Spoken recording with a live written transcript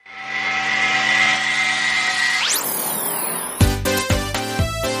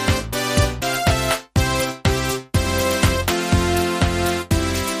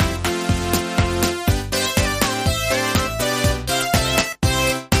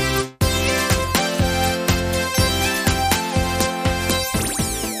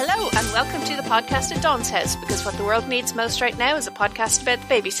podcast at Dawn's house because what the world needs most right now is a podcast about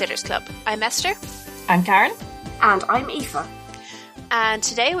the Babysitters Club. I'm Esther. I'm Karen. And I'm Aoife. And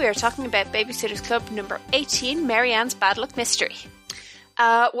today we are talking about Babysitters Club number 18, Mary Ann's Bad Luck Mystery.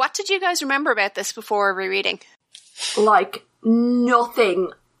 What did you guys remember about this before rereading? Like, nothing.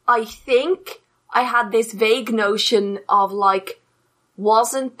 I think I had this vague notion of, like,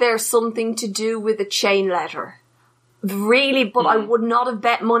 wasn't there something to do with a chain letter? Really, but I would not have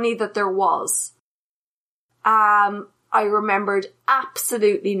bet money that there was. I remembered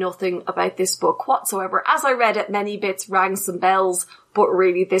absolutely nothing about this book whatsoever. As I read it, many bits rang some bells, but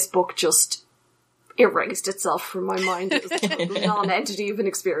really this book just erased itself from my mind. It was a non-entity of an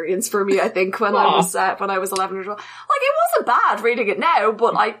experience for me, I think, when I was 11 or 12. Like, it wasn't bad reading it now,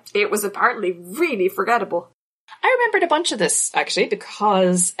 but it was apparently really forgettable. I remembered a bunch of this, actually,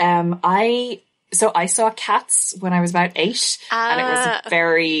 because I saw Cats when I was about 8, and it was a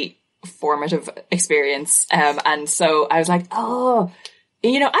very formative experience. And so I was like,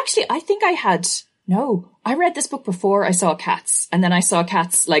 actually, I think I read this book before I saw Cats, and then I saw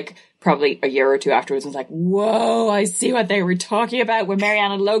Cats, like, probably a year or two afterwards, and was like, whoa, I see what they were talking about when Mary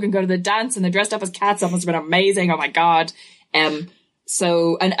Ann and Logan go to the dance and they're dressed up as cats. That must have been amazing. Oh my God. And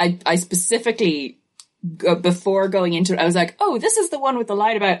I specifically, before going into it, I was like, oh, this is the one with the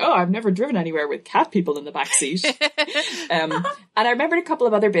line about, I've never driven anywhere with cat people in the backseat. And I remembered a couple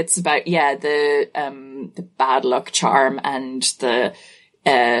of other bits about, the bad luck charm and the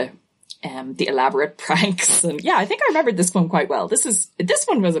elaborate pranks. And I think I remembered this one quite well. This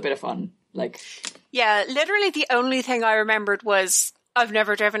one was a bit of fun. Literally the only thing I remembered was I've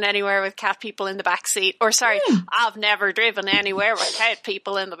never driven anywhere with cat people in the backseat. Or sorry, I've never driven anywhere with cat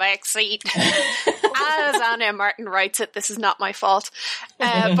people in the backseat. As Anna Martin writes it, this is not my fault.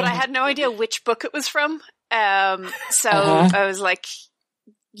 But I had no idea which book it was from. I was like,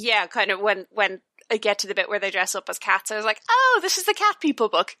 kind of when I get to the bit where they dress up as cats, I was like, oh, this is the cat people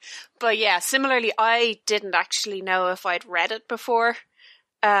book. But similarly, I didn't actually know if I'd read it before.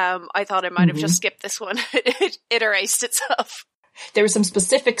 I thought I might have just skipped this one. It erased itself. There was some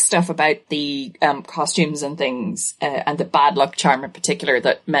specific stuff about the costumes and things, and the bad luck charm in particular,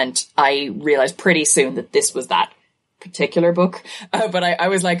 that meant I realised pretty soon that this was that particular book. But I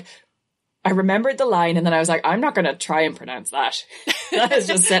was like, I remembered the line, and then I was like, I'm not going to try and pronounce that. I was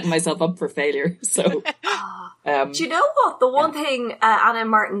just setting myself up for failure. So, do you know what? The one thing, Anna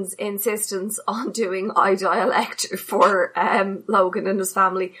Martin's insistence on doing iDialect for Logan and his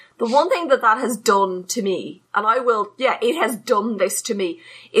family, the one thing that has done to me, and it has done this to me,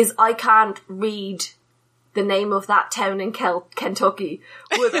 is I can't read the name of that town in Kentucky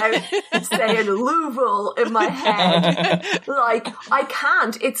without saying Louisville in my head. Like, I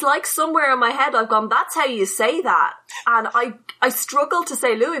can't. It's like somewhere in my head I've gone, that's how you say that. And I struggle to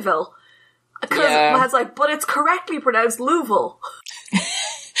say Louisville. Because my head's like, but it's correctly pronounced Louisville.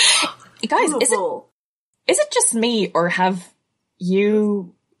 Guys, Louisville. Is it just me, or have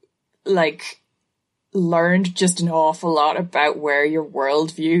you, learned just an awful lot about where your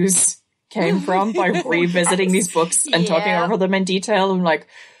worldviews came from by revisiting these books and talking over them in detail? I'm like,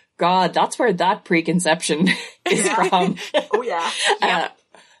 God, that's where that preconception is from. Oh yeah.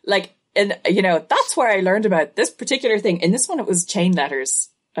 That's where I learned about this particular thing. In this one, it was chain letters,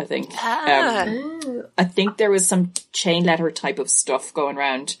 I think. I think there was some chain letter type of stuff going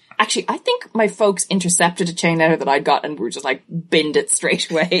around. Actually, I think my folks intercepted a chain letter that I'd got and were just binned it straight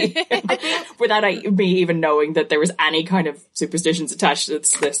away without me even knowing that there was any kind of superstitions attached to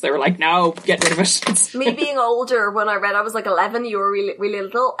this. They were like, no, get rid of it. Me being older, when I read, I was 11, you were really, really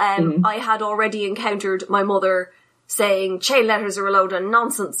little. I had already encountered my mother saying chain letters are a load of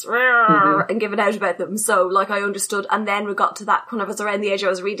nonsense and giving out about them. So I understood. And then we got to that when I was around the age I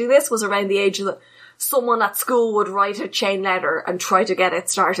was reading this, was around the age that someone at school would write a chain letter and try to get it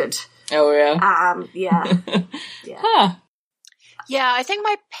started. Oh yeah. Yeah. Huh. Yeah, I think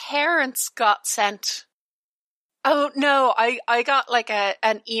my parents got sent. Oh no, I got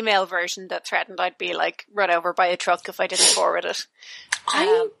an email version that threatened I'd be run over by a truck if I didn't forward it.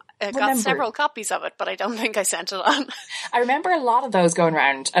 I got several copies of it, but I don't think I sent it on. I remember a lot of those going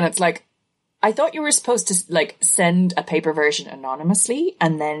around, and it's I thought you were supposed to send a paper version anonymously,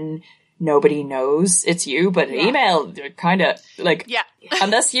 and then nobody knows it's you, but email kind of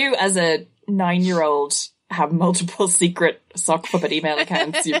unless you as a 9-year-old have multiple secret sock puppet email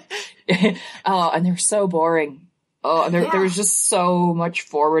accounts. And they're so boring. Oh, and there was just so much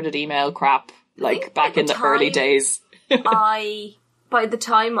forwarded email crap back in the early days. By the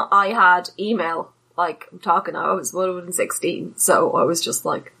time I had email, I'm talking, I was 16, so I was just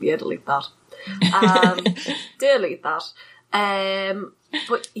delete that. Delete that.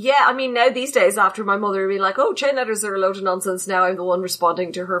 But yeah, I mean, now these days, after my mother would be like, oh, chain letters are a load of nonsense, now I'm the one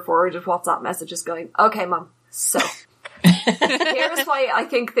responding to her forwarded WhatsApp messages going, okay, Mum, so here's why I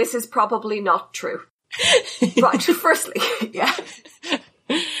think this is probably not true. Right, firstly, yeah.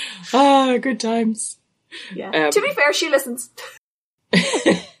 Ah, good times. Yeah. To be fair, she listens.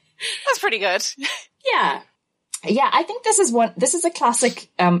 That's pretty good. Yeah. Yeah, I think this is a classic,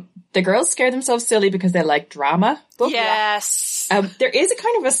 the girls scare themselves silly because they like drama book. Yes. There is a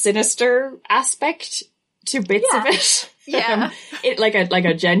kind of a sinister aspect to bits of it. Yeah. It like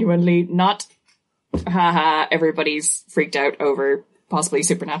a genuinely not, haha, everybody's freaked out over possibly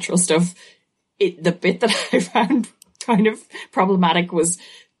supernatural stuff. The bit that I found kind of problematic was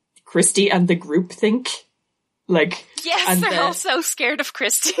Christy and the groupthink. Like, yes, they're all so scared of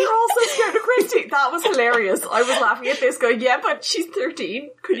Christy. They're all so scared of Christy. That was hilarious. I was laughing at this going, yeah, but she's 13.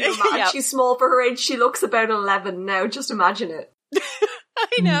 Could you imagine? Yep. She's small for her age. She looks about 11 now. Just imagine it.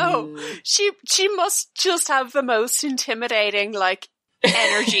 I know. She must just have the most intimidating, like,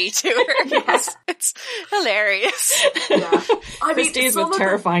 energy to her. Yes. It's hilarious. Yeah. I mean, Christy's with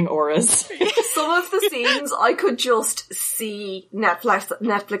terrifying auras. Some of the scenes I could just see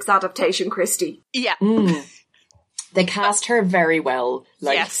Netflix adaptation Christy. Yeah. They cast her very well.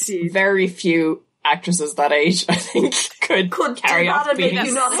 Like, yes. Very few actresses that age, I think, could carry off being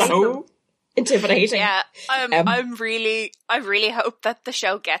so intimidating. Yeah, I really hope that the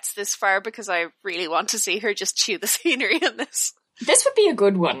show gets this far because I really want to see her just chew the scenery in this. This would be a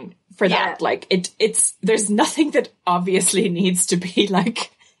good one for that. Like, it's there's nothing that obviously needs to be, like,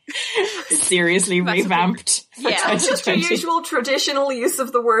 seriously revamped for 2020. It's just the usual traditional use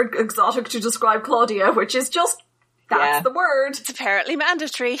of the word exotic to describe Claudia, which is just, that's the word. It's apparently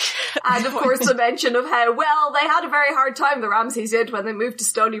mandatory. And of course the mention of how, well, they had a very hard time, the Ramseys did, when they moved to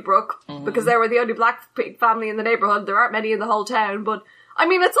Stony Brook, because they were the only black family in the neighbourhood. There aren't many in the whole town, but I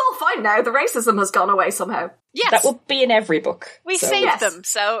mean, it's all fine now. The racism has gone away somehow. Yes. That will be in every book. We saved them,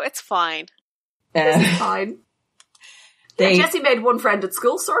 so it's fine. It's fine. Jessie made one friend at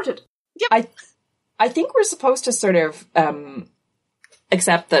school, sorted. Yep. I think we're supposed to sort of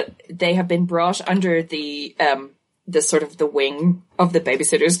accept that they have been brought under the sort of the wing of the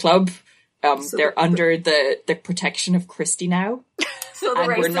Babysitters Club. So they're under the protection of Christy now. So the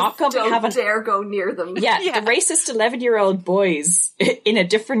racists don't dare go near them. Yeah, the racist 11-year-old boys in a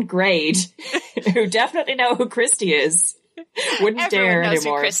different grade who definitely know who Christy is wouldn't dare knows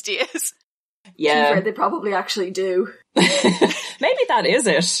anymore. Who Christy is. Yeah. They probably actually do. Maybe that is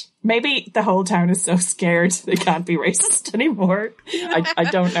it. Maybe the whole town is so scared they can't be racist anymore. I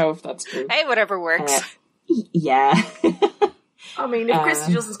don't know if that's true. Hey, whatever works. Yeah. I mean, if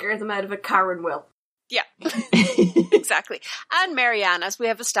Christy doesn't scare them out of it, Karen will. Yeah, exactly. And Marianne, as we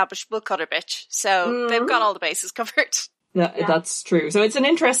have established, will cut her bitch. So they've got all the bases covered. That's true. So it's an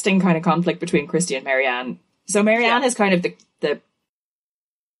interesting kind of conflict between Christy and Marianne. So Marianne is kind of the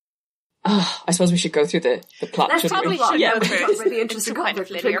I suppose we should go through the plot. Let's probably go through the interesting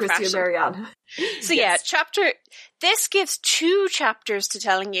conflict between Christy and Marianne. So this gives 2 chapters to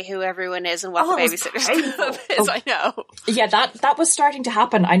telling you who everyone is and what the Babysitters Club is. I know. Yeah, that was starting to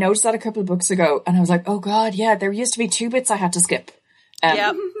happen. I noticed that a couple of books ago, and I was like, oh god, yeah, there used to be 2 bits I had to skip.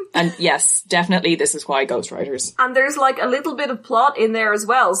 And yes, definitely this is why ghostwriters. And there's like a little bit of plot in there as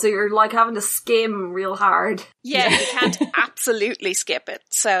well, so you're like having to skim real hard. Yeah, you can't absolutely skip it.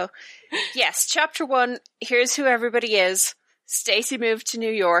 So, yes, chapter 1, here's who everybody is. Stacey moved to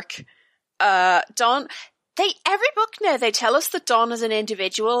New York. Dawn, every book now, they tell us that Dawn is an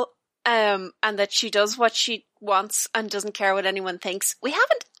individual, and that she does what she wants and doesn't care what anyone thinks. We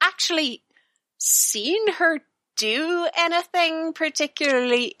haven't actually seen her do anything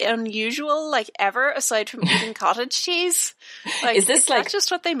particularly unusual, like, ever, aside from eating cottage cheese. Like, is that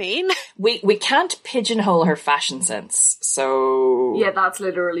just what they mean? We can't pigeonhole her fashion sense, so... Yeah, that's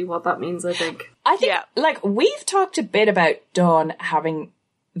literally what that means, I think. I think, like, we've talked a bit about Dawn having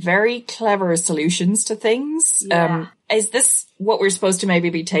very clever solutions to things. Yeah. Is this what we're supposed to maybe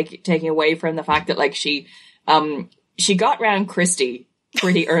be taking away from the fact that, like, she got round Christy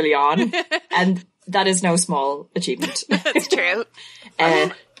pretty early on, and that is no small achievement. That's true.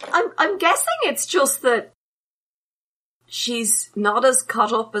 I'm guessing it's just that she's not as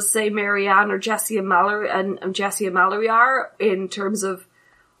caught up as, say, Marianne or Jessie and Mallory and Jessie and Mallory are in terms of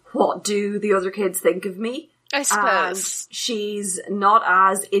what do the other kids think of me. I suppose. And she's not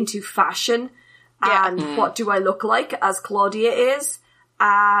as into fashion and what do I look like as Claudia is.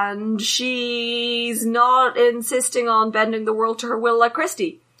 And she's not insisting on bending the world to her will like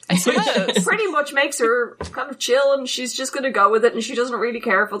Christy. I suppose. Pretty much makes her kind of chill, and she's just going to go with it, and she doesn't really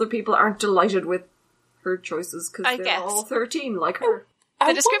care if other people aren't delighted with her choices I because they're guess. all 13 like her.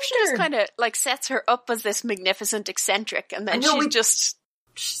 The description just kind of like sets her up as this magnificent eccentric, and then she just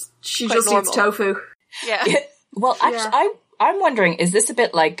eats tofu. Yeah. Well, actually, I'm wondering, is this a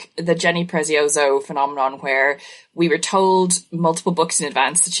bit like the Jenny Prezioso phenomenon where we were told multiple books in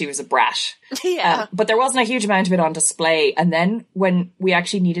advance that she was a brat? Yeah. But there wasn't a huge amount of it on display. And then when we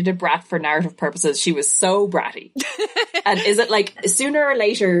actually needed a brat for narrative purposes, she was so bratty. And is it like sooner or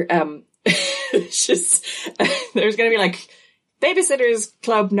later, there's going to be like Babysitters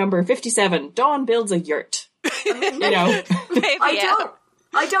Club number 57, Dawn builds a yurt. You know? Maybe,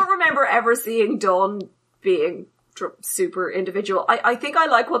 I don't remember ever seeing Dawn being super individual. I think I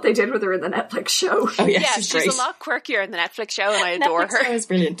like what they did with her in the Netflix show. Oh yeah, she's a lot quirkier in the Netflix show, and I adore her. That was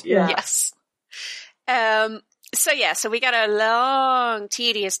brilliant. Yeah. Yes. So we got a long,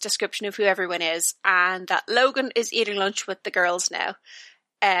 tedious description of who everyone is, and that Logan is eating lunch with the girls now.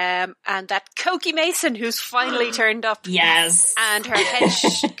 And that Cokie Mason, who's finally turned up. Yes. And her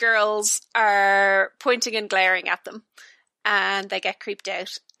hench girls are pointing and glaring at them, and they get creeped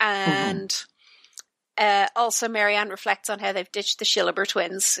out. And also Marianne reflects on how they've ditched the Shillaber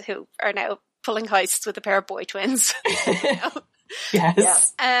twins, who are now pulling heists with a pair of boy twins.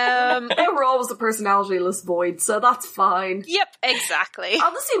 Yes. They were always a personality-less void, so that's fine. Yep, exactly.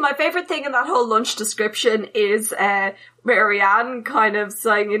 Honestly, my favourite thing in that whole lunch description is Marianne kind of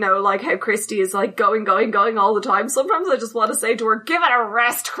saying, you know, like how Christy is like going all the time. Sometimes I just want to say to her, give it a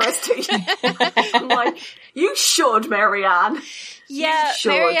rest, Christy. I'm like, you should, Marianne. Yeah,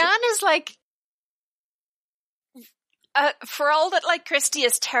 Marianne is like, for all that, like, Christy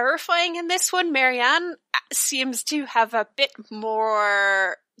is terrifying in this one, Marianne seems to have a bit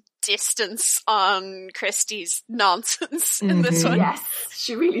more distance on Christy's nonsense in this one. Yes,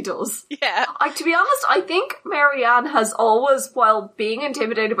 she really does. Yeah. To be honest, I think Marianne has always, while being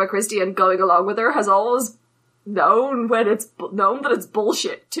intimidated by Christy and going along with her, has always known that it's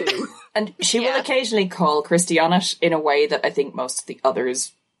bullshit too. And she will occasionally call Christy on it in a way that I think most of the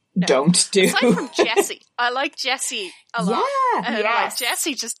others don't do. Aside from Jessie. I like Jessie a lot. Yeah. And like,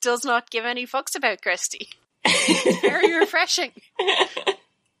 Jessie just does not give any fucks about Christy. It's very refreshing.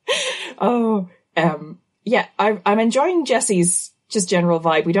 Yeah, I'm enjoying Jessie's just general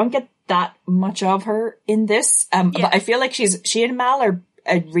vibe. We don't get that much of her in this. But I feel like she and Mal are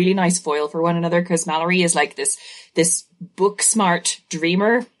a really nice foil for one another, because Mallory is like this book smart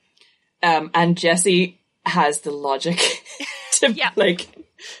dreamer. And Jessie has the logic to like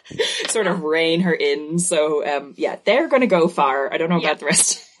sort of rein her in. So, they're going to go far. I don't know about the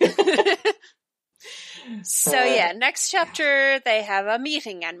rest. So next chapter they have a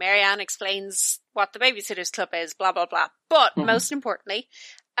meeting and Marianne explains what the Babysitters Club is, blah, blah, blah. But most importantly,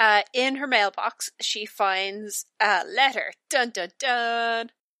 in her mailbox, she finds a letter. Dun, dun,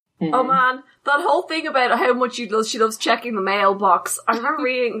 dun. Oh man, that whole thing about how much she loves checking the mailbox. I remember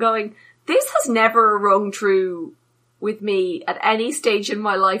reading and going, this has never rung true with me at any stage in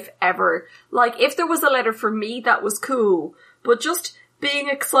my life ever. Like, if there was a letter for me, that was cool. But just being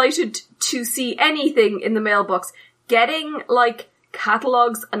excited to see anything in the mailbox, getting, like,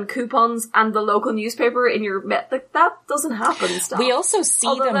 catalogues and coupons and the local newspaper in your... like, that doesn't happen, stuff. We also see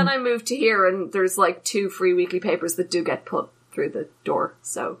Although then I moved to here and there's, like, 2 free weekly papers that do get put through the door.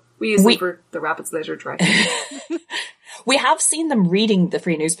 So we use them for the Rabbit's Litter directly. We have seen them reading the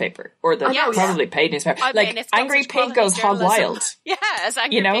free newspaper, or the probably paid newspaper. I like, mean, Angry Pig goes hog wild. Yeah, as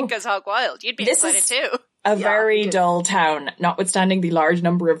Angry Pig goes hog wild. You'd be excited too. A very dull town, notwithstanding the large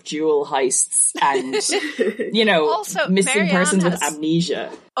number of jewel heists and, also, missing Marianne persons with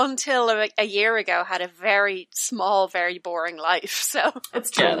amnesia. Until a year ago, had a very small, very boring life, so.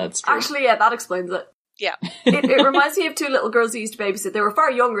 It's true. Yeah, that's true. Actually, that explains it. Yeah. It reminds me of 2 little girls who used to babysit. They were far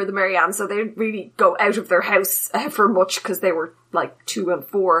younger than Marianne, so they didn't really go out of their house for much because they were like 2 and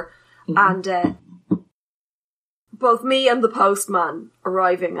 4. And both me and the postman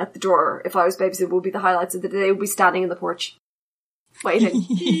arriving at the door, if I was babysitting, would be the highlights of the day. Would be standing in the porch waiting.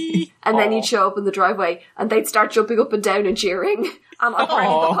 And then you'd show up in the driveway and they'd start jumping up and down and cheering. And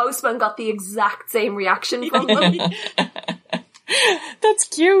apparently the postman got the exact same reaction from them. That's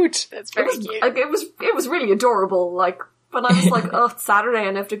cute. That's very cute. Like, it was really adorable. Like, when I was like, oh, it's Saturday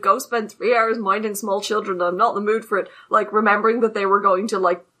and I have to go spend 3 hours minding small children and I'm not in the mood for it. Like, remembering that they were going to,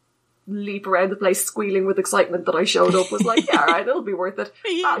 like, leap around the place squealing with excitement that I showed up was like, yeah, alright, it'll be worth it.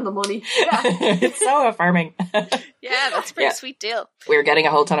 That and the money. Yeah. It's so affirming. Yeah, that's a pretty sweet deal. We're getting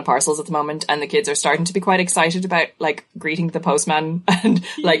a whole ton of parcels at the moment and the kids are starting to be quite excited about, like, greeting the postman and,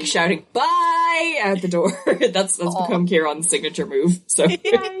 like, shouting, bye, out the door. That's become Kieran's signature move. So,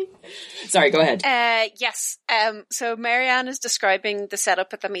 sorry, go ahead. Yes. So Marianne is describing the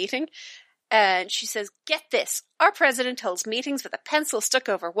setup at the meeting. And she says, "Get this. Our president holds meetings with a pencil stuck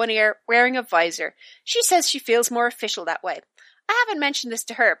over one ear, wearing a visor. She says she feels more official that way. I haven't mentioned this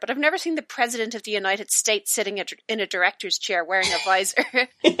to her, but I've never seen the president of the United States sitting in a director's chair wearing a visor."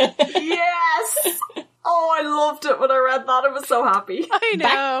 Yes! Oh, I loved it when I read that. I was so happy. I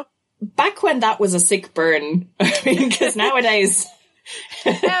know. Back when that was a sick burn. I mean, because nowadays...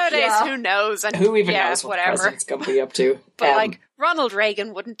 Who knows? And who even knows what the president's going to be up to? But like, Ronald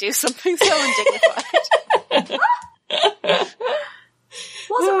Reagan wouldn't do something so undignified.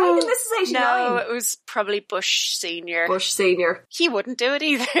 Was it Reagan? This is 89. No, it was probably Bush Senior. Bush Senior. He wouldn't do it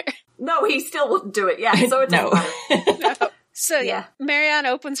either. No, he still wouldn't do it. Yeah, so it doesn't matter. No. So yeah, Marianne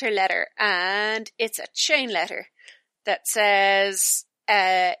opens her letter, and it's a chain letter that says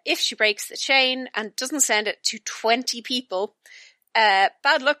if she breaks the chain and doesn't send it to 20 people,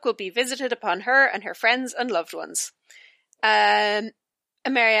 bad luck will be visited upon her and her friends and loved ones. And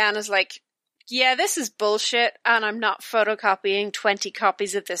Marianne is like, yeah, this is bullshit, and I'm not photocopying 20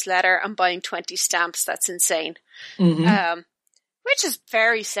 copies of this letter. I'm buying 20 stamps. That's insane. Mm-hmm. Which is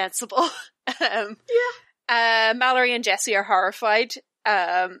very sensible. Mallory and Jessie are horrified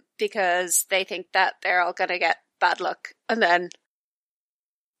because they think that they're all going to get bad luck. And then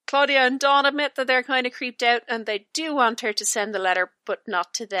Claudia and Dawn admit that they're kind of creeped out, and they do want her to send the letter, but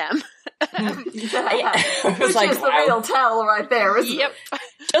not to them. Which is the real tell right there, isn't it?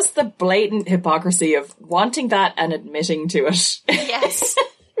 Just the blatant hypocrisy of wanting that and admitting to it. Yes.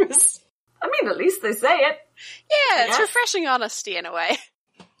 I mean, at least they say it. Yeah, it's refreshing honesty in a way.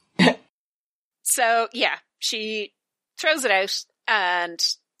 So, yeah, she throws it out and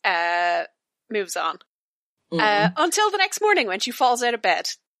moves on. Until the next morning when she falls out of bed.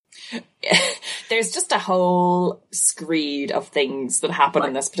 There's just a whole screed of things that happen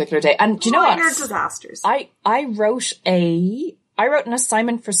on this particular day. And do you know what? Minor disasters. I wrote an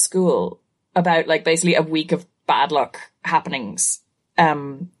assignment for school about like basically a week of bad luck happenings.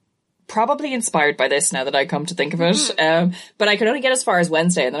 Probably inspired by this now that I come to think of it. But I could only get as far as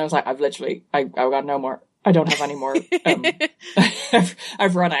Wednesday, and then I was like, I've got no more. I don't have any more.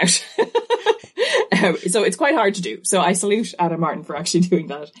 I've run out. So it's quite hard to do. So I salute Anna Martin for actually doing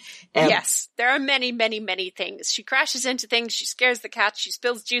that. Yes, there are many, many, many things. She crashes into things. She scares the cat. She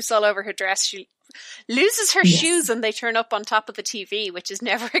spills juice all over her dress. She loses her shoes and they turn up on top of the TV, which is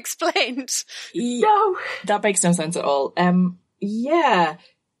never explained. No. That makes no sense at all. Yeah.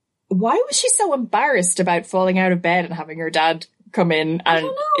 Why was she so embarrassed about falling out of bed and having her dad come in? And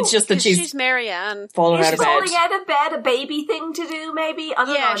it's just that she's Marianne. Falling out of bed. Falling out of bed, a baby thing to do, maybe? I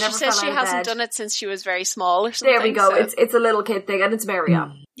don't know. She says she hasn't done it since she was very small or something. There we go. So. It's a little kid thing, and it's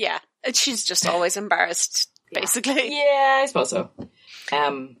Marianne. Yeah. She's just always embarrassed, basically. Yeah, I suppose so.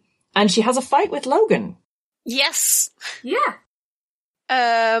 And she has a fight with Logan. Yes. Yeah.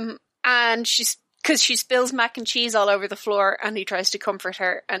 And because she spills mac and cheese all over the floor, and he tries to comfort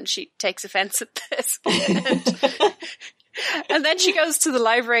her, and she takes offense at this. And then she goes to the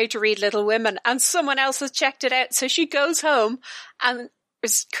library to read Little Women, and someone else has checked it out. So she goes home and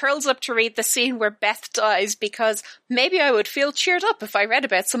curls up to read the scene where Beth dies, because maybe I would feel cheered up if I read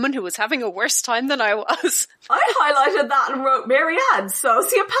about someone who was having a worse time than I was. I highlighted that and wrote Marianne,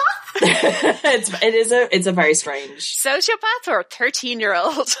 sociopath. It's a very strange sociopath or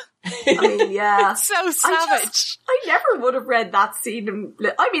 13-year-old. I mean, yeah. So savage. I never would have read that scene.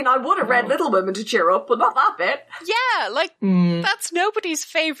 I would have read Little Women to cheer up, but not that bit. Yeah, that's nobody's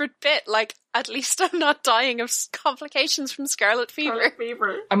favourite bit. Like, at least I'm not dying of complications from scarlet fever.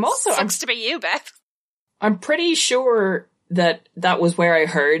 Sucks to be you, Beth. I'm pretty sure that was where I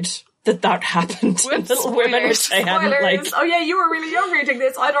heard that happened in Little Women, which I hadn't like. Oh yeah, you were really young reading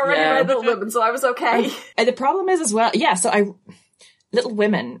this. I'd already read Little Women, so I was okay. And the problem is as well, Little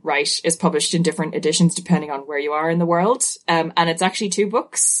Women, right, is published in different editions depending on where you are in the world. And it's actually 2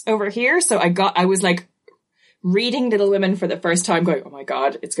 books over here. So I was like reading Little Women for the first time going, oh my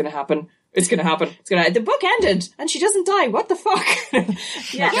God, it's going to happen. It's going to happen. The book ended and she doesn't die. What the fuck?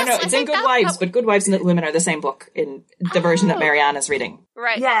 It's in Good Wives, but Good Wives and Little Women are the same book in the version that Marianne is reading.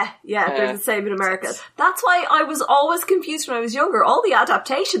 Right. Yeah, they're the same in America. That's why I was always confused when I was younger. All the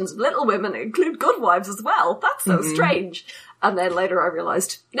adaptations of Little Women include Good Wives as well. That's so strange. And then later I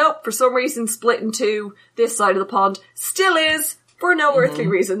realised, nope, for some reason split in 2, this side of the pond still is, for no earthly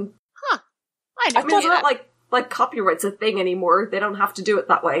reason. Huh. I mean, it's not like copyright's a thing anymore. They don't have to do it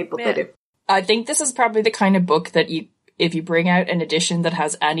that way, but they do. I think this is probably the kind of book that if you bring out an edition that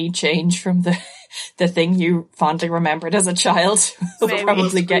has any change from the thing you fondly remembered as a child, will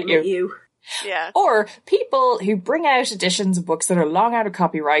probably get you. Yeah. Or people who bring out editions of books that are long out of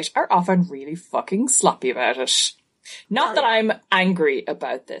copyright are often really fucking sloppy about it. Not that I'm angry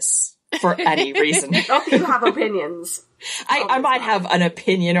about this. for any reason. Not that you have opinions. I might have an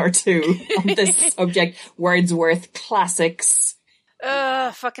opinion or two on this subject. Wordsworth classics.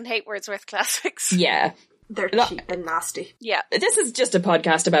 Fucking hate Wordsworth classics. Yeah. They're cheap and nasty. Yeah. This is just a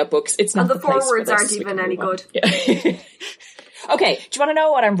podcast about books. It's not And the place for forewords this. aren't We even can any move on. good. Yeah. Okay, do you want to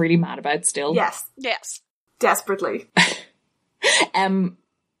know what I'm really mad about still? Yes. Yes. Desperately.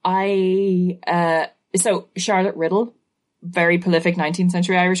 So Charlotte Riddle, very prolific 19th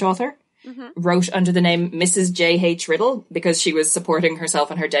century Irish author, wrote under the name Mrs. J.H. Riddle because she was supporting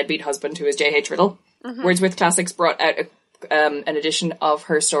herself and her deadbeat husband, who was J.H. Riddle. Wordsworth Classics brought out an edition of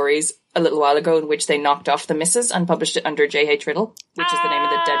her stories a little while ago in which they knocked off the Mrs. and published it under J.H. Riddle, which is the name of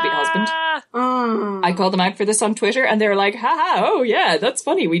the deadbeat husband. I called them out for this on Twitter and they were like, haha, oh yeah, that's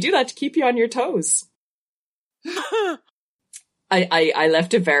funny. We do that to keep you on your toes. I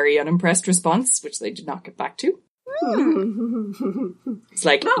left a very unimpressed response, which they did not get back to. It's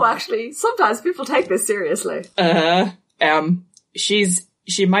like, No, actually, sometimes people take this seriously.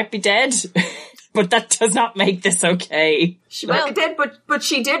 she might be dead, but that does not make this okay. She might be dead, but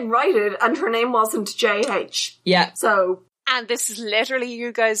she did write it, and her name wasn't J.H. Yeah. So, And this is literally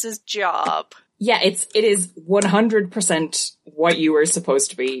you guys' job. Yeah, it is 100% what you were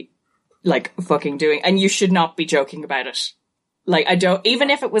supposed to be, like, fucking doing, and you should not be joking about it. Like, even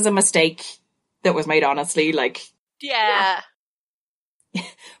if it was a mistake that was made honestly, like, Yeah.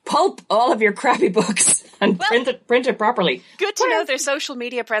 pulp all of your crappy books and print it properly. Good to know their social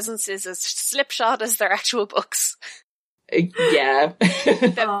media presence is as slipshod as their actual books. Yeah.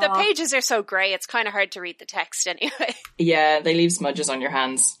 The pages are so grey, it's kind of hard to read the text anyway. Yeah, they leave smudges on your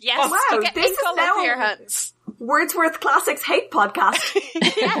hands. Yes, wow, you get this ink is all now- over your hands. Wordsworth Classics Hate Podcast.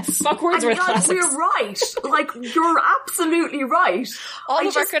 Yes. Fuck Wordsworth And Classics. we're right. Like, you're absolutely right. All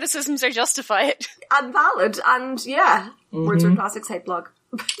of our criticisms are justified. And valid, and yeah. Wordsworth Classics Hate blog.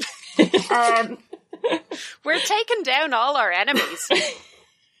 We're taking down all our enemies.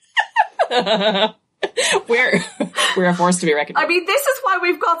 We're a force to be reckoned with. I mean, this is why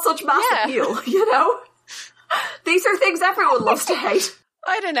we've got such mass appeal, you know? These are things everyone loves to hate.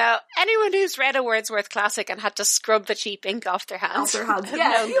 I don't know. Anyone who's read a Wordsworth classic and had to scrub the cheap ink off their hands. Off their hands. have Yeah,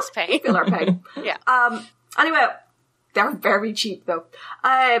 known this pain. feel our pain. Yeah. Anyway, they're very cheap though.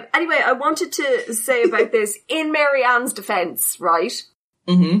 Anyway, I wanted to say about this, in Marianne's defense, right?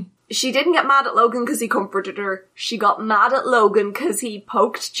 She didn't get mad at Logan because he comforted her. She got mad at Logan because he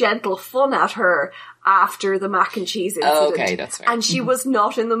poked gentle fun at her after the mac and cheese incident. Okay, that's fair. And she was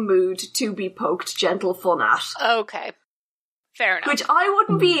not in the mood to be poked gentle fun at. Okay. Fair enough. Which I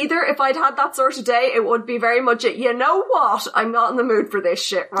wouldn't be either if I'd had that sort of day. It would be very much a, you know what, I'm not in the mood for this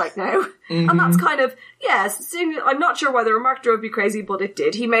shit right now. And that's kind of, yes, I'm not sure why the remark drove me crazy, but it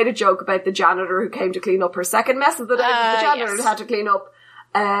did. He made a joke about the janitor who came to clean up her second mess of the day that the janitor had to clean up,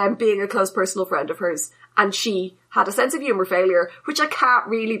 being a close personal friend of hers. And she had a sense of humour failure, which I can't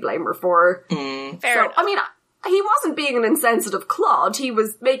really blame her for. Fair So, enough. I mean, he wasn't being an insensitive clod. He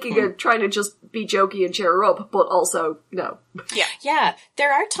was making trying to just be jokey and cheer her up, but also, no. Yeah,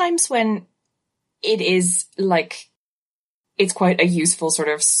 there are times when it is, like, it's quite a useful sort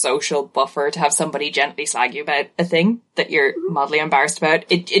of social buffer to have somebody gently slag you about a thing that you're mildly embarrassed about.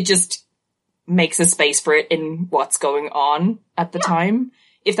 It just makes a space for it in what's going on at the time,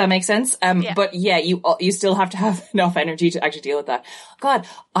 if that makes sense. But yeah, you still have to have enough energy to actually deal with that. God,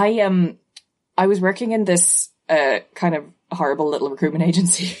 I was working in this kind of horrible little recruitment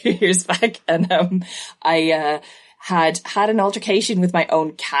agency years back, and I had an altercation with my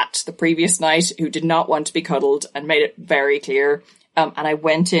own cat the previous night, who did not want to be cuddled and made it very clear. And I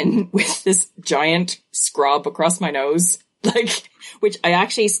went in with this giant scrub across my nose, like, which I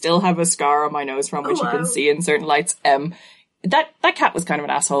actually still have a scar on my nose from, which you can see in certain lights. That cat was kind of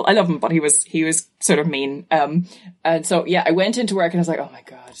an asshole. I love him, but he was sort of mean. And so, yeah, I went into work and I was like, oh my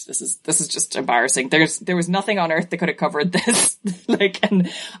God, this is just embarrassing. There was nothing on earth that could have covered this.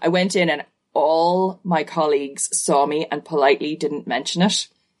 And I went in and all my colleagues saw me and politely didn't mention it.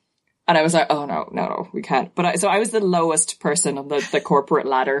 And I was like, oh no, we can't. But I was the lowest person on the corporate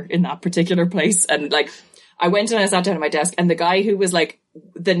ladder in that particular place. And like, I went and I sat down at my desk, and the guy who was like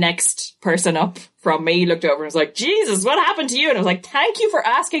the next person up from me looked over and was like, Jesus, what happened to you? And I was like, thank you for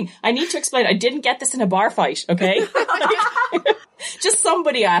asking. I need to explain. I didn't get this in a bar fight, okay? Just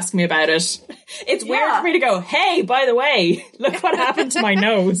somebody asked me about it. It's weird for me to go, hey, by the way, look what happened to my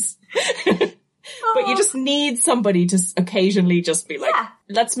nose. But you just need somebody to occasionally just be like,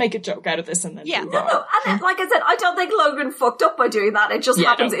 let's make a joke out of this and then move on. No, and like I said, I don't think Logan fucked up by doing that. It just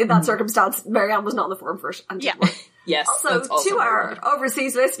happens in that circumstance, Marianne was not in the forum for it. And Yes. Also, to our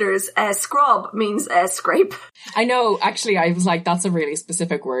overseas listeners, scrub means scrape. I know, actually, I was like, that's a really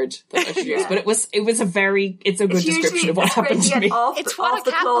specific word that I should use, but it's a good description of what happened to me. It's what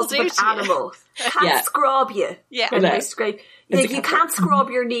a cat will do to animal. Can't scrub you. Yeah. When they scrape. Like, you can't scrub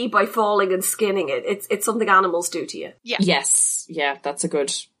your knee by falling and skinning it. It's something animals do to you. Yeah. Yes. Yeah, that's a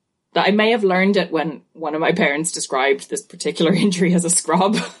good... I may have learned it when one of my parents described this particular injury as a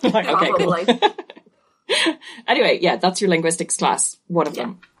scrub. Like, okay, cool. Anyway, yeah, that's your linguistics class. One of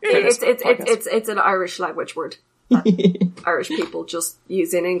them. It's an Irish language word that Irish people just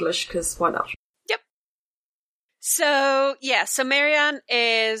use in English because why not? Yep. So Marianne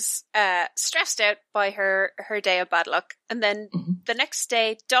is stressed out by her day of bad luck, and then the next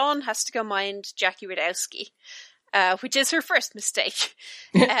day, Dawn has to go mind Jackie Radowski. Which is her first mistake.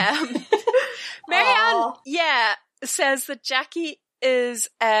 Marianne, says that Jackie is,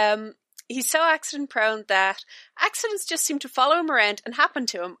 he's so accident prone that accidents just seem to follow him around and happen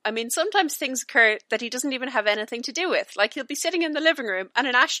to him. I mean, sometimes things occur that he doesn't even have anything to do with. Like, he'll be sitting in the living room and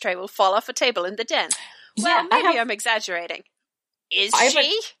an ashtray will fall off a table in the den. Well, maybe I'm exaggerating. Is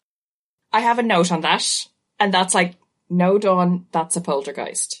she? I have a note on that, and that's like, no, Dawn, that's a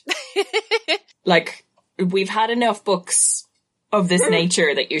poltergeist. Like... We've had enough books of this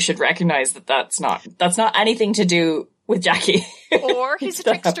nature that you should recognise that that's not anything to do with Jackie. Or he's a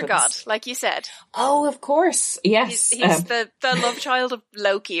trickster god, like you said. Oh, of course. Yes. He's the love child of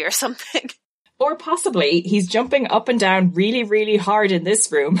Loki or something. Or possibly he's jumping up and down really, really hard in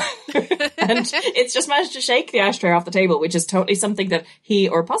this room. And it's just managed to shake the ashtray off the table, which is totally something that he,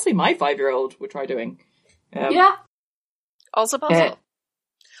 or possibly my 5-year-old, would try doing. Yeah. Also possible.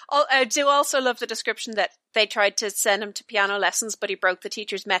 I do also love the description that they tried to send him to piano lessons, but he broke the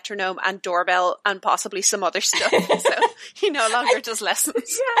teacher's metronome and doorbell and possibly some other stuff. So he no longer does lessons.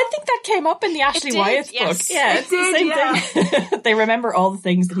 Yeah, I think that came up in the Ashley Wyeth book. Yeah, it's the same thing. They remember all the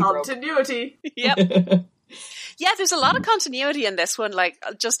things that he broke. Continuity. Yep. Yeah, there's a lot of continuity in this one. Like,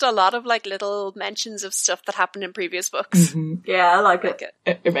 just a lot of like little mentions of stuff that happened in previous books. Mm-hmm. Yeah, I like it.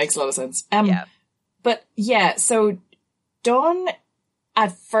 It makes a lot of sense. But yeah, so Dawn...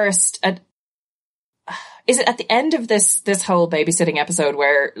 At first, is it at the end of this whole babysitting episode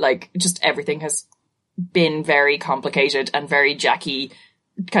where, like, just everything has been very complicated and very Jackie,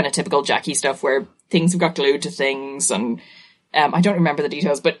 kind of typical Jackie stuff where things have got glued to things and, I don't remember the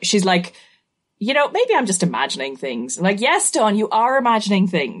details, but she's like, you know, maybe I'm just imagining things. I'm like, yes, Dawn, you are imagining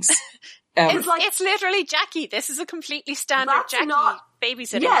things. It's literally Jackie. This is a completely standard Jackie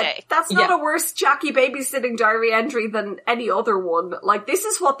babysitting day. That's not a worse Jackie babysitting diary entry than any other one. Like, this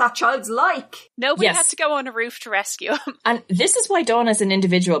is what that child's like. Nobody had to go on a roof to rescue him. And this is why Dawn is an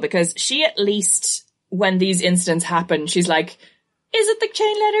individual, because she at least, when these incidents happen, she's like, is it the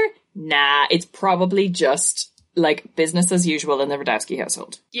chain letter? Nah, it's probably just, like, business as usual in the Radowski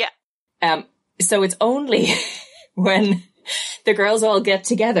household. Yeah. So it's only when... the girls all get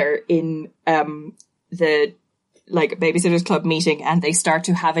together in the like Babysitters Club meeting and they start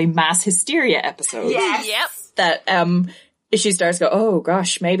to have a mass hysteria episode. Yes. Yep. That she starts to go, oh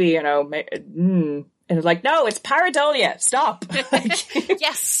gosh, maybe, you know, and it's like, no, it's pareidolia. Stop.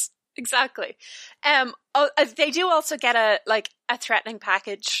 Yes, exactly. They do also get a threatening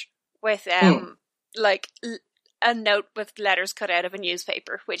package with like a note with letters cut out of a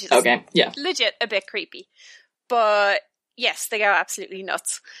newspaper, which is legit a bit creepy. But yes, they go absolutely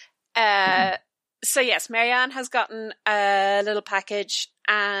nuts. So yes, Marianne has gotten a little package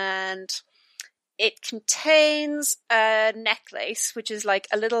and it contains a necklace, which is like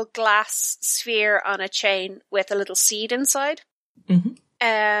a little glass sphere on a chain with a little seed inside.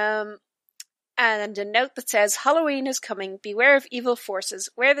 Mm-hmm. And a note that says, Halloween is coming, beware of evil forces,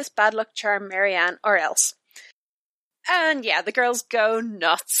 wear this bad luck charm, Marianne, or else. And yeah, the girls go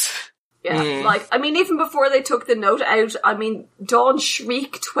nuts. Yeah, like, I mean, even before they took the note out, I mean, Dawn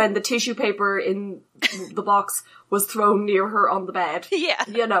shrieked when the tissue paper in the box was thrown near her on the bed. Yeah.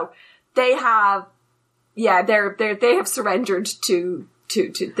 You know, they have, they have surrendered to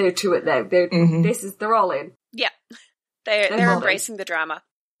it now. They're all in. Yeah. They're embracing the drama.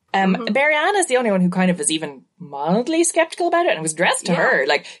 Marianne is the only one who kind of is even mildly skeptical about it, and it was addressed to her.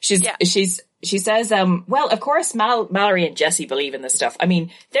 Like, she says, well, of course Mallory and Jessie believe in this stuff. I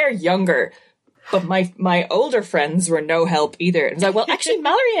mean, they're younger, but my older friends were no help either. And it was like, well, actually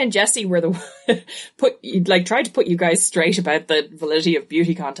Mallory and Jessie were tried to put you guys straight about the validity of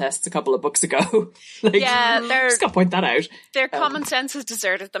beauty contests a couple of books ago. Just gotta point that out. Their common sense has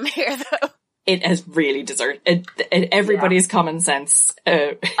deserted them here, though. It has really deserted. Everybody's common sense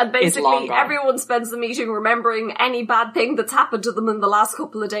and basically, is long gone. Everyone spends the meeting remembering any bad thing that's happened to them in the last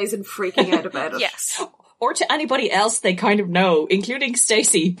couple of days and freaking out about it. Yes. or to anybody else they kind of know, including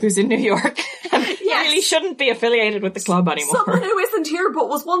Stacey, who's in New York, and really shouldn't be affiliated with the club anymore. Someone who isn't here but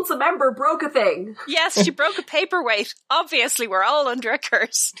was once a member broke a thing. Yes, she broke a paperweight. Obviously, we're all under a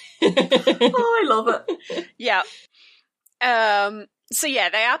curse. Oh, I love it. Yeah. So yeah,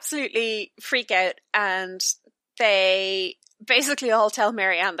 they absolutely freak out, and they basically all tell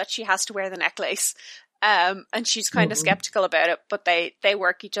Marianne that she has to wear the necklace. And she's kind of skeptical about it, but they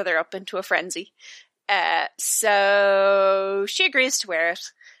work each other up into a frenzy. So she agrees to wear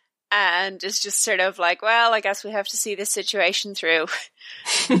it, and is just sort of like, well, I guess we have to see this situation through.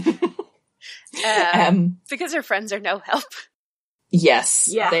 Because her friends are no help. Yes.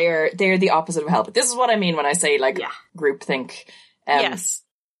 Yeah. They're the opposite of help. This is what I mean when I say, like, groupthink. Yes.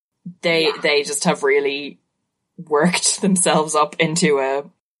 They just have really worked themselves up into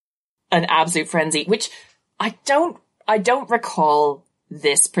an absolute frenzy, which I don't recall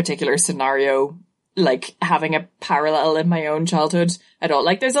this particular scenario, like, having a parallel in my own childhood at all.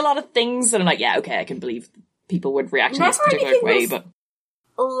 Like, there's a lot of things that I'm like, yeah, okay, I can believe people would react in this particular way, but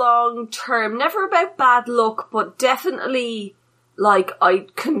long term, never about bad luck, but definitely, like, I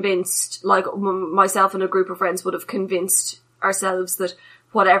convinced, like, myself and a group of friends would have convinced ourselves that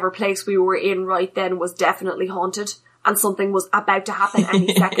whatever place we were in right then was definitely haunted, and something was about to happen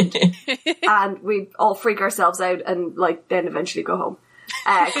any second. And we'd all freak ourselves out and, like, then eventually go home.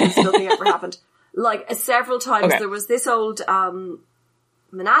 Because nothing ever happened. Like, several times there was this old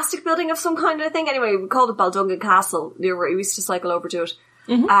monastic building of some kind, I think. Anyway, we called it Baldungan Castle, near where we used to cycle over to it.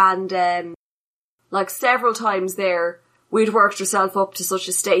 And, like, several times there, we'd worked ourselves up to such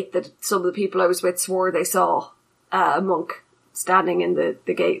a state that some of the people I was with swore they saw a monk standing in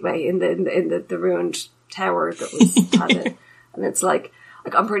the gateway, in the ruined tower that was had it. And it's like,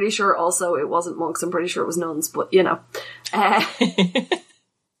 I'm pretty sure also it wasn't monks, I'm pretty sure it was nuns, but, you know. I'd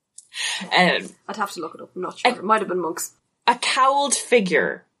have to look it up, I'm not sure. It might have been monks. A cowled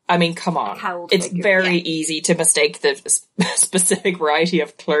figure. I mean, come on. It's very easy to mistake the specific variety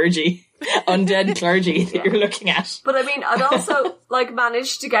of clergy, undead clergy that you're looking at. But I mean, I'd also, like,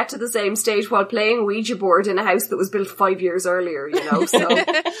 managed to get to the same stage while playing Ouija board in a house that was built 5 years earlier, you know, so.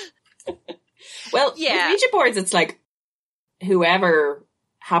 Well, with Ouija boards, it's like, whoever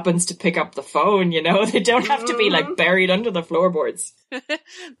happens to pick up the phone, you know, they don't have to be, like, buried under the floorboards.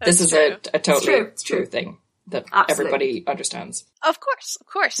 This is a totally true thing that everybody understands. Of course.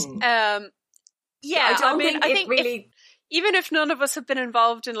 Yeah, I think really... even if none of us have been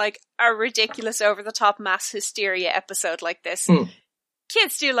involved in, like, a ridiculous over-the-top mass hysteria episode like this,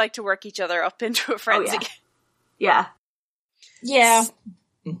 kids do like to work each other up into a frenzy. Oh, yeah.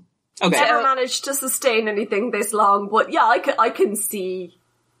 Okay. Never managed to sustain anything this long, but yeah, I can see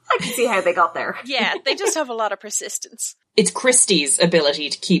how they got there. Yeah, they just have a lot of persistence. It's Christie's ability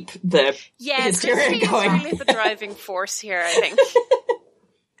to keep the hysteria going. Christie is really the driving force here, I think.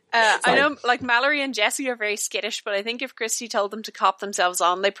 I know, like, Mallory and Jessie are very skittish, but I think if Christie told them to cop themselves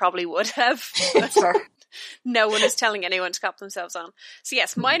on, they probably would have. No one is telling anyone to cop themselves on. So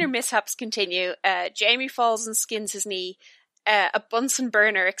yes, minor mishaps continue. Jamie falls and skins his knee. A Bunsen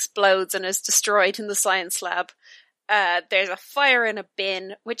burner explodes and is destroyed in the science lab. There's a fire in a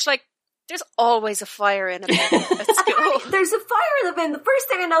bin, which, like, there's always a fire in a bin at school. There's a fire in the bin. The first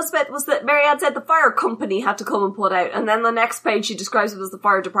thing I noticed about was that Marianne said the fire company had to come and put out, and then the next page she describes it as the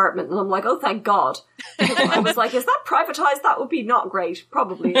fire department, and I'm like, oh, thank God. I was like, is that privatised? That would be not great.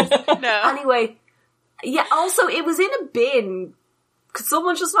 Probably is. No. Anyway, yeah, also, it was in a bin. Could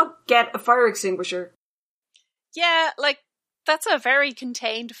someone just not get a fire extinguisher? Yeah, like, that's a very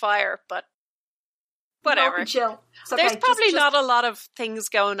contained fire, but whatever. No, chill. Okay, there's probably not a lot of things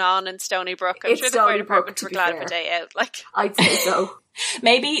going on in Stony Brook. I'm sure the fire department were glad of a day out. Like, I'd say so.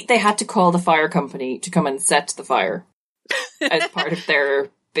 Maybe they had to call the fire company to come and set the fire as part of their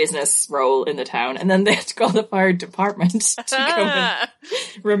business role in the town, and then they had to call the fire department to come and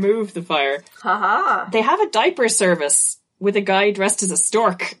remove the fire. They have a diaper service with a guy dressed as a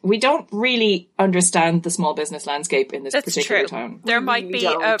stork. We don't really understand the small business landscape in this particular town. There might be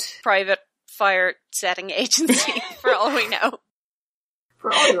a private fire setting agency for all we know.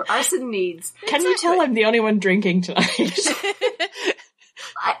 For all your arson needs. Can you tell I'm the only one drinking tonight?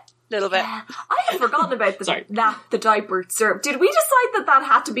 Little bit. I had forgotten about the diaper syrup. Did we decide that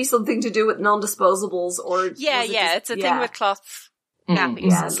had to be something to do with non-disposables, or? Yeah, it's a thing with cloth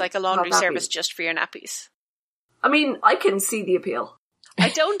nappies. Yeah, it's like a laundry service just for your nappies. I mean, I can see the appeal. I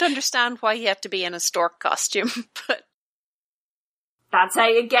don't understand why you have to be in a stork costume, but that's how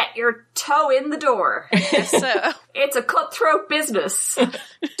you get your toe in the door. I guess so. It's a cutthroat business.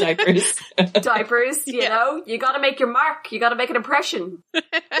 Diapers. You know? You gotta make your mark. You gotta make an impression.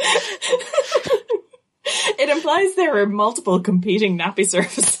 It implies there are multiple competing nappy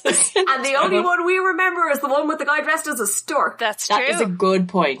services. And the only one we remember is the one with the guy dressed as a stork. That's true. That is a good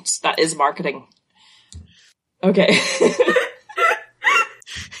point. That is marketing. Okay.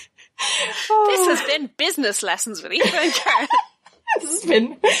 This has been business lessons with Eva and Karen. This has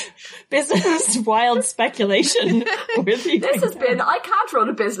been business wild speculation with you. This has been, I can't run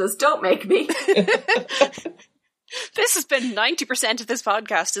a business, don't make me. This has been 90% of this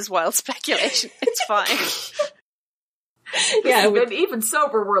podcast is wild speculation. It's fine. Yeah, Even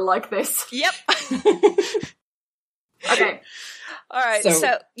sober, we're like this. Yep. Okay. All right.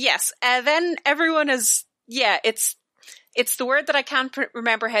 So yes, then everyone is. Yeah, it's the word that I can't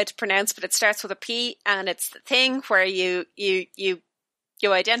remember how to pronounce, but it starts with a P, and it's the thing where you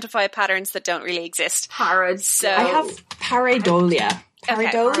identify patterns that don't really exist. So I have pareidolia.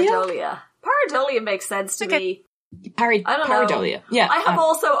 Pareidolia. Pareidolia makes sense to me. I don't know. Pareidolia. Yeah. I have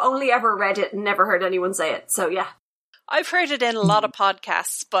also only ever read it and never heard anyone say it. So yeah. I've heard it in a lot of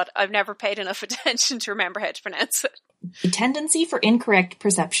podcasts, but I've never paid enough attention to remember how to pronounce it. A tendency for incorrect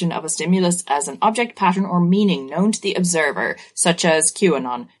perception of a stimulus as an object, pattern, or meaning known to the observer, such as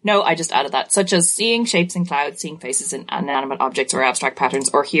QAnon. No, I just added that. Such as seeing shapes in clouds, seeing faces in inanimate objects or abstract patterns,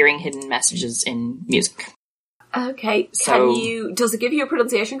 or hearing hidden messages in music. Okay. Does it give you a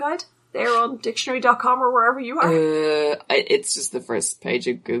pronunciation guide? There on dictionary.com or wherever you are? It's just the first page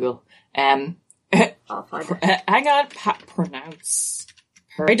of Google. I'll find it. Hang on. Pronounce.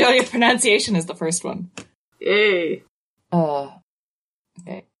 Pareidolia pronunciation is the first one. Yay.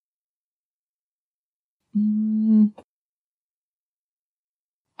 Okay.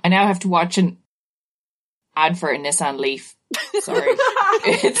 I now have to watch an ad for a Nissan Leaf. Sorry.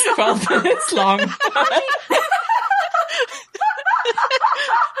 It's 12 minutes long.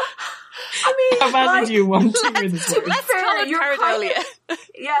 I mean, how bad did you want to hear this word? Let's call it pareidolia.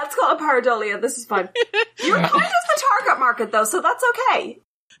 Yeah, let's call it pareidolia. This is fine. You're kind of the target market, though, so that's okay.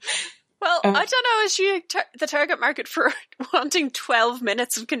 Well, I don't know, is you the target market for wanting 12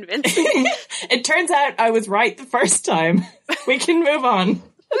 minutes of convincing? It turns out I was right the first time. We can move on.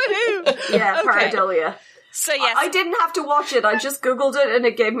 Woohoo! Yeah, pareidolia. So yes. I didn't have to watch it, I just googled it and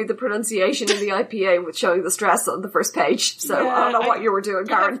it gave me the pronunciation in the IPA with showing the stress on the first page. So yeah, I don't know what you were doing,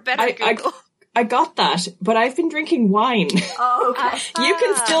 Karen. I got that, but I've been drinking wine. Oh, okay. You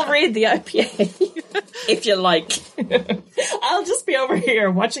can still read the IPA if you like. I'll just be over here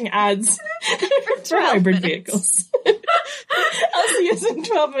watching ads for hybrid vehicles. I'll see you in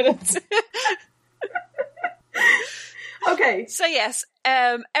 12 minutes. Okay. So yes,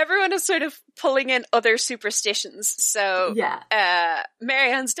 everyone is sort of pulling in other superstitions. So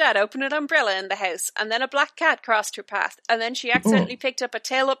Marianne's dad opened an umbrella in the house, and then a black cat crossed her path, and then she accidentally picked up a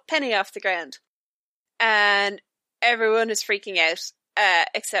tail-up penny off the ground. And everyone is freaking out,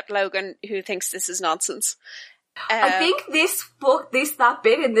 except Logan, who thinks this is nonsense. I think that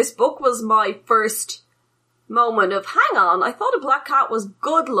bit in this book was my first moment of, hang on, I thought a black cat was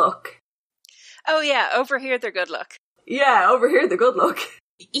good luck. Oh yeah, over here they're good luck. Yeah, over here they're good luck.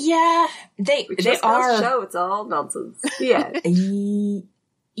 Yeah, they are. Show it's all nonsense. Yeah.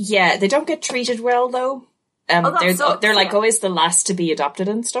 Yeah, they don't get treated well though. They're like always the last to be adopted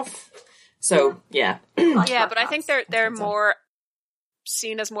and stuff. So yeah. Yeah, but I think they're more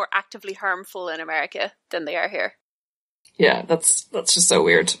seen as more actively harmful in America than they are here. Yeah, that's just so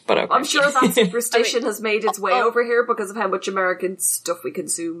weird. But okay. I'm sure that superstition has made its way over here because of how much American stuff we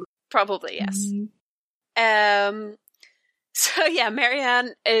consume. Probably, yes. So yeah,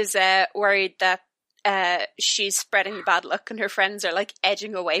 Marianne is worried that she's spreading the bad luck and her friends are like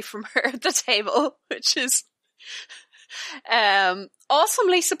edging away from her at the table, which is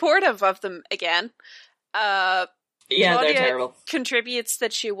awesomely supportive of them again. Yeah, Claudia they're terrible. Contributes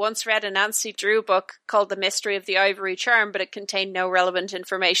that she once read a Nancy Drew book called The Mystery of the Ivory Charm, but it contained no relevant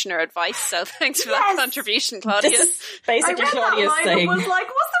information or advice, so thanks for that contribution, Claudia. This is basically Claudia's saying. I was like,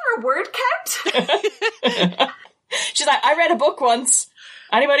 was there a word count? She's like, I read a book once.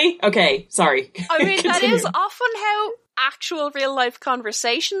 Anybody? Okay, sorry. I mean, that is often how actual real life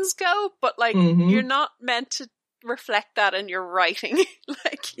conversations go, but like, you're not meant to reflect that in your writing.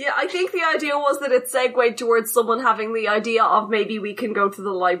 Yeah, I think the idea was that it segued towards someone having the idea of maybe we can go to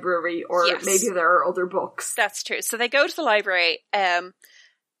the library or maybe there are other books. That's true. So they go to the library,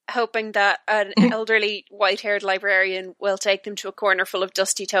 hoping that an elderly white-haired librarian will take them to a corner full of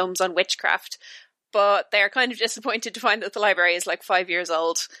dusty tomes on witchcraft. But they're kind of disappointed to find that the library is like 5 years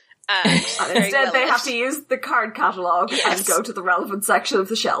old. And instead they have to use the card catalogue and go to the relevant section of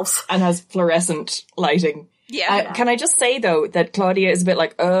the shelves. And has fluorescent lighting. Yeah. Can I just say, though, that Claudia is a bit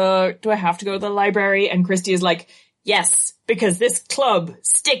like, do I have to go to the library? And Christy is like, yes, because this club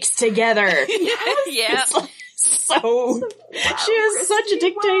sticks together. Yeah. It's like, so she is such a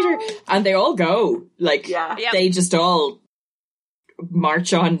dictator. And they all go. Like, they just all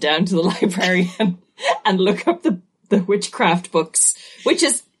march on down to the library and look up the witchcraft books, which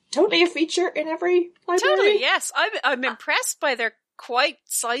is totally a feature in every library. Totally, yes. I'm impressed by their quite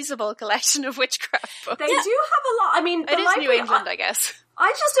sizable collection of witchcraft books. They do have a lot. I mean, the it is library, New England, I guess.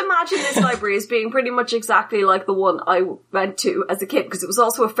 I just imagine this library as being pretty much exactly like the one I went to as a kid, because it was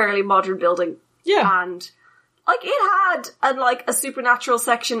also a fairly modern building. Yeah. And like it had a supernatural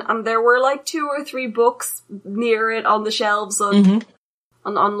section, and there were like 2 or 3 books near it on the shelves on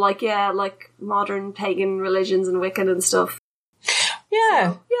modern pagan religions and Wiccan and stuff.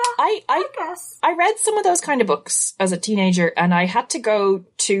 Yeah. So, yeah. I guess. I read some of those kind of books as a teenager, and I had to go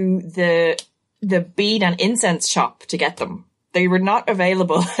to the bead and incense shop to get them. They were not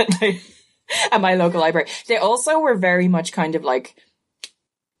available at my local library. They also were very much kind of like,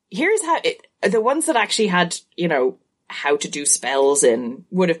 here's how the ones that actually had, how to do spells in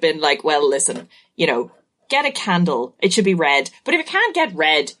would have been like, well, listen, get a candle. It should be red. But if it can't get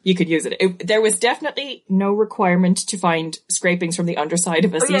red, you could use it. There was definitely no requirement to find scrapings from the underside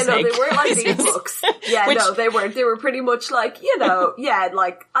of a sea snake. No, they weren't like these books. Yeah, no, they weren't. They were pretty much like, I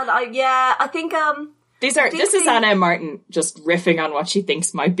think, this is Anna Martin just riffing on what she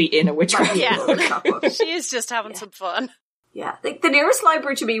thinks might be in a witchcraft book. She is just having some fun. Yeah, I think the nearest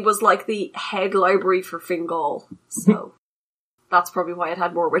library to me was like the head library for Fingal. So that's probably why it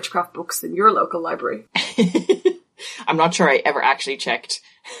had more witchcraft books than your local library. I'm not sure I ever actually checked.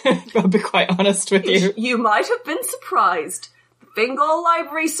 I'll be quite honest with you. You might have been surprised. The Fingal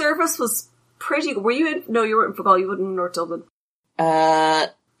library service was pretty good. Were you in? No, you weren't in Fingal. You were in North Dublin.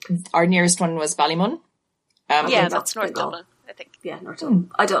 Our nearest one was Ballymun. That's North Dublin, I think. Yeah, North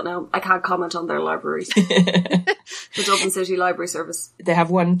Dublin. I don't know. I can't comment on their libraries. The Dublin City Library Service. They have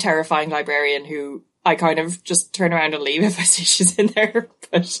one terrifying librarian who I kind of just turn around and leave if I see she's in there.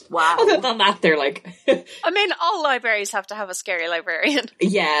 But other than that, they're like... I mean, all libraries have to have a scary librarian.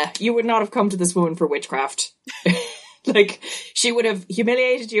 Yeah, you would not have come to this woman for witchcraft. Like, she would have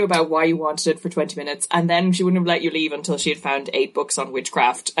humiliated you about why you wanted it for 20 minutes, and then she wouldn't have let you leave until she had found 8 books on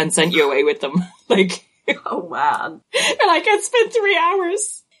witchcraft and sent you away with them. Like... Oh, man. And I can spend 3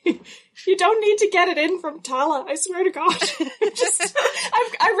 hours. You don't need to get it in from Tala, I swear to God.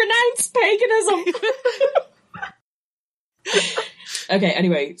 I renounce paganism. Okay,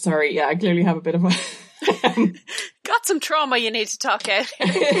 anyway, sorry. Yeah, I clearly have a bit of a... Got some trauma you need to talk out.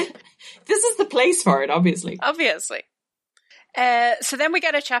 This is the place for it, obviously. Obviously. So then we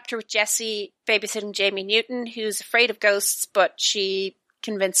get a chapter with Jessie babysitting Jamie Newton, who's afraid of ghosts, but she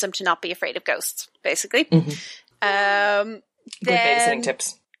convinced him to not be afraid of ghosts, basically. Mm-hmm. Good babysitting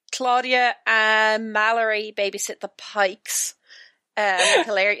tips. Claudia and Mallory babysit the Pikes with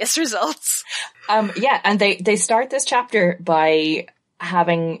hilarious results. And they start this chapter by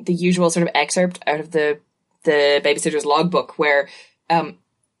having the usual sort of excerpt out of the babysitter's logbook where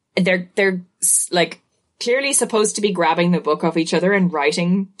they're like clearly supposed to be grabbing the book off each other and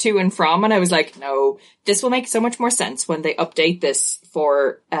writing to and from, and I was like, no, this will make so much more sense when they update this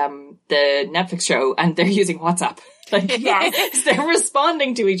for the Netflix show and they're using WhatsApp. Like, they're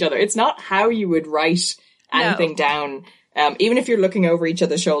responding to each other. It's not how you would write anything down, even if you're looking over each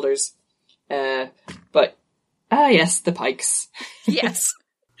other's shoulders. But yes, the Pikes. Yes.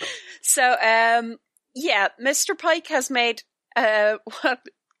 So, Mr. Pike has made what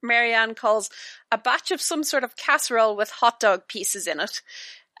Marianne calls a batch of some sort of casserole with hot dog pieces in it.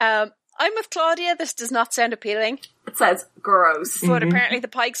 I'm with Claudia. This does not sound appealing. It sounds gross. But apparently the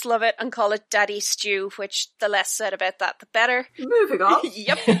Pikes love it and call it Daddy Stew, which the less said about that, the better. Moving on.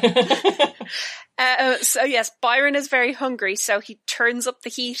 Yep. So yes, Byron is very hungry, so he turns up the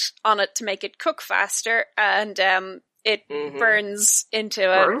heat on it to make it cook faster, and it burns into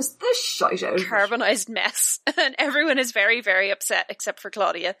the shite out carbonized mess. And everyone is very, very upset except for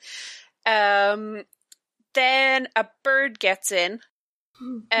Claudia. Then a bird gets in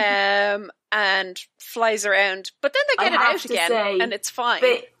and flies around, but then they get it out again and it's fine.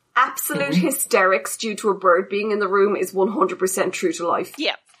 The absolute hysterics due to a bird being in the room is 100% true to life.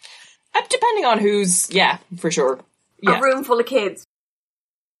 Yeah. Depending on who's, for sure. Yeah. A room full of kids.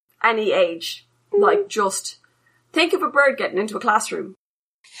 Any age. Like, just think of a bird getting into a classroom.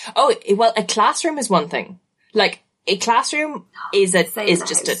 Oh, well, a classroom is one thing. Like, a classroom is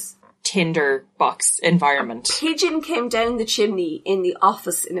just a tinder box environment. A pigeon came down the chimney in the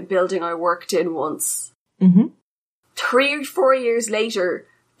office in a building I worked in once. 3 or 4 years later,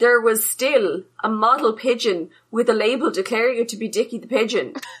 there was still a model pigeon with a label declaring it to be Dickie the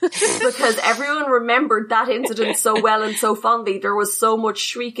Pigeon. Because everyone remembered that incident so well and so fondly. There was so much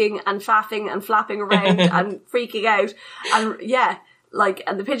shrieking and faffing and flapping around and freaking out. And yeah, like,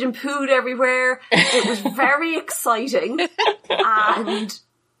 and the pigeon pooed everywhere. It was very exciting. And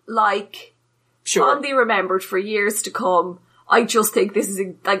like, fondly remembered for years to come. I just think this is,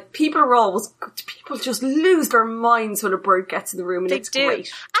 like, people just lose their minds when a bird gets in the room, and it's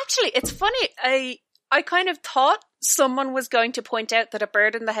great. Actually, it's funny, I kind of thought someone was going to point out that a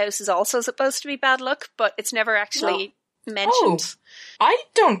bird in the house is also supposed to be bad luck, but it's never actually mentioned. Oh,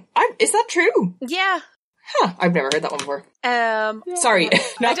 is that true? Yeah. Huh, I've never heard that one before. Yeah. Sorry,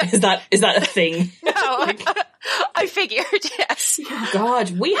 is that a thing? No, I figured, yes.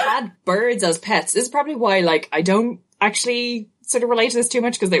 God, we had birds as pets. This is probably why, like, I don't actually sort of relate to this too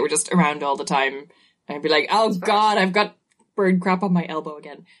much, because they were just around all the time. I'd be like, oh God, I've got bird crap on my elbow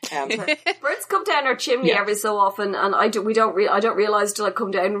again. Birds come down our chimney every so often, and I don't realise till I come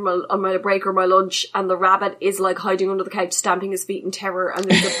down on my break or my lunch, and the rabbit is like hiding under the couch, stamping his feet in terror, and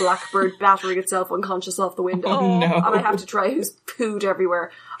there's a blackbird battering itself unconscious off the window. Oh no! And I have to try, who's pooed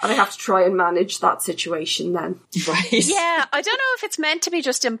everywhere, and I have to try and manage that situation then. Right? Yeah, I don't know if it's meant to be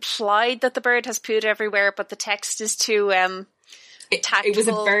just implied that the bird has pooed everywhere, but the text is too tactful. It was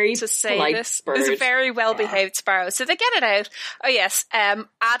a very to say polite this. bird. It was a very well-behaved sparrow. So they get it out. Oh yes,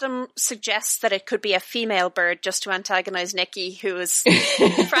 Adam suggests that it could be a female bird just to antagonise Nikki, who is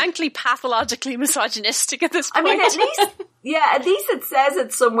frankly pathologically misogynistic at this point. I mean, at least it says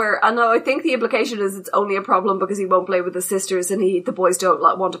it somewhere. I know, I think the implication is it's only a problem because he won't play with his sisters and the boys don't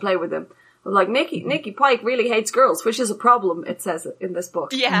want to play with him. Like, Nikki Pike really hates girls, which is a problem, it says it in this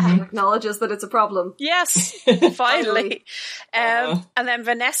book. Yeah. It acknowledges that it's a problem. Yes, finally. And then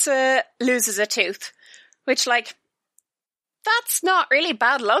Vanessa loses a tooth, which, like, that's not really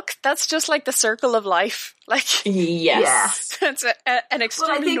bad luck. That's just like the circle of life. Like, yes. It's an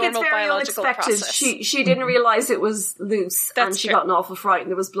extremely normal biological process. She didn't realise it was loose, and she got an awful fright,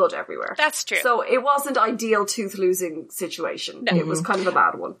 and there was blood everywhere. That's true. So it wasn't ideal tooth losing situation. No. It was kind of a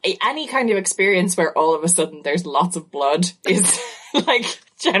bad one. Any kind of experience where all of a sudden there's lots of blood is like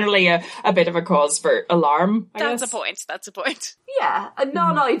generally a bit of a cause for alarm. That's a point. Yeah, a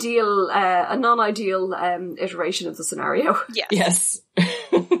non-ideal iteration of the scenario. Yes.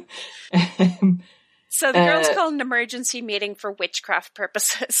 So the girls call an emergency meeting for witchcraft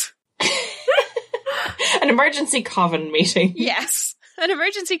purposes. An emergency coven meeting. Yes. An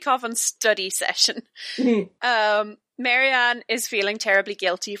emergency coven study session. Marianne is feeling terribly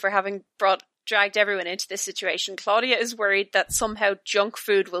guilty for having dragged everyone into this situation. Claudia is worried that somehow junk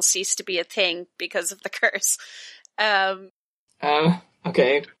food will cease to be a thing because of the curse.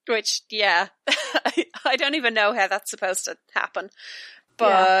 Okay. Which, yeah, I don't even know how that's supposed to happen.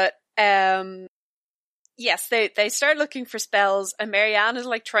 But, yes, they start looking for spells, and Marianne is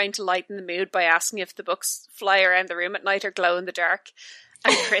like trying to lighten the mood by asking if the books fly around the room at night or glow in the dark.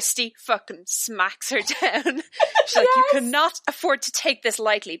 And Christy fucking smacks her down. She's like, you cannot afford to take this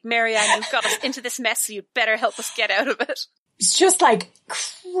lightly. Marianne, you've got us into this mess, so you better help us get out of it. It's just like,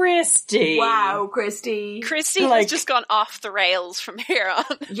 Christy. Wow, Christy. Christy has just gone off the rails from here on.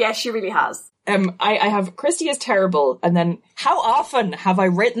 Yes, she really has. I have Christy is terrible, and then how often have I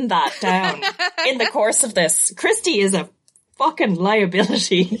written that down in the course of this? Christy is a fucking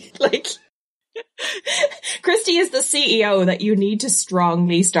liability. Like, Christy is the CEO that you need to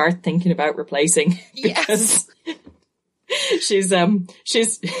strongly start thinking about replacing. Because she's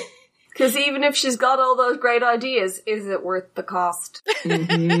because even if she's got all those great ideas, is it worth the cost?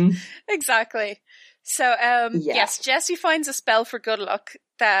 Mm-hmm. Exactly. So, yes, Jessie finds a spell for good luck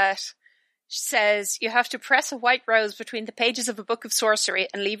that says you have to press a white rose between the pages of a book of sorcery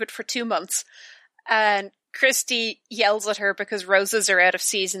and leave it for 2 months. And Christy yells at her because roses are out of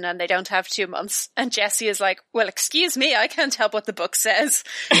season and they don't have 2 months. And Jessie is like, well, excuse me, I can't help what the book says.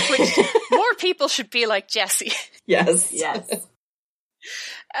 Which more people should be like Jessie. Yes.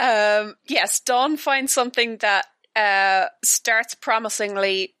 Yes, Dawn finds something that starts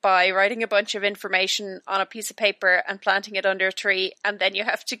promisingly by writing a bunch of information on a piece of paper and planting it under a tree, and then you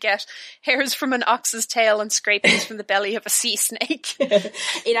have to get hairs from an ox's tail and scrapings from the belly of a sea snake.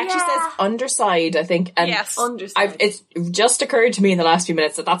 It actually says underside, I think. And yes, underside. It's just occurred to me in the last few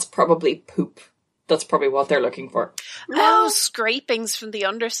minutes that that's probably poop. That's probably what they're looking for. Oh, scrapings from the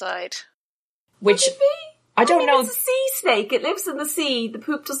underside. Which, I don't know. It's a sea snake. It lives in the sea. The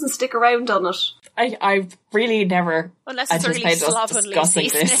poop doesn't stick around on it. I've really never Unless it's a really slovenly sea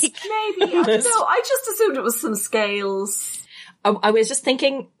snake. Maybe. I don't know. I just assumed it was some scales. I was just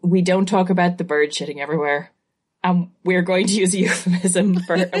thinking, we don't talk about the bird shitting everywhere. and we're going to use a euphemism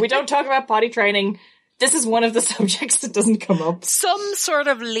for, we don't talk about potty training. This is one of the subjects that doesn't come up. Some sort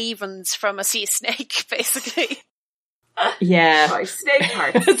of leavings from a sea snake, basically. Yeah. Right, snake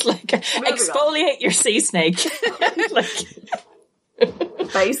parts. It's like, exfoliate your sea snake.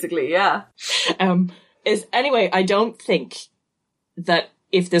 Basically, yeah. Anyway, I don't think that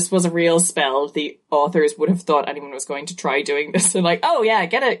if this was a real spell, the authors would have thought anyone was going to try doing this. And like, oh yeah,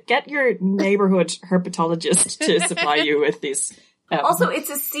 get your neighborhood herpetologist to supply you with these. Also, it's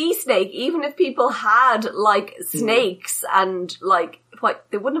a sea snake. Even if people had, like, snakes and, like, what,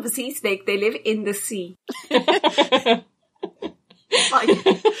 they wouldn't have a sea snake, they live in the sea. Like,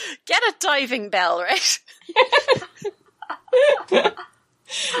 get a diving bell, right?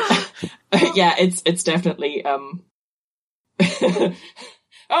 Yeah, it's definitely, oh,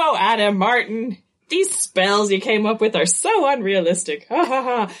 Anna Martin, these spells you came up with are so unrealistic. Ha ha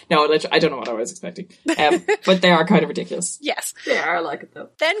ha. No, I don't know what I was expecting. But they are kind of ridiculous. Yes. they are like it though.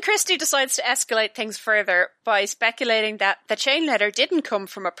 Then Christie decides to escalate things further by speculating that the chain letter didn't come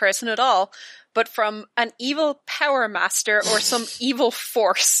from a person at all, but from an evil power master or some evil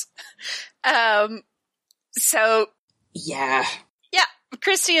force. So Yeah. yeah,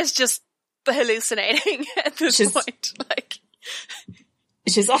 Christie is just hallucinating at this point. Like,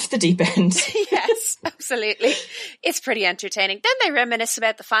 she's off the deep end. yes, absolutely. It's pretty entertaining. Then they reminisce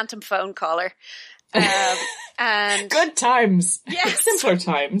about the phantom phone caller. And good times. Yes. Simpler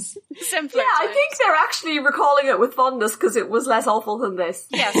times. Simpler Yeah, I times. think they're actually recalling it with fondness because it was less awful than this.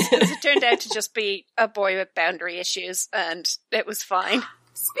 Yes, because it turned out to just be a boy with boundary issues, and it was fine.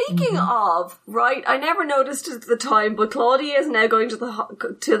 Speaking of, right, I never noticed at the time, but Claudia is now going to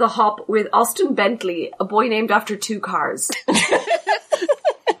the hop with Austin Bentley, a boy named after 2 cars.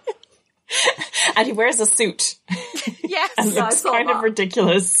 And he wears a suit. Yes. And Yeah, I it's saw kind that. of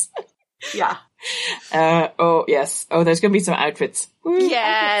ridiculous. Yeah. Oh, yes. Oh, there's going to be some outfits. Woo.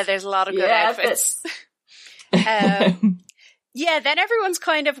 Yeah, there's a lot of good outfits. Yeah, then everyone's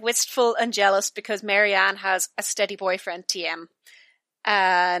kind of wistful and jealous because Marianne has a steady boyfriend, TM.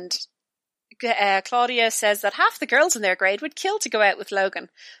 And Claudia says that half the girls in their grade would kill to go out with Logan.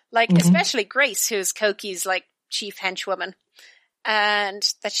 Like, especially Grace, who's Coki's, like, chief henchwoman. And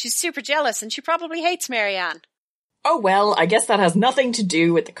that she's super jealous and she probably hates Marianne. Oh, well, I guess that has nothing to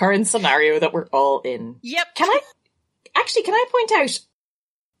do with the current scenario that we're all in. Yep. Can I point out,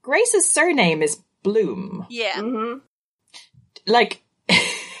 Grace's surname is Bloom. Yeah. Mm-hmm. Like,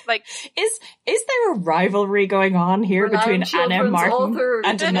 Like, is there a rivalry going on here between Anna Martin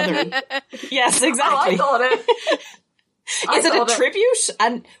and another? Yes, exactly. Oh, I thought it. Is it a tribute?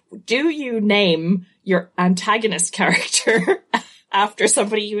 And do you name your antagonist character after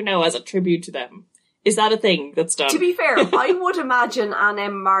somebody you know as a tribute to them? Is that a thing that's done? To be fair, I would imagine Anne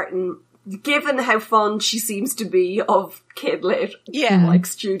M. Martin, given how fond she seems to be of Kid Lit, yeah,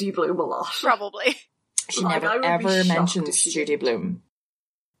 likes Judy Blume a lot. probably. She Like, never I would be ever shocked mentions if she Judy Blume.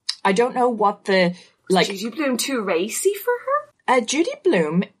 I don't know what the, like... Judy Blume too racy for her? Judy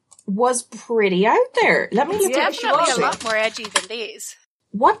Blume was pretty out there. Let me look Yeah, at she Definitely was. a lot more edgy than these.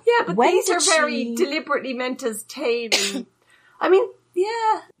 What? Yeah, but when these did are very she- deliberately meant as tame. And, I mean,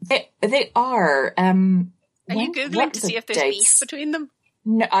 yeah. They are. Are when- you Googling what to the see if there's dates? beef between them?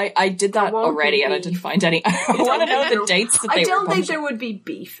 No, I did that There won't already be and I beef. didn't find any. I want to know the dates that they I don't were think there publishing. would be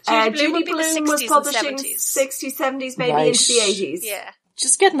beef. Judy Blume Judy would be the Blume was 60s and publishing 70s. 60s, 70s, maybe Right. into the 80s. Yeah.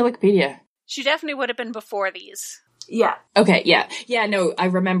 Just get in the Wikipedia. She definitely would have been before these. Yeah. Okay, yeah. Yeah, no, I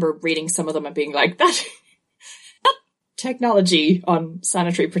remember reading some of them and being like, that technology on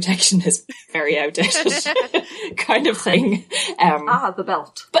sanitary protection is very outdated kind of thing. The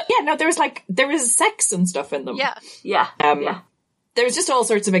belt. But yeah, no, there was sex and stuff in them. Yeah. Yeah. Yeah. There was just all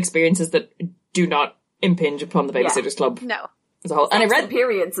sorts of experiences that do not impinge upon the Babysitter's Club No. as a whole. And I read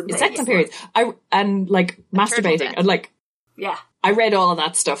periods and sex things. and periods. Masturbating death. and like, Yeah. I read all of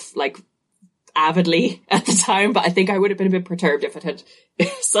that stuff like avidly at the time, but I think I would have been a bit perturbed if it had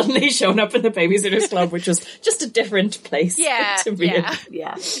suddenly shown up in the Babysitter's Club, which was just a different place Yeah. to be Yeah.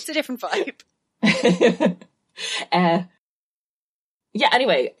 Yeah. It's a different vibe. in. Yeah,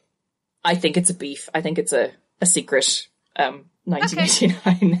 anyway, I think it's a beef. I think it's a secret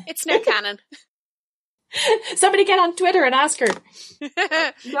 1989. It's no canon. Somebody get on Twitter and ask her.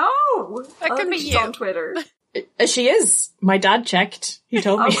 No! That could be She's you. on Twitter. She is. My dad checked. He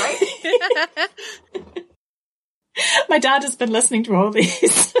told me. Right? My dad has been listening to all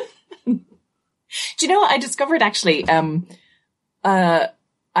these. Do you know what I discovered actually? My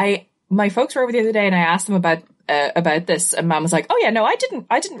folks were over the other day and I asked them about about this, and Mum was like, "Oh yeah, no, I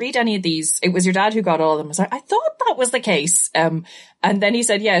didn't read any of these. It was your dad who got all of them." I was like, "I thought that was the case." And then he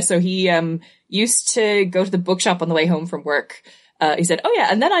said, "Yeah, so he used to go to the bookshop on the way home from work." He said, "Oh yeah,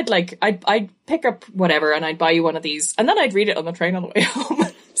 and then I'd pick up whatever, and I'd buy you one of these, and then I'd read it on the train on the way home."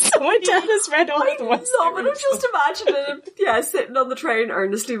 So my dad has read all of the ones. No, but I'm just imagining him, sitting on the train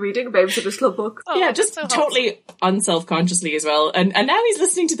earnestly reading a Babysitter's Club book. Oh, yeah, just so totally unself-consciously as well. And now he's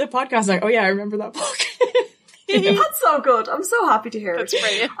listening to the podcast like, "Oh yeah, I remember that book." That's so good. I'm so happy to hear it.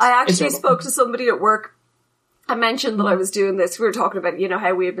 Brilliant. I actually spoke to somebody at work. I mentioned that I was doing this. We were talking about,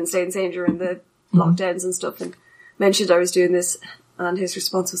 how we had been staying sane during the lockdowns and stuff, and mentioned I was doing this, and his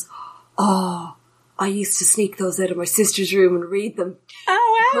response was, "Oh, I used to sneak those out of my sister's room and read them.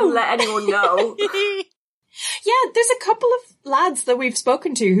 Oh, wow. Couldn't let anyone know." Yeah, there's a couple of lads that we've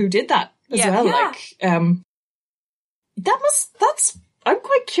spoken to who did that as well. Yeah. I'm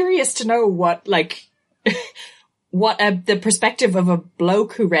quite curious to know what the perspective of a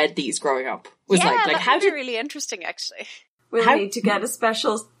bloke who read these growing up was like. Like, how did really interesting, actually. We'll need to get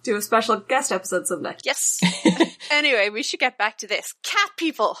do a special guest episode someday. Yes. Anyway, we should get back to this. Cat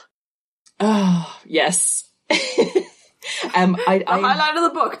people. Oh, yes. The highlight of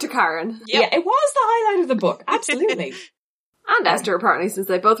the book to Karen. Yep. Yeah, it was the highlight of the book. Absolutely. And Esther, apparently, since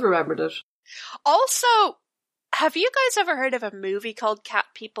they both remembered it. Also, have you guys ever heard of a movie called Cat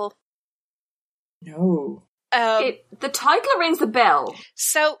People? No. The title rings a bell.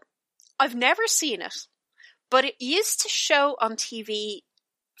 So, I've never seen it, but it used to show on TV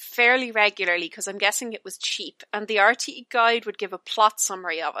fairly regularly because I'm guessing it was cheap, and the RTE guide would give a plot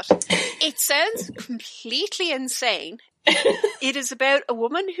summary of it. It sounds completely insane. It is about a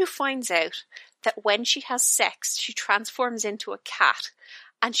woman who finds out that when she has sex, she transforms into a cat,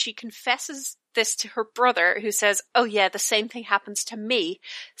 and she confesses this to her brother, who says, "Oh yeah, the same thing happens to me,"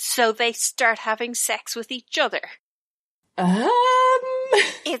 so they start having sex with each other.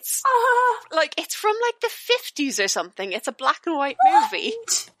 It's it's from the 50s or something. It's a black and white movie.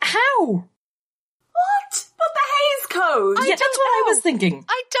 How? What? But the Hays Code. Yeah, that's what I was thinking.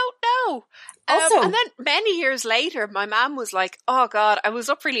 I don't know. Also, and then many years later, my mum was like, "Oh God, I was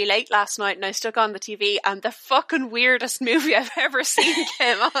up really late last night and I stuck on the TV and the fucking weirdest movie I've ever seen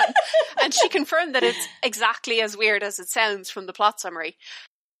came on." And she confirmed that it's exactly as weird as it sounds from the plot summary.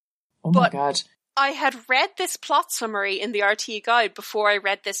 Oh my God. I had read this plot summary in the RTE guide before I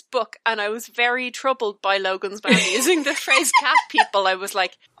read this book, and I was very troubled by Logan's mom using the phrase cat people. I was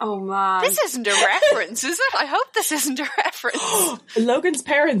like, "Oh man, this isn't a reference, is it? I hope this isn't a reference." Logan's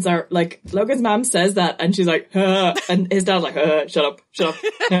parents are like, Logan's mom says that, and she's like, and his dad's like, "Shut up, shut up."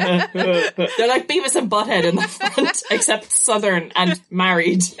 They're like Beavis and Butthead in the front, except Southern and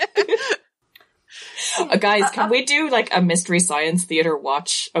married. Guys, can we do a Mystery Science Theater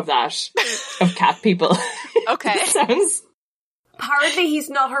watch of that? Of cat people. Okay. Sounds... Apparently he's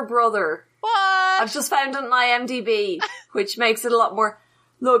not her brother. What? I've just found it on IMDb, which makes it a lot more...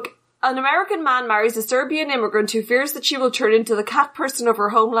 Look, an American man marries a Serbian immigrant who fears that she will turn into the cat person of her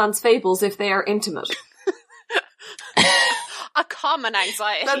homeland's fables if they are intimate. A common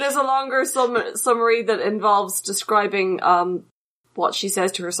anxiety. Then there's a longer summary that involves describing what she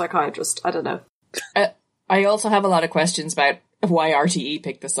says to her psychiatrist. I don't know. I also have a lot of questions about why RTE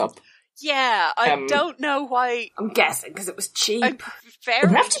picked this up. Yeah, I don't know why. I'm guessing because it was cheap. It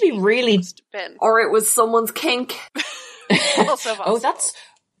would have to be really... Or it was someone's kink. Also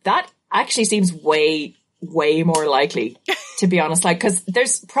that actually seems way more likely, to be honest. Because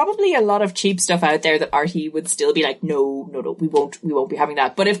there's probably a lot of cheap stuff out there that RTE would still be like, no, we won't be having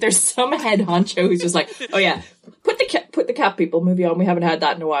that. But if there's some head honcho who's just like, "Oh yeah, put the cat people movie on. We haven't had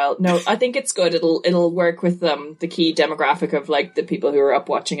that in a while." No, I think it's good. It'll work with the key demographic of the people who are up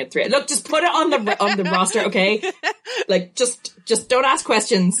watching at 3. Look, just put it on the roster, okay? Just don't ask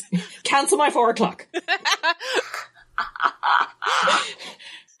questions. Cancel my 4 o'clock.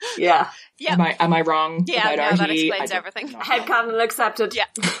 Yeah. Yeah. Am I wrong? Yeah, about RTE? That explains everything. Headcanon accepted. Yeah.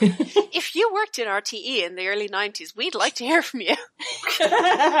 If you worked in RTE in the early 90s, we'd like to hear from you.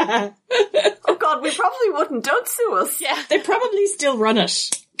 Oh God, we probably wouldn't. Don't sue us. Yeah. They probably still run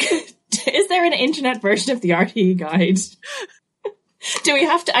it. Is there an internet version of the RTE guide? Do we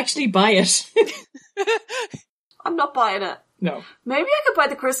have to actually buy it? I'm not buying it. No. Maybe I could buy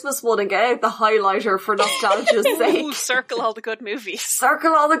the Christmas one and get out the highlighter for nostalgia's sake. Circle all the good movies.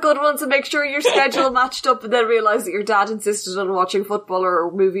 Circle all the good ones and make sure your schedule matched up, and then realise that your dad insisted on watching football or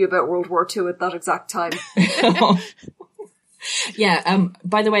a movie about World War II at that exact time. Yeah,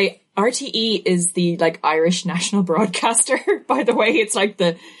 by the way, RTE is the Irish national broadcaster. By the way, it's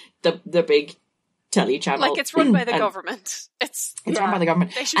the big telly channel. It's run by the government. It's run by the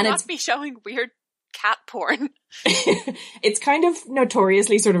government. They should not be showing weird cat porn. It's kind of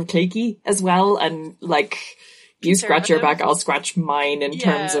notoriously sort of cliquey as well, and like, you scratch your back, I'll scratch mine in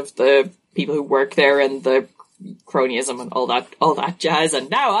terms of the people who work there and the cronyism and all that jazz, and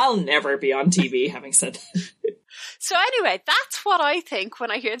now I'll never be on TV, having said that. So anyway, that's what I think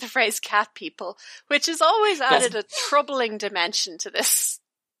when I hear the phrase cat people, which has always added a troubling dimension to this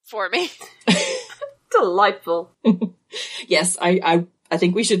for me. Delightful. Yes, I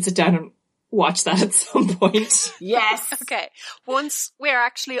think we should sit down and watch that at some point. Yes. Okay. Once we're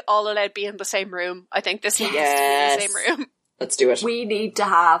actually all allowed to be in the same room, I think this needs to be in the same room. Let's do it. We need to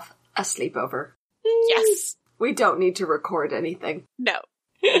have a sleepover. Yes. We don't need to record anything. No.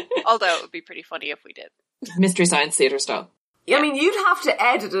 Although it would be pretty funny if we did. Mystery Science Theatre style. I mean, you'd have to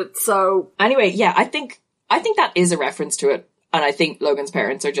edit it, so... Anyway, yeah, I think that is a reference to it, and I think Logan's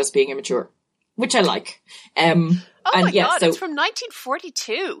parents are just being immature, which I like. Oh my god, it's from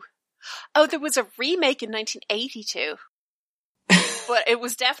 1942. Oh, there was a remake in 1982. But it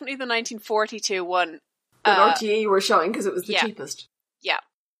was definitely the 1942 one. That RTE were showing because it was the cheapest. Yeah.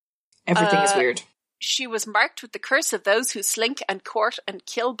 Everything is weird. She was marked with the curse of those who slink and court and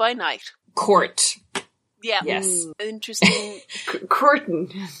kill by night. Court. Yeah. Yes. Interesting.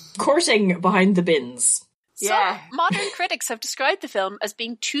 Courting behind the bins. Yeah. Some modern critics have described the film as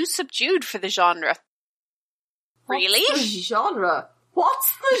being too subdued for the genre. Really? What's the genre?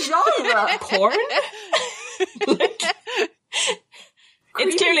 What's the genre? Porn?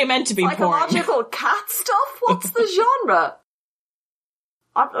 It's clearly meant to be porn. Psychological cat stuff? What's the genre?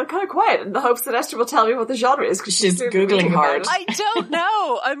 I'm kind of quiet in the hopes that Esther will tell me what the genre is, because she's Googling hard. I don't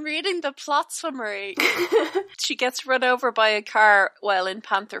know. I'm reading the plot summary. She gets run over by a car while in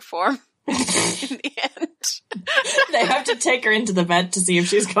panther form. In the end. They have to take her into the vet to see if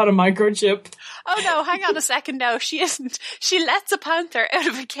she's got a microchip. Oh no, hang on a second now. She isn't. She lets a panther out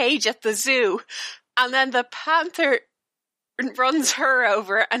of a cage at the zoo, and then the panther runs her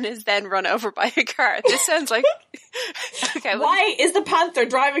over and is then run over by a car. This sounds like... Okay, why is the panther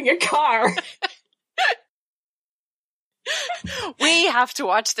driving a car? We have to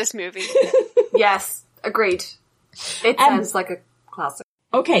watch this movie. Yes, agreed. It sounds like a classic.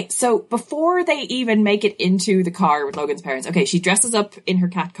 Okay, so before they even make it into the car with Logan's parents, okay, she dresses up in her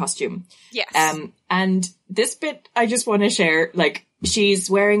cat costume. Yes. And this bit I just want to share, like, she's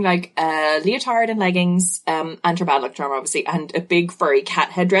wearing like a leotard and leggings, and her bad luck charm obviously, and a big furry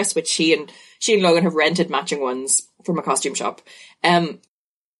cat headdress, which she and Logan have rented matching ones from a costume shop. And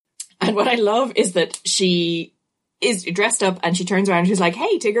what I love is that she is dressed up and she turns around and she's like,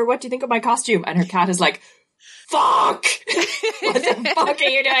 "Hey Tigger, what do you think of my costume?" And her cat is like, "Fuck! What the fuck are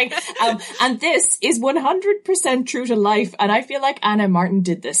you doing?" And this is 100% true to life. And I feel like Anna Martin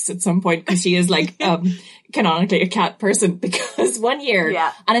did this at some point, because she is like, canonically a cat person, because one year,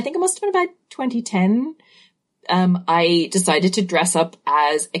 and I think it must have been about 2010, I decided to dress up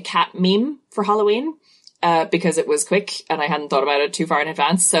as a cat meme for Halloween, because it was quick and I hadn't thought about it too far in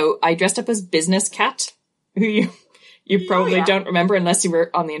advance. So I dressed up as Business Cat, who you probably don't remember unless you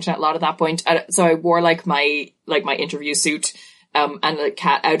were on the internet a lot at that point. So I wore like my interview suit, and a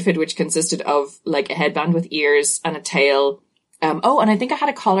cat outfit, which consisted of like a headband with ears and a tail. And I think I had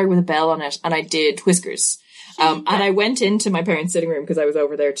a collar with a bell on it, and I did whiskers. And I went into my parents' sitting room because I was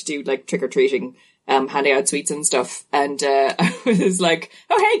over there to do like trick-or-treating, handing out sweets and stuff. And, I was like,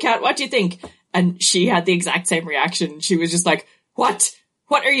 "Oh, hey cat, what do you think?" And she had the exact same reaction. She was just like, "What?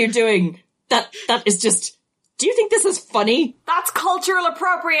 What are you doing? That is just... Do you think this is funny?" That's cultural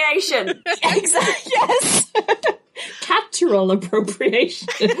appropriation. Exactly. Yes. Cattural appropriation.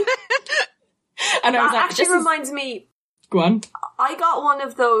 And I was like, actually reminds me. Go on. I got one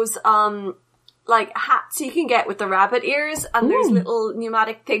of those like hats you can get with the rabbit ears, and there's little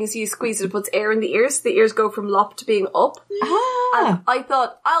pneumatic things you squeeze and it puts air in the ears. So the ears go from lop to being up. And I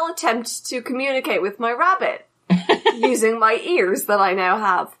thought, I'll attempt to communicate with my rabbit using my ears that I now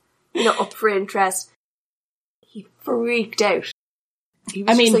have, up for interest. He freaked out. He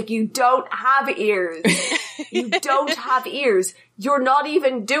was just like, "You don't have ears. You don't have ears. You're not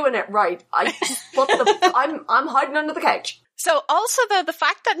even doing it right. I'm hiding under the couch." So also though, the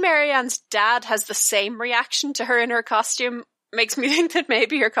fact that Marianne's dad has the same reaction to her in her costume makes me think that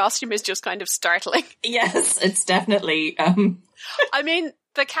maybe her costume is just kind of startling. Yes, it's definitely, I mean,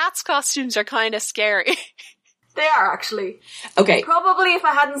 the cat's costumes are kind of scary. They are, actually. Okay. Probably if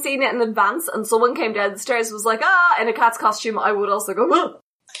I hadn't seen it in advance and someone came down the stairs and was like, in a cat's costume, I would also go, "Ugh."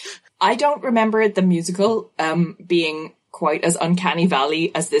 I don't remember the musical being quite as uncanny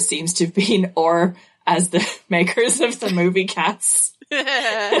valley as this seems to have been, or as the makers of the movie Cats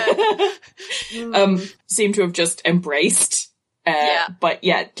seem to have just embraced. But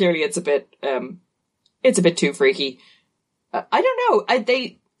yeah, clearly it's a bit it's a bit too freaky. I don't know.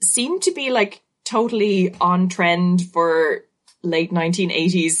 They seem to be like totally on trend for late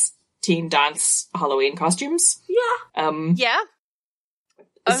 1980s teen dance Halloween costumes. Yeah. Yeah.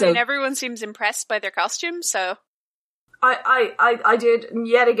 I mean, everyone seems impressed by their costumes, so. I did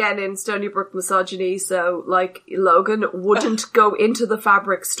yet again in Stony Brook misogyny, so like Logan wouldn't go into the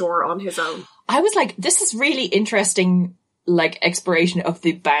fabric store on his own. I was like, this is really interesting, like exploration of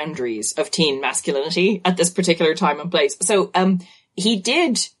the boundaries of teen masculinity at this particular time and place. So, he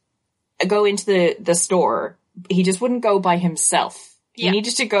did go into the store. He just wouldn't go by himself. He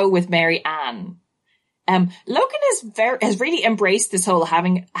needed to go with Mary Ann. Logan has really embraced this whole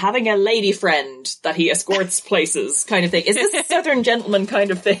having a lady friend that he escorts places kind of thing. Is this a Southern gentleman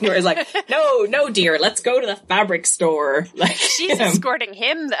kind of thing where it's like, no, dear, let's go to the fabric store. Like she's escorting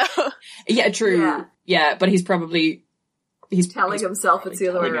him though. Yeah, true. Yeah, but he's telling himself it's the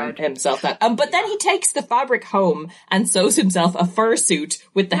other way around. Himself that. But then he takes the fabric home and sews himself a fursuit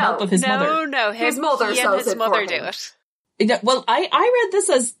with the help of his mother. No, his mother sews it. His mother do it. Well, I read this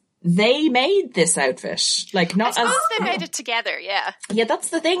as they made this outfit, like not I suppose they made it together. Yeah, that's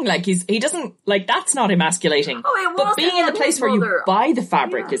the thing. Like he doesn't like that's not emasculating. Oh, it was. But being in the place where you buy the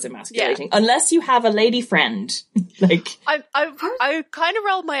fabric is emasculating, unless you have a lady friend. Like I kind of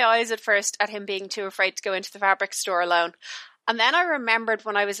rolled my eyes at first at him being too afraid to go into the fabric store alone. And then I remembered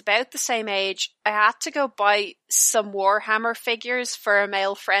when I was about the same age, I had to go buy some Warhammer figures for a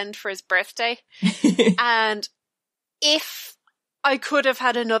male friend for his birthday. And if I could have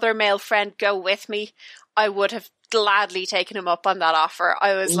had another male friend go with me, I would have gladly taken him up on that offer.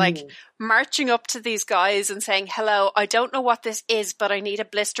 I was like marching up to these guys and saying, hello, I don't know what this is, but I need a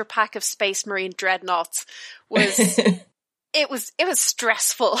blister pack of Space Marine dreadnoughts. It was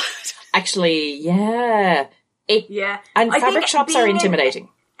stressful. Actually, yeah. And fabric shops are intimidating.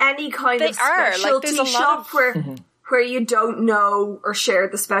 Any kind of specialty shop where you don't know or share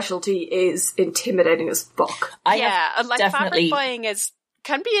the specialty is intimidating as fuck. And like fabric buying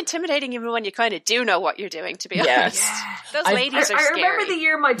can be intimidating even when you kind of do know what you're doing, to be honest. Those ladies are scary. I remember the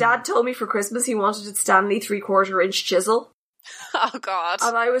year my dad told me for Christmas he wanted a Stanley 3/4 inch chisel. Oh god.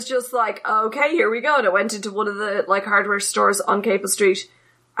 And I was just like, okay, here we go. And I went into one of the like hardware stores on Capel Street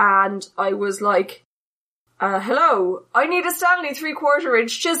and I was like, hello, I need a Stanley 3/4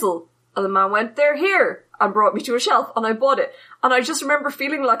 inch chisel. And the man went, they're here, and brought me to a shelf, and I bought it. And I just remember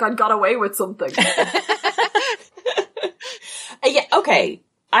feeling like I'd got away with something. Yeah, okay.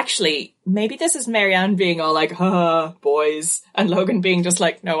 Actually, maybe this is Marianne being all like, haha, boys, and Logan being just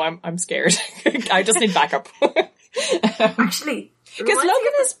like, no, I'm scared. I just need backup. Actually, because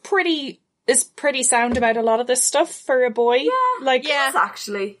Logan is pretty sound about a lot of this stuff for a boy. Yeah, like, yes,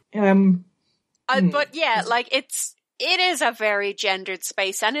 actually. But yeah, like it is a very gendered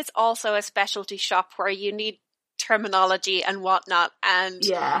space, and it's also a specialty shop where you need terminology and whatnot, and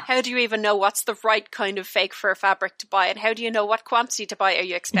how do you even know what's the right kind of fake fur fabric to buy, and how do you know what quantity to buy? Are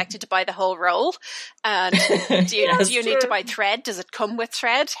you expected to buy the whole roll? And do you need to buy thread? Does it come with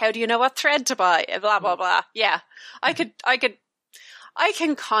thread? How do you know what thread to buy? Blah blah blah. Yeah, I can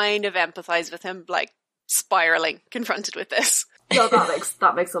kind of empathize with him, like spiraling confronted with this. No,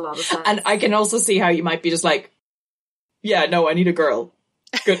 that makes a lot of sense. And I can also see how you might be just like, yeah, no, I need a girl.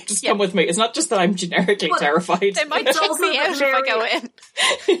 Good, just come with me. It's not just that I'm generically terrified. They might kick me out if I go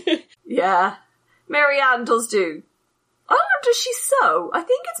in. Yeah. Marianne does do. Oh, does she sew? I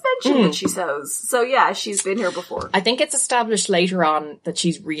think it's mentioned that she sews. So yeah, she's been here before. I think it's established later on that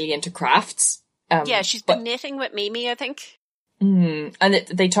she's really into crafts. She's been knitting with Mimi, I think. And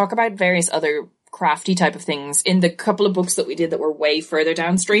they talk about various other crafty type of things in the couple of books that we did that were way further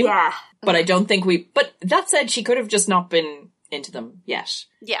downstream. Yeah. But I don't think but that said, she could have just not been into them yet.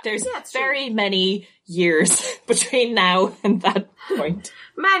 Yeah. There's very many years between now and that point.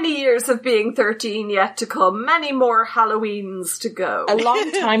 Many years of being 13 yet to come. Many more Halloweens to go. A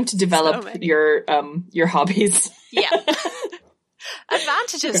long time to develop your hobbies. Yeah.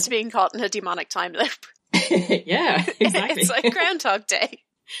 Advantages to being caught in a demonic time loop. Yeah, exactly. It's like Groundhog Day.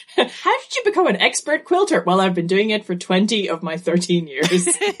 How did you become an expert quilter? Well, I've been doing it for 20 of my 13 years.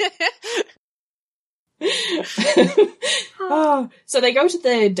 So they go to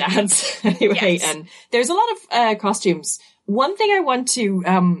the dance anyway, and there's a lot of costumes. One thing I want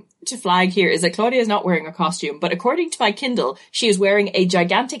to flag here is that Claudia is not wearing a costume, but according to my Kindle, she is wearing a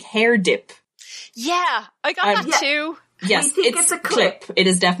gigantic hair dip. Yeah, I got that too. Yes, we think it's a clip. It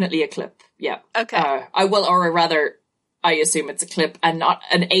is definitely a clip. Yeah. Okay. I assume it's a clip and not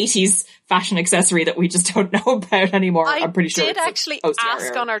an 80s fashion accessory that we just don't know about anymore. I'm pretty sure I did actually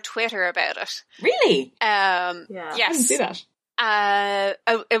ask on our Twitter about it. Really? Yes. I didn't see that.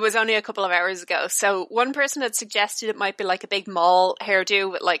 It was only a couple of hours ago. So one person had suggested it might be like a big mall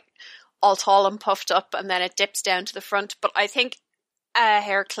hairdo with like all tall and puffed up and then it dips down to the front. But I think a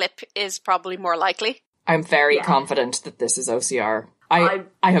hair clip is probably more likely. I'm very confident that this is OCR. I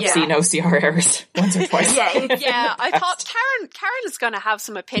have seen OCR errors once or twice. Yeah, I thought Karen is going to have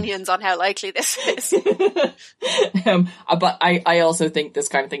some opinions on how likely this is. But I also think this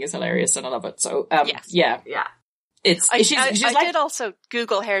kind of thing is hilarious and I love it. So, yeah. I did also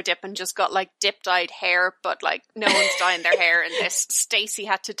Google hair dip and just got like dip dyed hair, but like no one's dyeing their hair in this. Stacey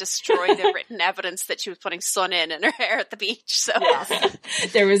had to destroy the written evidence that she was putting sun in her hair at the beach. So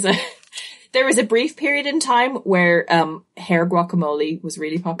There was a brief period in time where hair guacamole was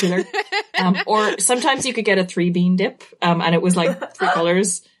really popular. Or sometimes you could get a 3-bean dip, and it was like 3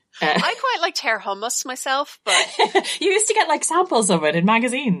 colours. I quite liked hair hummus myself, but you used to get like samples of it in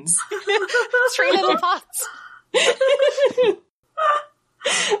magazines. 3 little pots.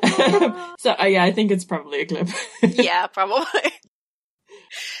 So I think it's probably a clip. Yeah, probably.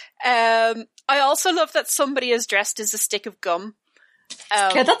 I also love that somebody is dressed as a stick of gum.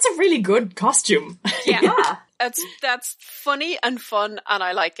 Yeah, that's a really good costume. Yeah. That's funny and fun and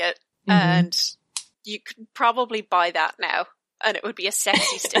I like it. Mm-hmm. And you could probably buy that now and it would be a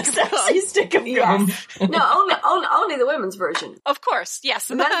sexy stick of gum. Stick of gum. No, only the women's version. Of course, yes.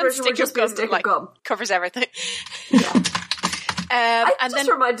 The men's version would just be a stick of gum. Covers everything. Yeah. And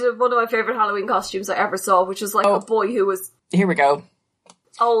just reminded of one of my favourite Halloween costumes I ever saw, which was like a boy who was... Here we go.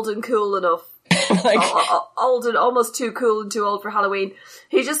 Old and cool enough. Old and almost too cool and too old for Halloween.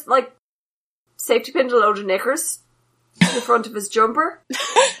 He just like safety pinned a load of knickers in the front of his jumper.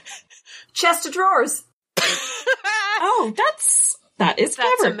 Chest of drawers. That is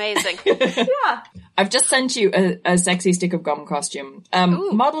clever. That's amazing. Yeah. I've just sent you a sexy stick of gum costume.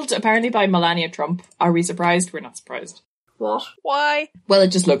 Modelled apparently by Melania Trump. Are we surprised? We're not surprised. What? Why? Well, it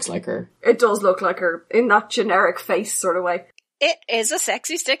just looks like her. It does look like her in that generic face sort of way. It is a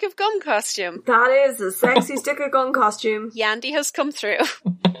sexy stick of gum costume. That is a sexy stick of gum costume. Yandy has come through.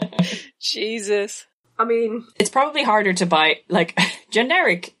 Jesus. I mean... It's probably harder to buy, like,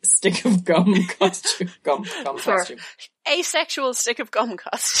 generic stick of gum costume. Gum costume. Asexual stick of gum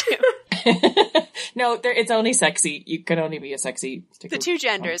costume. No, it's only sexy. You can only be a sexy stick of gum. The 2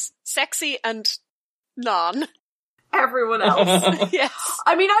 genders. Sexy and non. Everyone else. Yes.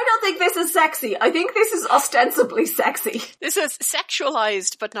 I mean, I don't think this is sexy. I think this is ostensibly sexy. This is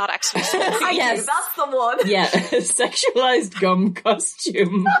sexualized, but not actually sexy. Yes, that's the one. Yeah, sexualized gum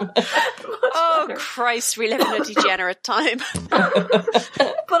costume. Oh, Christ, we live in a degenerate time.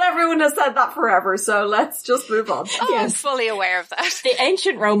 But everyone has said that forever, so let's just move on. Oh, yes. I'm fully aware of that. The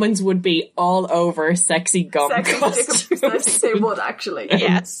ancient Romans would be all over sexy gum costumes. They would, actually.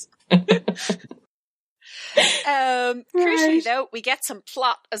 Yes. Crucially though, we get some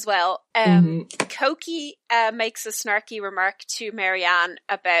plot as well. Cokie makes a snarky remark to Marianne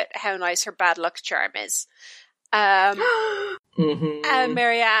about how nice her bad luck charm is. And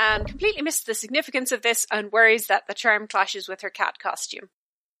Marianne completely misses the significance of this and worries that the charm clashes with her cat costume.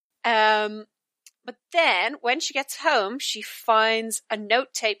 But then when she gets home, she finds a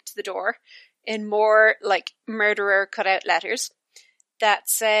note taped to the door in more like murderer cutout letters that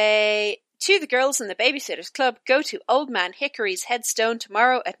say, "To the girls in the Babysitters Club, go to Old Man Hickory's headstone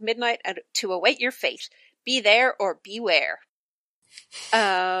tomorrow at midnight to await your fate. Be there or beware."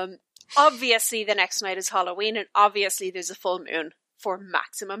 Obviously the next night is Halloween and obviously there's a full moon for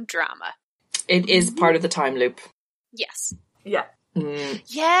maximum drama. It is part of the time loop. Yes. Yeah.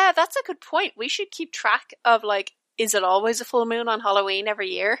 Yeah, that's a good point. We should keep track of like, is it always a full moon on Halloween every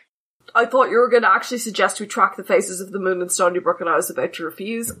year? I thought you were going to actually suggest we track the faces of the moon in Stony Brook and I was about to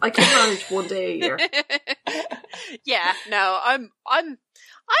refuse. I can manage one day a year. Yeah, no, I'm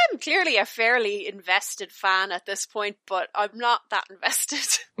clearly a fairly invested fan at this point, but I'm not that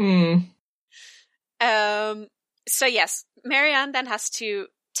invested. So yes, Marianne then has to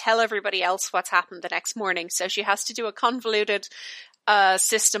tell everybody else what's happened the next morning. So she has to do a convoluted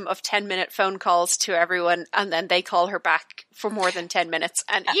system of 10-minute phone calls to everyone, and then they call her back for more than 10 minutes.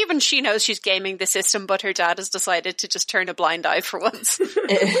 And even she knows she's gaming the system, but her dad has decided to just turn a blind eye for once.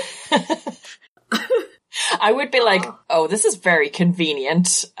 I would be like, oh, this is very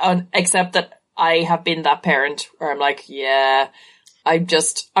convenient, except that I have been that parent where I'm like, yeah, I'm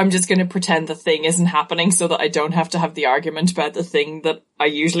just going to pretend the thing isn't happening so that I don't have to have the argument about the thing that I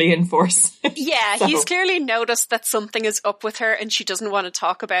usually enforce. Yeah, so. He's clearly noticed that something is up with her and she doesn't want to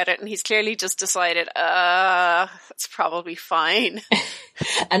talk about it, and he's clearly just decided, it's probably fine.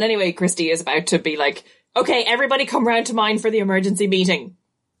 And anyway, Christy is about to be like, okay, everybody come round to mine for the emergency meeting.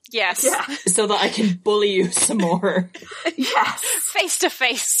 Yes. Yeah. So that I can bully you some more. Yes. Face to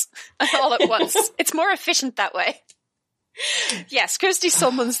face. All at once. It's more efficient that way. Yes, Christy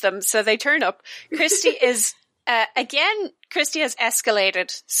summons them, so they turn up. Christy is, again, Christy has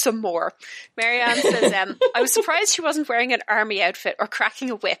escalated some more. Marianne says, I was surprised she wasn't wearing an army outfit or cracking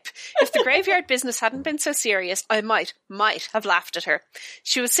a whip. If the graveyard business hadn't been so serious, I might have laughed at her.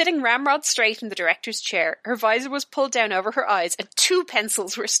 She was sitting ramrod straight in the director's chair. Her visor was pulled down over her eyes and 2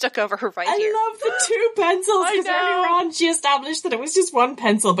 pencils were stuck over her right ear. I love the 2 pencils, because earlier on she established that it was just 1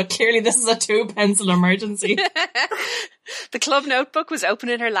 pencil, but clearly this is a 2 pencil emergency. The club notebook was open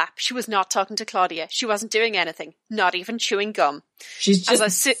in her lap. She was not talking to Claudia. She wasn't doing anything, not even chewing gum. She's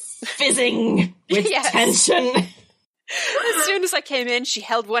just fizzing with tension. As soon as I came in, she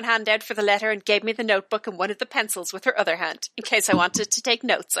held one hand out for the letter and gave me the notebook and one of the pencils with her other hand, in case I wanted to take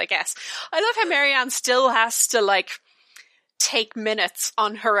notes, I guess. I love how Marianne still has to, like, take minutes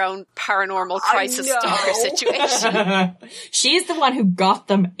on her own paranormal crisis stalker situation. She's the one who got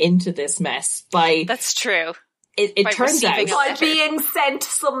them into this mess by... That's true. It turns out... By being sent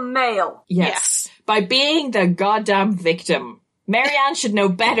some mail. Yes. By being the goddamn victim. Marianne should know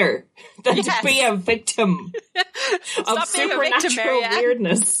better than to be a victim of supernatural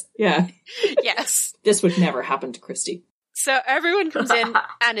weirdness. Yeah. Yes. This would never happen to Christy. So everyone comes in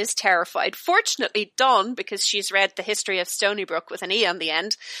and is terrified. Fortunately, Dawn, because she's read the history of Stonybrook with an E on the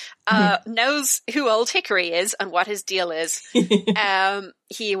end, knows who Old Hickory is and what his deal is.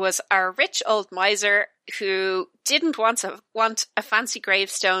 He was a rich old miser who didn't want a fancy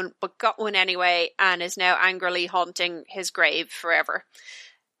gravestone, but got one anyway, and is now angrily haunting his grave forever.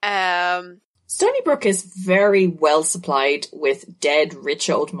 Stonybrook is very well supplied with dead rich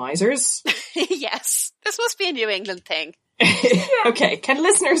old misers. Yes. This must be a New England thing. Okay, can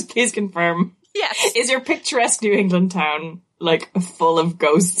listeners please confirm? Yes. Is your picturesque New England town, like, full of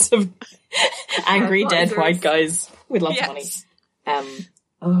ghosts of angry dead white guys with lots of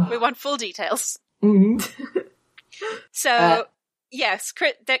money? We want full details. Mm-hmm. So, yes,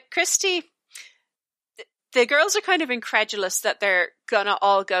 Christy... The girls are kind of incredulous that they're gonna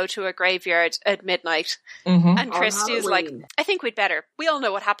all go to a graveyard at midnight. Mm-hmm. And Christy is like, I think we'd better. We all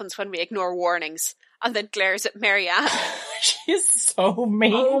know what happens when we ignore warnings. And then glares at Marianne. She's so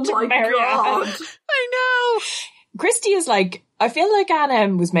mean to Marianne. God. I know. Christy is like, I feel like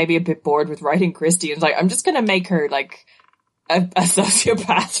Anna was maybe a bit bored with writing Christy and was like, I'm just gonna make her like a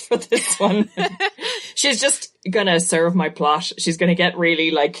sociopath for this one. She's just gonna serve my plot. She's gonna get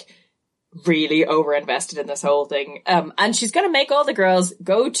really over-invested in this whole thing. And she's going to make all the girls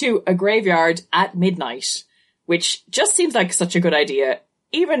go to a graveyard at midnight, which just seems like such a good idea,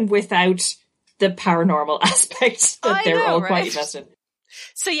 even without the paranormal aspect that they're all quite invested in.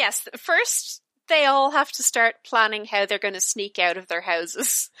 So yes, first they all have to start planning how they're going to sneak out of their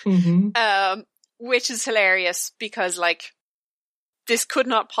houses, which is hilarious because, like, this could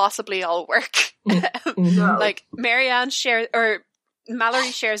not possibly all work. Like,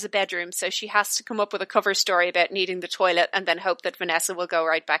 Mallory shares a bedroom, so she has to come up with a cover story about needing the toilet and then hope that Vanessa will go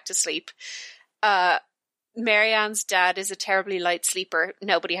right back to sleep. Marianne's dad is a terribly light sleeper.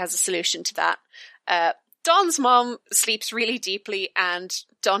 Nobody has a solution to that. Dawn's mom sleeps really deeply and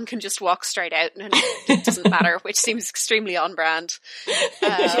Dawn can just walk straight out and it doesn't matter, which seems extremely on brand.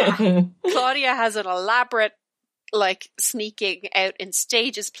 Claudia has an elaborate sneaking out in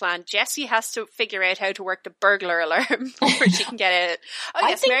stages plan. Jessie has to figure out how to work the burglar alarm before she can get out.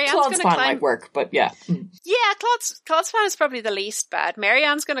 I think Claude's plan might work, but yeah. Yeah, Claude's plan is probably the least bad.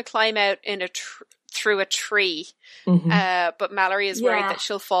 Marianne's going to climb out in through a tree, but Mallory is worried that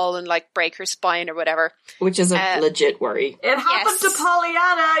she'll fall and break her spine or whatever. Which is a legit worry. It happened to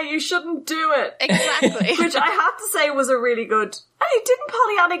Pollyanna, you shouldn't do it. Exactly. Which I have to say was a really good... Hey, didn't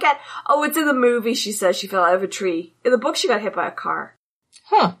Pollyanna get... Oh, it's in the movie she says she fell out of a tree. In the book she got hit by a car.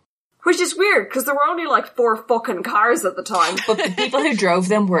 Huh. Which is weird, because there were only 4 fucking cars at the time. But the people who drove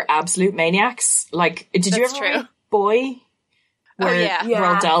them were absolute maniacs. Did you ever read Boy? Where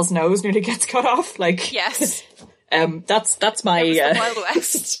Roald Dahl's nose nearly gets cut off. Yes. That's my... the Wild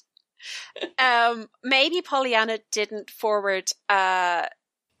West. Maybe Pollyanna didn't forward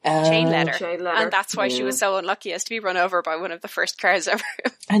chain letter, and that's why she was so unlucky as to be run over by one of the first cars ever.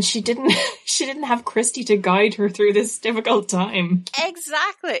 And she didn't have Christy to guide her through this difficult time.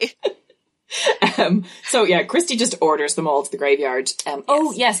 Exactly. So yeah, Christy just orders them all to the graveyard.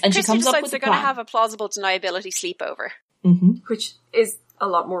 Oh yes, and Christy she comes up with they're going to have a plausible deniability sleepover. Mm-hmm. Which is a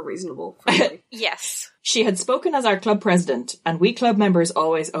lot more reasonable. Yes. She had spoken as our club president, and we club members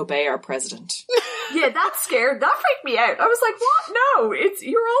always obey our president. Yeah, that freaked me out. I was like, what? No,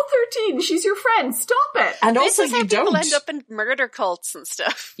 you're all 13. She's your friend. Stop it. And also, this is how you people don't end up in murder cults and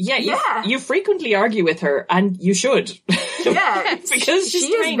stuff. Yeah, you frequently argue with her, and you should. Yeah, because she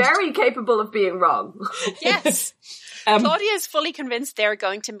is very capable of being wrong. Yes. Claudia is fully convinced they're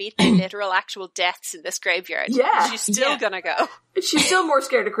going to meet their literal actual deaths in this graveyard. Yeah. She's still gonna go. She's still more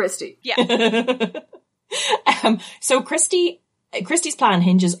scared of Christy. Yeah. So Christy's plan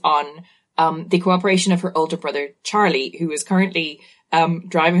hinges on the cooperation of her older brother, Charlie, who is currently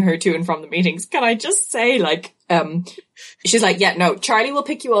driving her to and from the meetings. Can I just say, like, she's like, yeah, no, Charlie will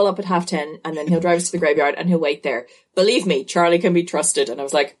pick you all up at 10:30 and then he'll drive us to the graveyard and he'll wait there. Believe me, Charlie can be trusted. And I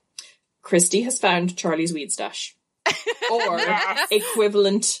was like, Christy has found Charlie's weed stash. Or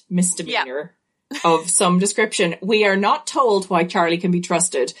equivalent misdemeanor of some description. We are not told why Charlie can be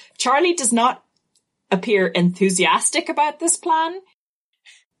trusted. Charlie does not appear enthusiastic about this plan,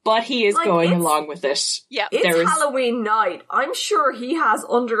 but he is going along with it. Yeah, it's Halloween night. I'm sure he has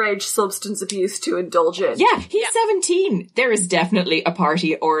underage substance abuse to indulge in. Yeah, he's 17. There is definitely a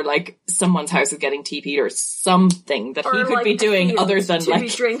party or like someone's house is getting TP'd or something that he could be doing other than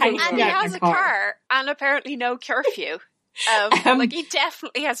like drinking. And he has a car and apparently no curfew. Like he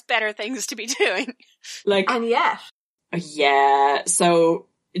definitely has better things to be doing. Like, and yet, yeah. So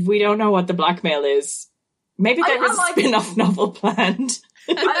we don't know what the blackmail is. Maybe there was a spin-off novel planned.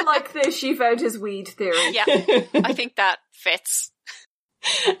 I like the she found his weed theory. Yeah, I think that fits.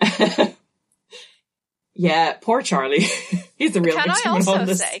 Yeah, poor Charlie. He's the real Can victim I also of all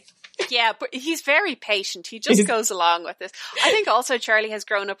this. say, yeah, but he's very patient. He just goes along with this. I think also Charlie has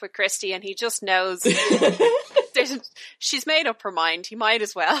grown up with Christy and he just knows she's made up her mind. He might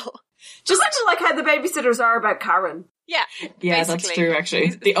as well. Just kind of like how the babysitters are about Karen. Yeah. Yeah, basically. That's true, actually.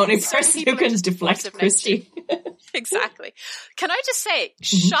 The only person who can deflect Christy. Exactly. Can I just say,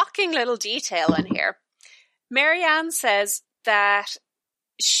 shocking little detail in here. Marianne says that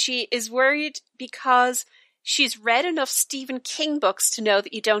she is worried because she's read enough Stephen King books to know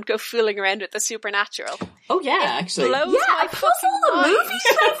that you don't go fooling around with the supernatural. Oh yeah, actually. Blows my plus all the mind. movies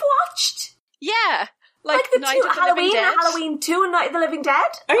I've watched. Yeah. Like the Night two of the Halloween Living and Dead. Halloween 2 and Night of the Living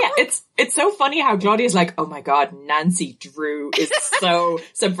Dead. Oh yeah, it's so funny how Claudia's like, oh my god, Nancy Drew is so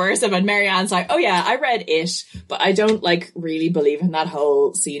subversive, and Marianne's like, oh yeah, I read it, but I don't like really believe in that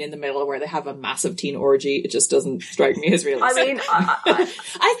whole scene in the middle where they have a massive teen orgy. It just doesn't strike me as realistic. I mean,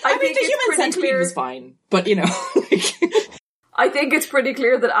 I think the Human Centipede was fine, but you know. I think it's pretty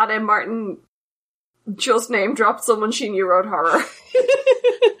clear that Anna Martin just name dropped someone she knew wrote horror.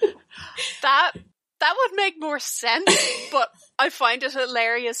 That would make more sense, but I find it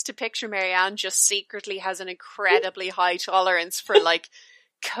hilarious to picture Marianne just secretly has an incredibly high tolerance for like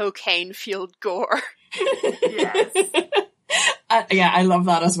cocaine-fueled gore. Yes. Yeah, I love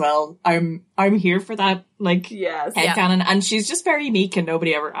that as well. I'm here for that, like, headcanon, and she's just very meek and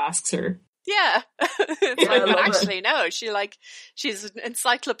nobody ever asks her. Yeah. But actually, no, she's an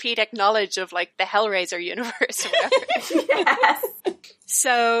encyclopedic knowledge of like the Hellraiser universe or whatever. Yes.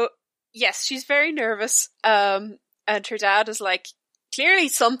 So, yes, she's very nervous. And her dad is like, clearly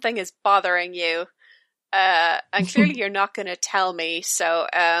something is bothering you. And clearly you're not going to tell me. So,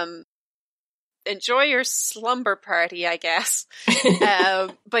 enjoy your slumber party, I guess.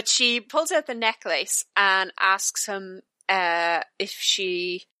 But she pulls out the necklace and asks him, if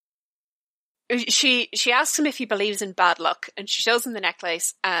she asks him if he believes in bad luck, and she shows him the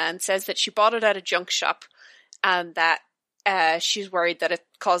necklace and says that she bought it at a junk shop and that she's worried that it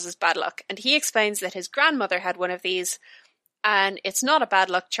causes bad luck. And he explains that his grandmother had one of these, and it's not a bad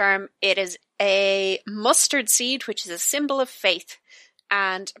luck charm. It is a mustard seed, which is a symbol of faith.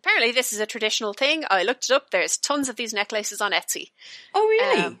 And apparently this is a traditional thing. I looked it up. There's tons of these necklaces on Etsy. Oh,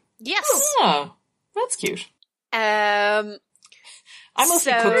 really? Yes. Oh, that's cute. I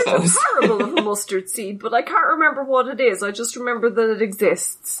mostly cook There's those. a parable of a mustard seed, but I can't remember what it is. I just remember that it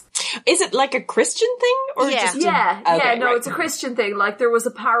exists. Is it like a Christian thing? Or just it's a Christian thing. Like, there was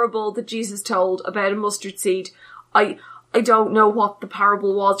a parable that Jesus told about a mustard seed. I don't know what the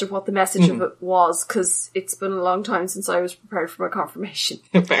parable was or what the message of it was, because it's been a long time since I was prepared for my confirmation.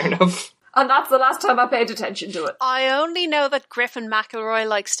 Fair enough. And that's the last time I paid attention to it. I only know that Griffin McElroy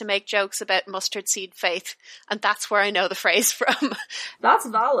likes to make jokes about mustard seed faith, and that's where I know the phrase from. That's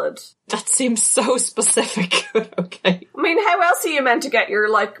valid. That seems so specific. Okay. I mean, how else are you meant to get your,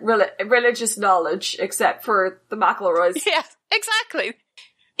 like, religious knowledge, except for the McElroys? Yeah, exactly.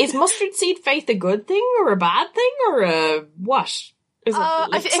 Is mustard seed faith a good thing, or a bad thing, or a what? Is it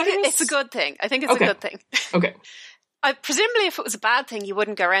I think it's a good thing. I think it's a good thing. Okay. Presumably if it was a bad thing, you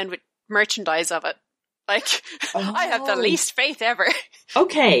wouldn't go around with merchandise of it. Like, I have the least faith ever.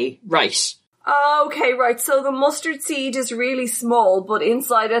 Okay, right. Okay, right, so the mustard seed is really small, but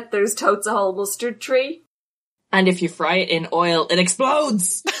inside it there's totes a whole mustard tree. And if you fry it in oil, it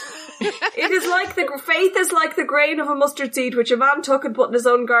explodes! It is like faith is like the grain of a mustard seed, which a man took and put in his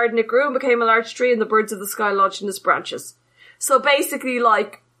own garden. It grew and became a large tree, and the birds of the sky lodged in its branches. So basically,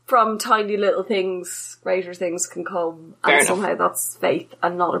 like, from tiny little things, greater things can come. Fair and enough. somehow that's faith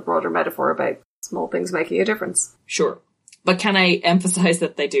and not a broader metaphor about small things making a difference. Sure. But can I emphasize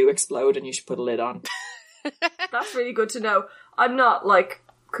that they do explode and you should put a lid on? That's really good to know. I'm not, like,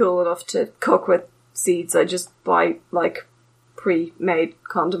 cool enough to cook with seeds. I just buy, like, pre-made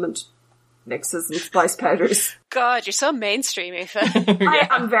condiment mixes and spice powders. God, you're so mainstream, Aoife. I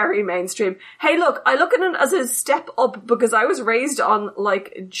am very mainstream. Hey, look, I look at it as a step up because I was raised on,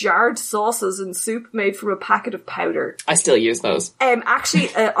 like, jarred sauces and soup made from a packet of powder. I still use those.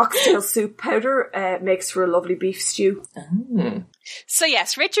 Actually, oxtail soup powder makes for a lovely beef stew. Oh. So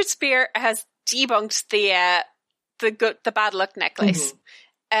yes, Richard Spear has debunked the bad luck necklace.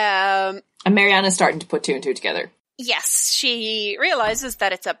 And Marianne is starting to put two and two together. Yes, she realizes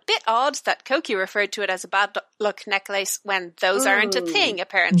that it's a bit odd that Koki referred to it as a bad luck necklace when those aren't a thing,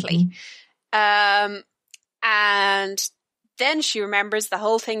 apparently. And then she remembers the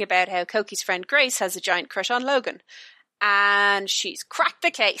whole thing about how Koki's friend Grace has a giant crush on Logan. And she's cracked the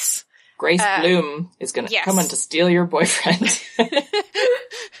case. Grace Bloom is going to come in to steal your boyfriend.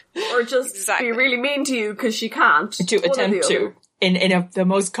 Or just be really mean to you because she can't. To attempt to. In the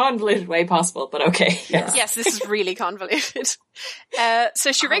most convoluted way possible, but okay. Yes, yes, this is really convoluted.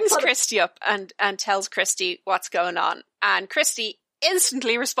 So she rings Christy up and tells Christy what's going on. And Christy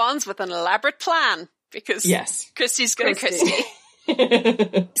instantly responds with an elaborate plan because Christy's going to Christy.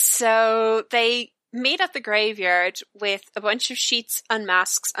 So they meet at the graveyard with a bunch of sheets and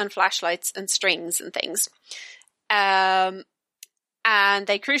masks and flashlights and strings and things. And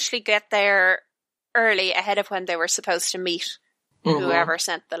they crucially get there early ahead of when they were supposed to meet whoever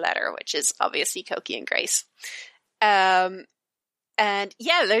sent the letter, which is obviously Koki and Grace. And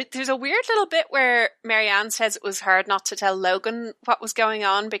yeah, there's a weird little bit where Marianne says it was hard not to tell Logan what was going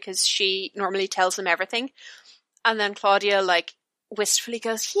on because she normally tells him everything. And then Claudia, like, wistfully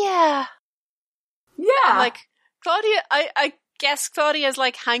goes, yeah. And, like, Claudia, I guess Claudia's,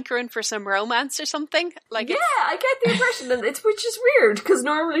 like, hankering for some romance or something. Like, yeah, I get the impression, which is weird, because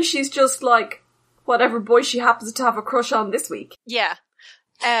normally she's just, like, whatever boy she happens to have a crush on this week. Yeah.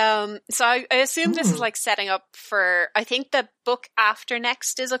 So I assume this is like setting up for, I think the book after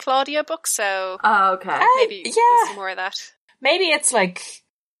next is a Claudia book, so okay. Maybe we'll see more of that. Maybe it's like,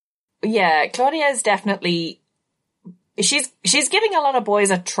 yeah, Claudia is definitely, she's giving a lot of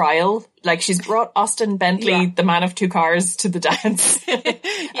boys a trial. Like, she's brought Austin Bentley, the man of two cars, to the dance.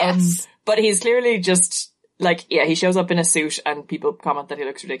 Yes. But he's clearly just, like, he shows up in a suit and people comment that he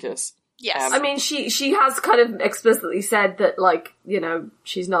looks ridiculous. Yes. I mean, she has kind of explicitly said that, like, you know,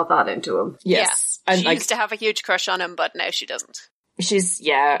 she's not that into him. Yes. Yeah. And she used to have a huge crush on him, but now she doesn't.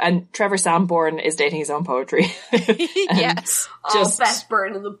 And Trevor Sanborn is dating his own poetry. Yes. Best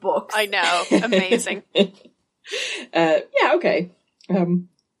burn in the book. I know. Amazing. Okay.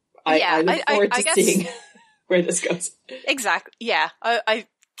 I look forward to seeing where this goes. Exactly. Yeah. I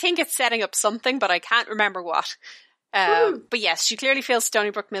think it's setting up something, but I can't remember what. But yes, she clearly feels Stony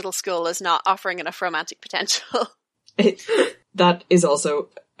Brook Middle School is not offering enough romantic potential. That is also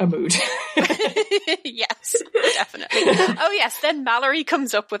a mood. Yes, definitely. Oh yes, then Mallory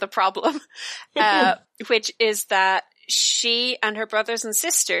comes up with a problem, which is that she and her brothers and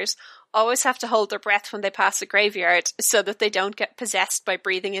sisters always have to hold their breath when they pass a graveyard so that they don't get possessed by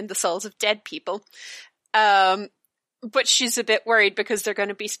breathing in the souls of dead people. But she's a bit worried because they're going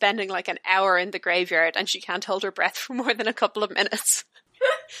to be spending like an hour in the graveyard and she can't hold her breath for more than a couple of minutes.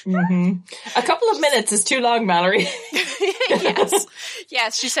 A couple of minutes is too long, Mallory.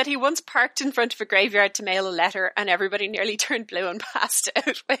 Yes, she said he once parked in front of a graveyard to mail a letter and everybody nearly turned blue and passed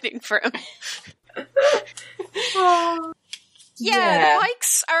out waiting for him. The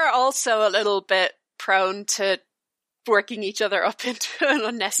Pikes are also a little bit prone to working each other up into an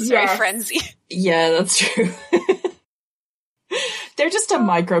unnecessary frenzy. Yeah, that's true. They're just a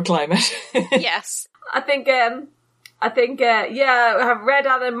microclimate. Yes. I think, I have read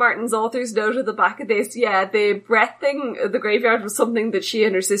Anna Martin's author's note at the back of this. Yeah, the breath thing, the graveyard, was something that she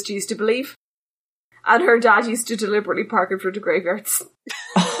and her sister used to believe. And her dad used to deliberately park in front of graveyards.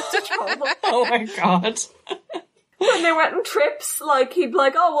 Oh my god. When they went on trips, like, he'd be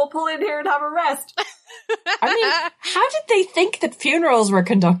like, oh, we'll pull in here and have a rest. I mean, how did they think that funerals were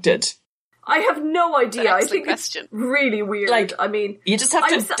conducted? I have no idea. I think question. It's really weird. Like, I mean, you just have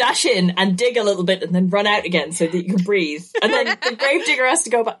to dash in and dig a little bit and then run out again so that you can breathe. And then the gravedigger has to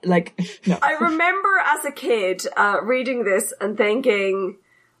go back. Like, no. I remember as a kid reading this and thinking,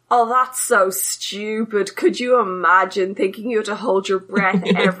 oh, that's so stupid. Could you imagine thinking you had to hold your breath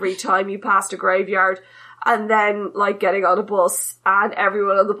every time you passed a graveyard? And then, like, getting on a bus and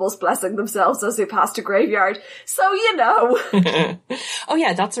everyone on the bus blessing themselves as they passed a graveyard. So, you know. Oh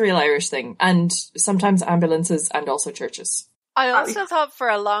yeah, that's a real Irish thing. And sometimes ambulances and also churches. I also thought for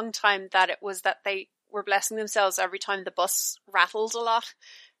a long time that it was that they were blessing themselves every time the bus rattled a lot,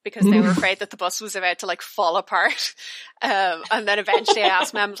 because they were afraid that the bus was about to, like, fall apart. And then eventually I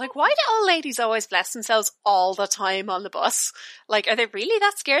asked Mum, like, why do old ladies always bless themselves all the time on the bus? Like, are they really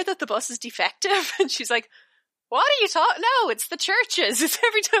that scared that the bus is defective? And she's like, what are you talking? No, it's the churches. It's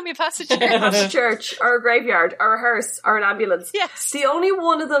every time you pass a church. A church, or a graveyard, or a hearse, or an ambulance. Yes. The only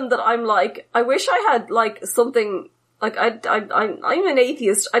one of them that I'm like, I wish I had, like, something, like, I'm an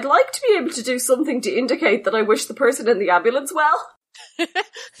atheist. I'd like to be able to do something to indicate that I wish the person in the ambulance well.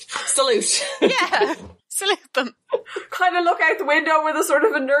 Salute. Yeah, salute them. Kind of look out the window with a sort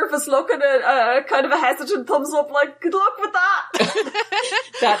of a nervous look and a kind of a hesitant thumbs up, like, good luck with that.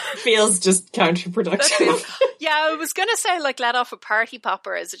 That feels just counterproductive. Yeah, I was going to say, like, let off a party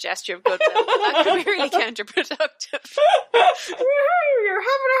popper as a gesture of goodwill, but that could be really counterproductive. You're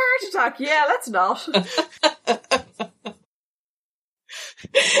having a heart attack. Yeah, let's not.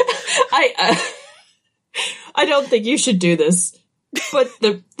 I don't think you should do this, but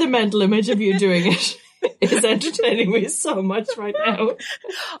the mental image of you doing it is entertaining me so much right now.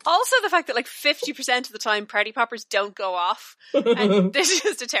 Also the fact that, like, 50% of the time party poppers don't go off, and this is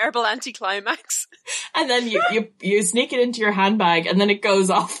just a terrible anticlimax. And then you sneak it into your handbag and then it goes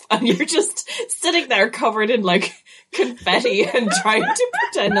off and you're just sitting there covered in, like, confetti and trying to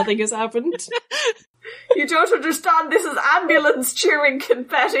pretend nothing has happened. You don't understand, this is ambulance chewing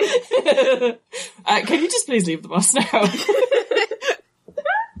confetti. Can you just please leave the bus now?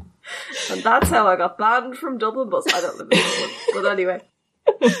 And that's how I got banned from Dublin bus. I don't live in Dublin, but anyway.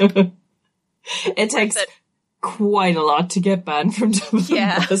 It takes quite a lot to get banned from Dublin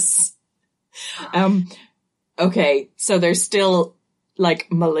bus. Okay, so they're still,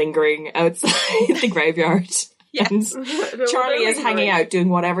 like, malingering outside the graveyard. Yes. And Charlie is hanging out doing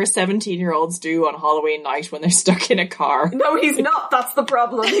whatever 17-year-olds do on Halloween night when they're stuck in a car. No, he's not. That's the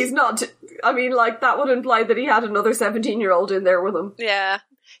problem. He's not. I mean, like, that would imply that he had another 17-year-old in there with him. Yeah.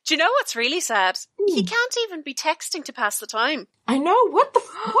 Do you know what's really sad? He can't even be texting to pass the time. I know. What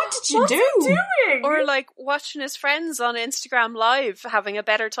did you do? What's he doing? Or, like, watching his friends on Instagram Live having a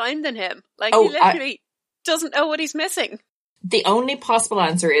better time than him. Like, he literally doesn't know what he's missing. The only possible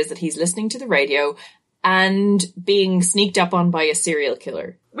answer is that he's listening to the radio and being sneaked up on by a serial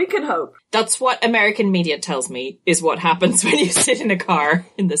killer. We can hope. That's what American media tells me is what happens when you sit in a car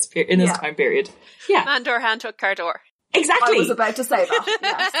in this time period. Yeah. Mandor hand took car door. Exactly. I was about to say that.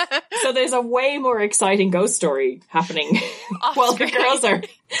 Yes. So there's a way more exciting ghost story happening while the girls are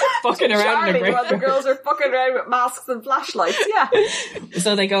fucking around in the graveyard. While the girls are fucking around with masks and flashlights, yeah.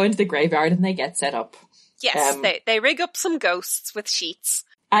 So they go into the graveyard and they get set up. Yes, they rig up some ghosts with sheets.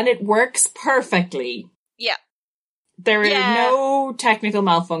 And it works perfectly. Yeah. There are no technical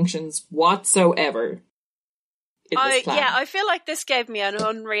malfunctions whatsoever in this plan. Yeah, I feel like this gave me an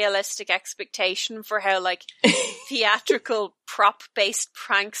unrealistic expectation for how, like, theatrical prop-based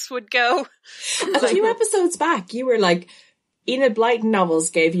pranks would go. A few episodes back, you were like, Enid Blyton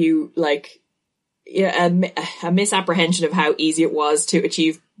novels gave you, like, a misapprehension of how easy it was to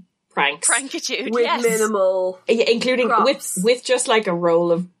achieve pranks. Prankitude, with yes. minimal including props. with just like a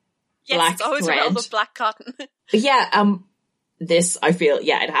roll of black it's always thread. a roll of black cotton. Yeah, this, I feel,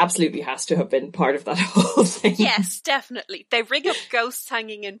 it absolutely has to have been part of that whole thing. Yes, definitely. They rig up ghosts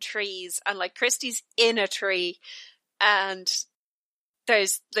hanging in trees, and, like, Christy's in a tree, and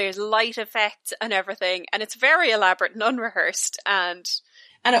there's light effects and everything, and it's very elaborate and unrehearsed, and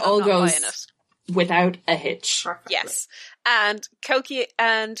it all goes without a hitch. Perfectly. Yes. And Cokie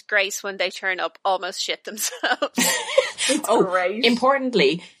and Grace, when they turn up, almost shit themselves. It's great.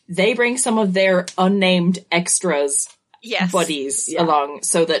 Importantly, they bring some of their unnamed extras buddies along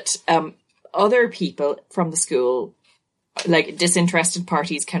so that other people from the school, like disinterested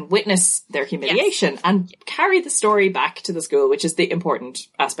parties, can witness their humiliation and carry the story back to the school, which is the important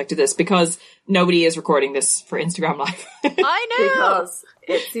aspect of this, because nobody is recording this for Instagram Live. I know! Because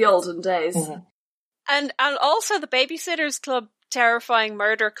it's the olden days. Mm-hmm. And also the Babysitters Club terrifying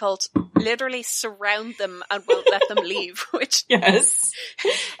murder cult literally surround them and won't let them leave, which... Yes.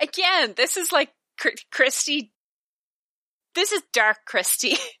 Again, this is like Christy This is dark,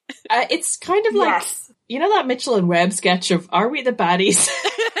 Christy. It's kind of like, you know that Mitchell and Webb sketch of, are we the baddies?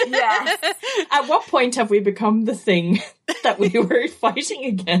 Yes. At what point have we become the thing that we were fighting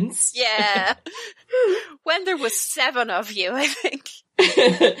against? Yeah. When there was 7 of you, I think.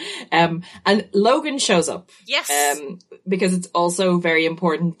 And Logan shows up. Yes. Because it's also very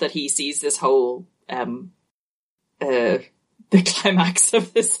important that he sees this whole, the climax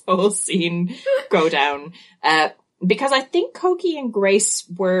of this whole scene go down. Because I think Cokie and Grace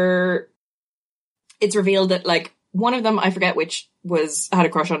it's revealed that, like, one of them, I forget which, had a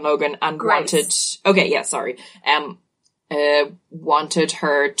crush on Logan and Grace. wanted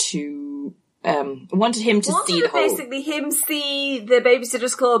her to, wanted him to see the whole... basically him see the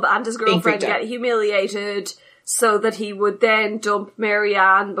Babysitters Club and his girlfriend get humiliated so that he would then dump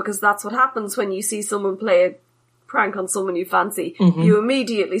Marianne, because that's what happens when you see someone play a prank on someone you fancy. Mm-hmm. You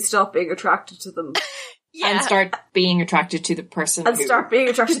immediately stop being attracted to them. Yeah. And start being attracted to the person start being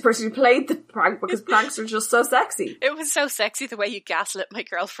attracted to the person who played the prank, because pranks are just so sexy. It was so sexy the way you gaslit my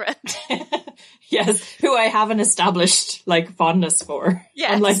girlfriend. Yes, who I have an established, like, fondness for.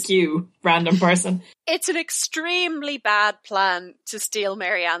 Yes. Unlike you, random person. It's an extremely bad plan to steal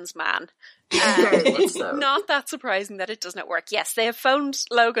Marianne's man. Very much so. Not that surprising that it does not work. Yes, they have phoned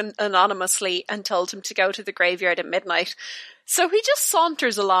Logan anonymously and told him to go to the graveyard at midnight. So he just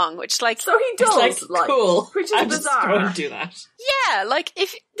saunters along, which, like... So he does, like, cool. Which is I'm bizarre. just going to do that. Yeah, like,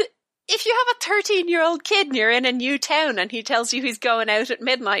 if you have a 13-year-old kid and you're in a new town and he tells you he's going out at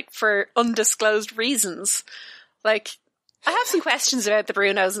midnight for undisclosed reasons, like, I have some questions about the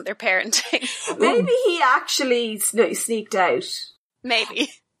Brunos and their parenting. Maybe he actually sneaked out. Maybe.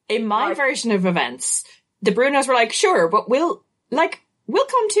 In my version of events, the Brunos were like, sure, but we'll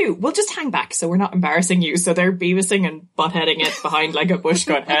come too. We'll just hang back so we're not embarrassing you. So they're beavising and buttheading it behind like a bush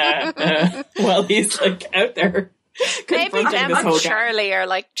going, while he's like out there. Maybe them and Charlie are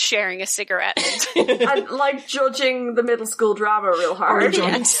like sharing a cigarette. And like judging the middle school drama real hard. Or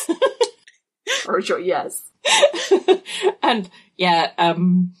joints. Yes. And yeah,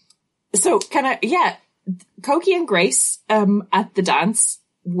 so Cokie and Grace at the dance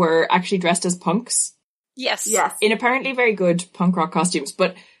were actually dressed as punks. Yes. In apparently very good punk rock costumes,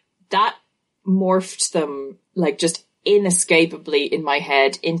 but that morphed them, like, just inescapably in my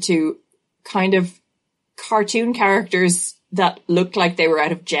head into kind of cartoon characters that looked like they were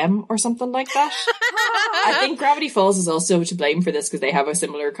out of Gem or something like that. I think Gravity Falls is also to blame for this because they have a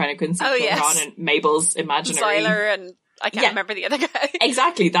similar kind of conceit going on in Mabel's Imaginary. Zyler and I can't remember the other guy.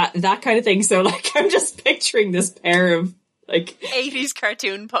 Exactly, that kind of thing. So, like, I'm just picturing this pair of, like... 80s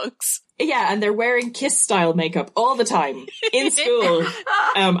cartoon punks. Yeah, and they're wearing Kiss-style makeup all the time in school.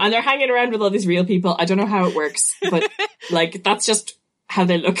 And they're hanging around with all these real people. I don't know how it works, but, like, that's just how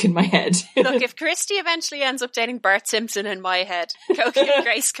they look in my head. Look, if Christy eventually ends up dating Bart Simpson in my head, Cokie and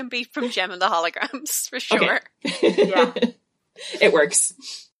Grace can be from Gem and the Holograms, for sure. Okay. Yeah. It works.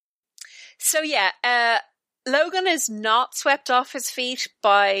 So yeah, Logan is not swept off his feet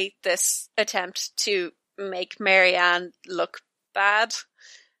by this attempt to make Marianne look bad.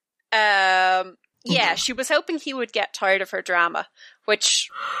 Yeah, she was hoping he would get tired of her drama, which,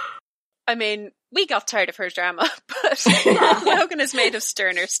 I mean, we got tired of her drama, but Logan is made of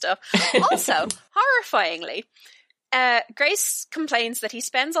sterner stuff. Also, horrifyingly, Grace complains that he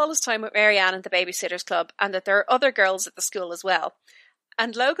spends all his time with Marianne and the Babysitters Club and that there are other girls at the school as well.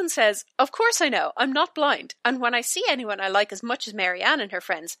 And Logan says, "Of course I know, I'm not blind, and when I see anyone I like as much as Marianne and her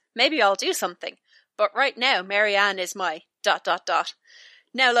friends, maybe I'll do something. But right now, Marianne is my ...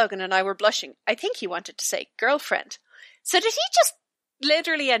 Now Logan and I were blushing. I think he wanted to say girlfriend. So did he just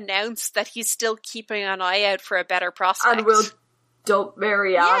literally announce that he's still keeping an eye out for a better prospect? And will dump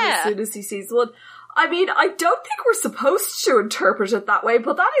Marianne as soon as he sees one. I mean, I don't think we're supposed to interpret it that way,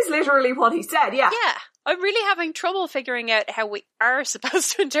 but that is literally what he said, yeah. Yeah. I'm really having trouble figuring out how we are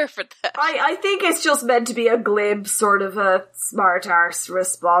supposed to interpret that. I think it's just meant to be a glib sort of a smart arse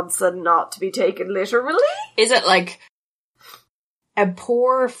response and not to be taken literally. Is it like a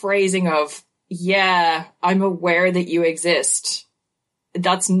poor phrasing of, yeah, I'm aware that you exist.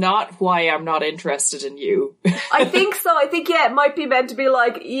 That's not why I'm not interested in you. I think so. I think, yeah, it might be meant to be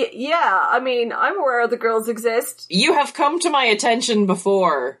like, yeah, I mean, I'm aware the girls exist. You have come to my attention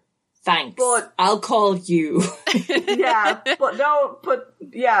before. Thanks. But I'll call you. Yeah,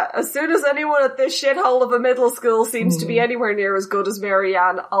 as soon as anyone at this shithole of a middle school seems to be anywhere near as good as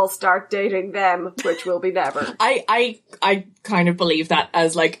Marianne, I'll start dating them, which will be never. I kind of believe that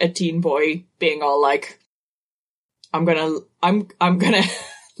as like a teen boy being all like, I'm gonna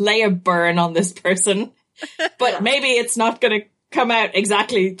lay a burn on this person, but maybe it's not gonna come out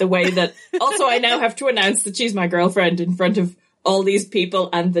exactly the way that... Also, I now have to announce that she's my girlfriend in front of all these people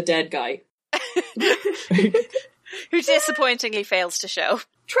and the dead guy. Who disappointingly fails to show.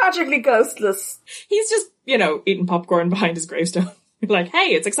 Tragically ghostless. He's just, eating popcorn behind his gravestone. Like,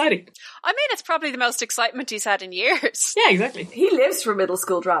 hey, it's exciting. I mean, it's probably the most excitement he's had in years. Yeah, exactly. He lives for middle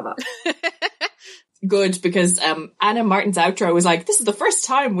school drama. Good, because Anna Martin's outro was like, this is the first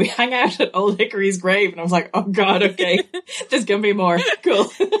time we hang out at Old Hickory's grave. And I was like, oh God, okay. There's gonna be more.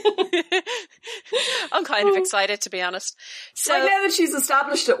 Cool. I'm kind of excited, to be honest. So now that she's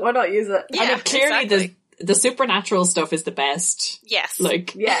established it, why not use it? Yeah, I mean, clearly exactly. the supernatural stuff is the best. Yes.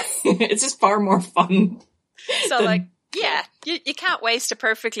 Like, Yes. it's just far more fun. So, like, yeah, you can't waste a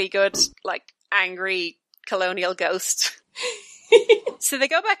perfectly good, like, angry colonial ghost. So they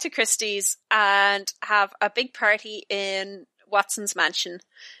go back to Christie's and have a big party in Watson's mansion,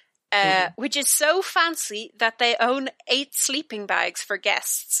 which is so fancy that they own 8 sleeping bags for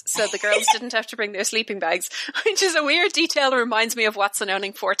guests. So the girls didn't have to bring their sleeping bags, which is a weird detail that reminds me of Watson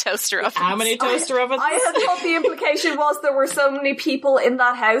owning 4 toaster ovens. How many toaster ovens? I had thought the implication was there were so many people in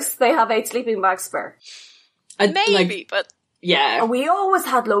that house, they have 8 sleeping bags spare. Maybe, but... Yeah. And we always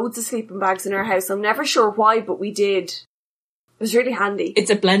had loads of sleeping bags in our house. I'm never sure why, but we did. It was really handy. It's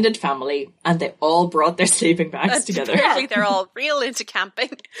a blended family, and they all brought their sleeping bags together. Apparently they're all real into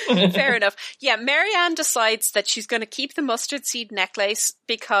camping. Fair enough. Yeah, Marianne decides that she's going to keep the mustard seed necklace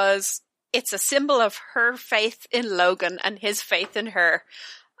because it's a symbol of her faith in Logan and his faith in her.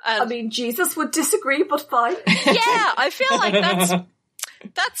 I mean, Jesus would disagree, but fine. Yeah, I feel like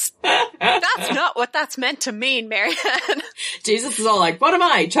that's not what that's meant to mean, Marianne. Jesus is all like, what am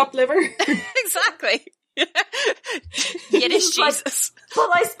I, chopped liver? Exactly. Yiddish Jesus. But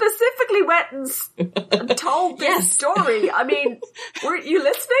I specifically went and told this story. I mean, weren't you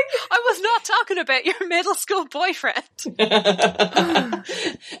listening? I was not talking about your middle school boyfriend.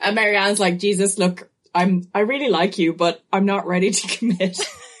 And Marianne's like, Jesus, look, I really like you, but I'm not ready to commit.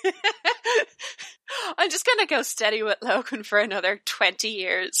 I'm just gonna go steady with Logan for another 20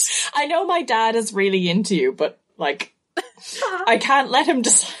 years. I know my dad is really into you, but, like, I can't let him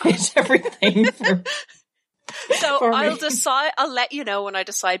decide everything So I'll let you know when I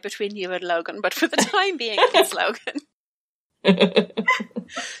decide between you and Logan, but for the time being, it's Logan.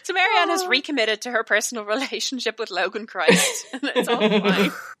 So Marianne has recommitted to her personal relationship with Logan Christ, and it's all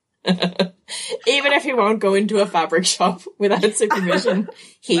fine. Even if he won't go into a fabric shop without supervision,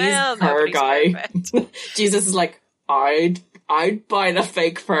 he's her guy. Jesus is like, I'd buy the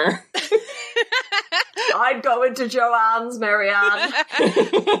fake fur. I'd go into Joanne's, Marianne.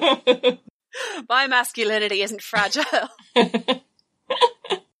 My masculinity isn't fragile. But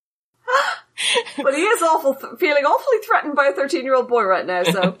he is feeling awfully threatened by a 13-year-old boy right now,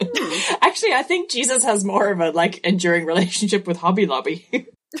 so... Actually, I think Jesus has more of a, like, enduring relationship with Hobby Lobby.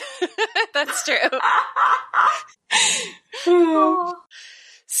 That's true.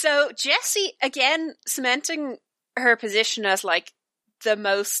 So Jessie, again, cementing her position as, like, the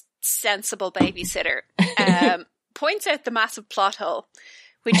most sensible babysitter, points out the massive plot hole,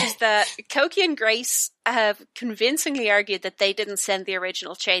 which is that Cokie and Grace have convincingly argued that they didn't send the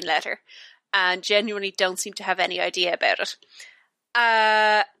original chain letter and genuinely don't seem to have any idea about it.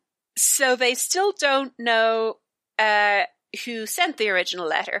 So they still don't know who sent the original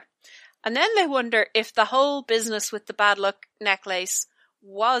letter. And then they wonder if the whole business with the bad luck necklace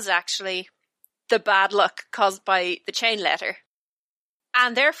was actually the bad luck caused by the chain letter.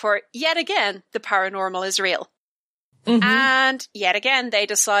 And therefore, yet again, the paranormal is real. Mm-hmm. And yet again, they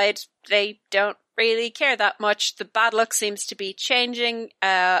decide they don't really care that much. The bad luck seems to be changing.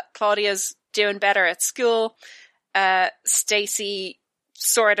 Claudia's doing better at school. Stacy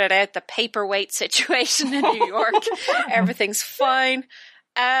sorted out the paperweight situation in New York. Everything's fine.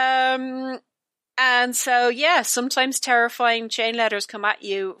 And so, yeah, sometimes terrifying chain letters come at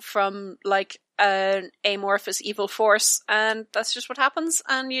you from, like, an amorphous evil force, and that's just what happens,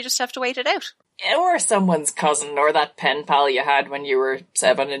 and you just have to wait it out. Or someone's cousin, or that pen pal you had when you were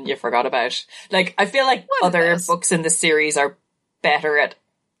 7 and you forgot about. Like, I feel like other books in the series are better at,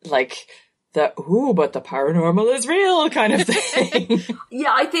 like, but the paranormal is real kind of thing.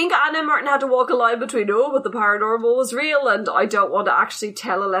 Yeah, I think Anna Martin had to walk a line between, but the paranormal was real, and I don't want to actually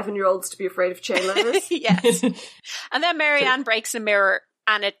tell 11-year-olds to be afraid of chain letters. Yes. And then Marianne breaks a mirror,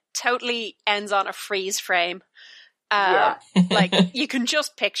 and it totally ends on a freeze frame. Like, you can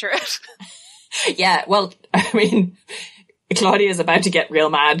just picture it. Yeah, well, I mean, Claudia's about to get real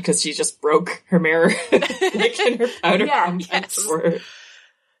mad because she just broke her mirror, like in her powder. Yeah, yes.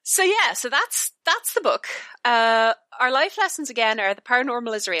 So yeah, so that's the book. Our life lessons again are the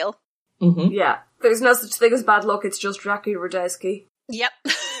paranormal is real. Mm-hmm. Yeah. There's no such thing as bad luck, it's just Jackie Rodowsky. Yep.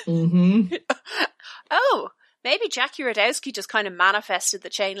 Mm-hmm. Oh, maybe Jackie Rodowsky just kind of manifested the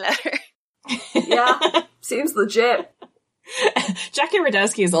chain letter. Yeah, seems legit. Jackie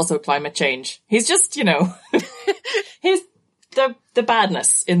Rodowsky is also climate change. He's just, he's the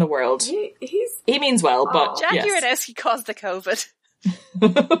badness in the world. He means well, but Jackie yes. Rodowsky caused the COVID.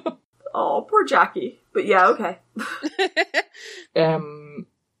 Oh, poor Jackie. But yeah, okay.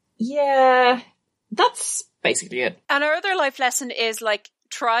 Yeah, that's basically it. And our other life lesson is, like,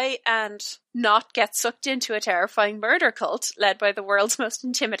 try and not get sucked into a terrifying murder cult led by the world's most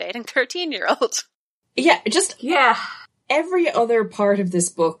intimidating 13-year-old. Yeah, every other part of this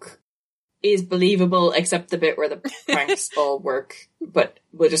book is believable except the bit where the pranks all work, but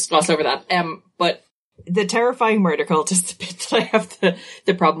we'll just gloss over that. But the terrifying murder cult is the bit that I have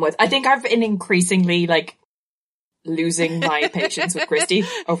the problem with. I think I've been increasingly, like, losing my patience with Christy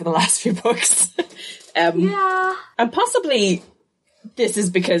over the last few books. Yeah. And possibly this is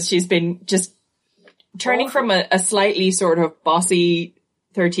because she's been just turning from a slightly sort of bossy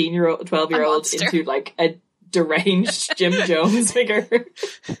 13-year-old, 12-year-old into, like, a deranged Jim Jones figure.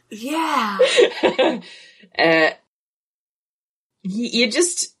 Yeah. You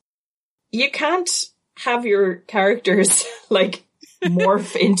can't have your characters, like,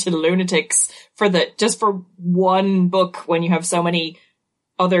 morph into lunatics just for one book when you have so many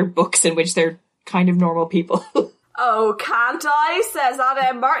other books in which they're kind of normal people. Oh, can't I? Says Anna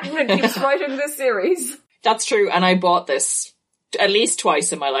M. Martin and keeps writing this series. That's true, and I bought this at least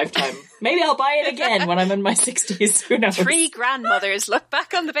twice in my lifetime. Maybe I'll buy it again when I'm in my 60s. Who knows? 3 grandmothers look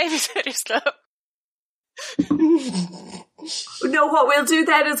back on the Babysitters Club. No, what we'll do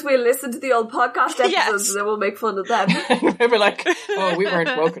then is we'll listen to the old podcast episodes Yes. and then we'll make fun of them. We're like, oh, we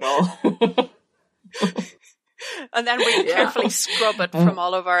weren't broke at all. And then we carefully scrub it from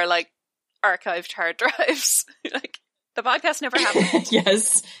all of our, like, archived hard drives. Like, the podcast never happened.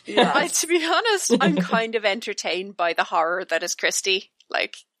 Yes. Yeah. To be honest, I'm kind of entertained by the horror that is Christy.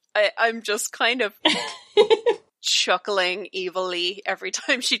 Like, I'm just kind of chuckling evilly every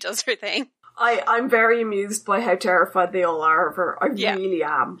time she does her thing. I'm very amused by how terrified they all are of her. I really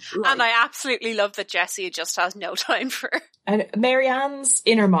am. Like, And I absolutely love that Jessie just has no time for her. And Marianne's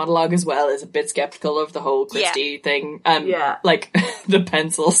inner monologue as well is a bit skeptical of the whole Christie thing. Like, the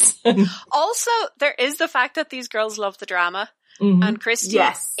pencils. Also, there is the fact that these girls love the drama. Mm-hmm. And Christy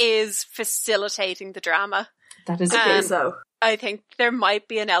is facilitating the drama. That is okay, so. I think there might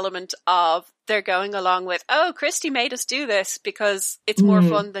be an element of they're going along with, oh, Christy made us do this because it's more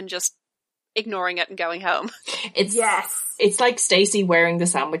fun than just ignoring it and going home. It's like Stacey wearing the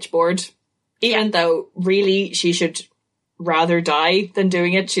sandwich board. Even though really she should rather die than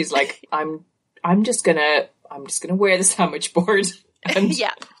doing it. She's like, I'm just gonna wear the sandwich board and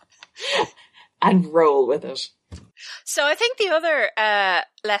and roll with it. So I think the other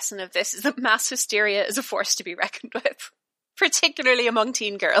lesson of this is that mass hysteria is a force to be reckoned with, particularly among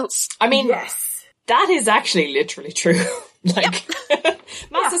teen girls. I mean, that is actually literally true. Like,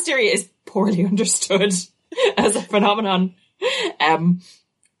 mass hysteria is poorly understood as a phenomenon,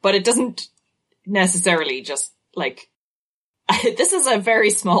 but it doesn't necessarily just, like, this is a very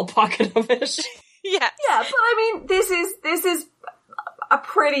small pocket of it. Yeah, but I mean, this is a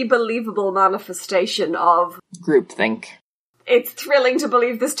pretty believable manifestation of groupthink. It's thrilling to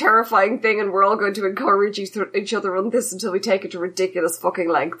believe this terrifying thing, and we're all going to encourage each other on this until we take it to ridiculous fucking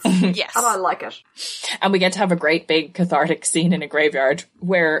lengths. Yes. And I like it. And we get to have a great big cathartic scene in a graveyard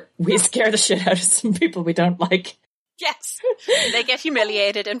where we scare the shit out of some people we don't like. Yes. They get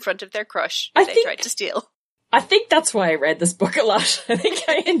humiliated in front of their crush they tried to steal. I think that's why I read this book a lot. I think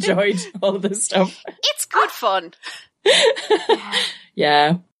I enjoyed all of this stuff. It's good fun.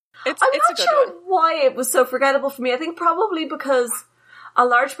 Yeah. I'm not sure why it was so forgettable for me. I think probably because a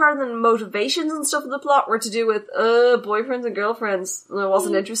large part of the motivations and stuff of the plot were to do with boyfriends and girlfriends, and I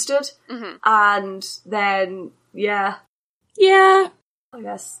wasn't interested. Mm-hmm. And then, yeah, I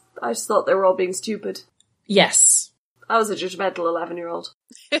guess I just thought they were all being stupid. Yes. I was a judgmental 11-year-old.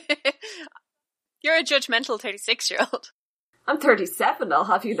 You're a judgmental 36-year-old. I'm 37, I'll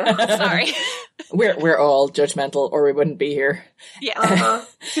have you know. Sorry. We're all judgmental, or we wouldn't be here. Yeah.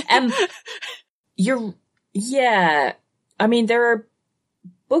 I mean, there are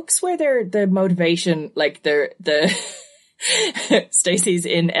books where the motivation, like the Stacey's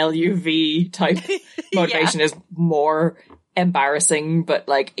in LUV type motivation is more embarrassing, but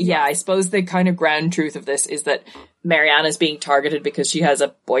like, I suppose the kind of ground truth of this is that Marianne is being targeted because she has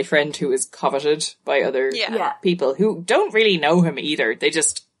a boyfriend who is coveted by other people who don't really know him either. They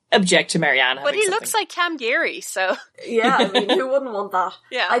just object to Marianne having But he something. looks like Cam Geary, so... Yeah, I mean, who wouldn't want that?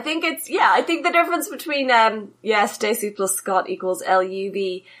 Yeah. I think the difference between, Stacey plus Scott equals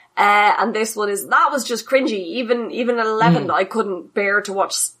LUV, and this one that was just cringy. Even at 11, I couldn't bear to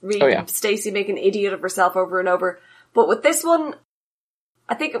watch Stacey make an idiot of herself over and over. But with this one,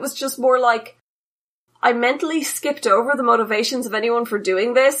 I think it was just more like, I mentally skipped over the motivations of anyone for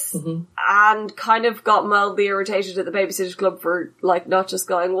doing this, and kind of got mildly irritated at the Babysitters Club for, like, not just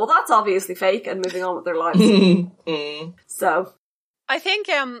going, well, that's obviously fake, and moving on with their lives. So... I think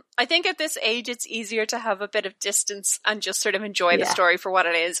at this age it's easier to have a bit of distance and just sort of enjoy the story for what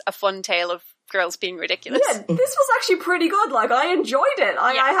it is, a fun tale of girls being ridiculous. Yeah, this was actually pretty good. Like, I enjoyed it.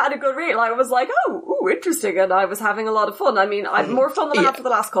 I had a good read. I was like, oh, interesting, and I was having a lot of fun. I mean, I more fun than I had for the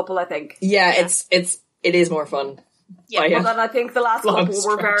last couple, I think. Yeah, it is more fun. Yeah, but then I think the last couple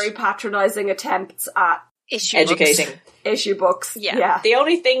were very patronising attempts at educating issue books. Yeah. The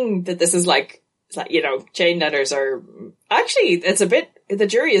only thing that this is like, you know, chain letters are actually, it's a bit, the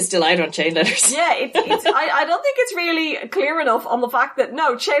jury is still out on chain letters. Yeah, it's I don't think it's really clear enough on the fact that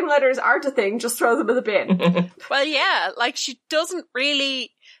no, chain letters aren't a thing, just throw them in the bin. Well, yeah, like she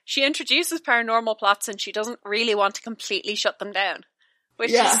introduces paranormal plots and she doesn't really want to completely shut them down,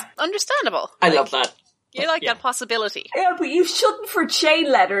 which is understandable. I love that. You like that possibility. Yeah, but you shouldn't for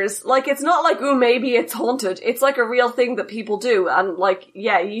chain letters. Like, it's not like, ooh, maybe it's haunted. It's like a real thing that people do. And like,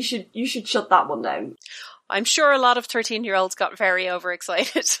 yeah, you should shut that one down. I'm sure a lot of 13-year-olds got very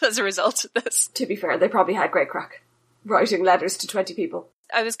overexcited as a result of this. To be fair, they probably had great crack writing letters to 20 people.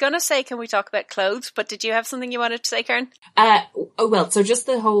 I was going to say, can we talk about clothes? But did you have something you wanted to say, Karen? So just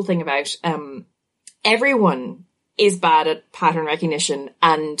the whole thing about, everyone is bad at pattern recognition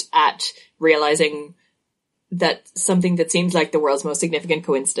and at realizing that something that seems like the world's most significant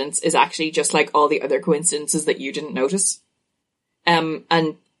coincidence is actually just like all the other coincidences that you didn't notice. And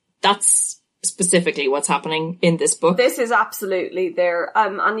that's specifically what's happening in this book. This is absolutely there.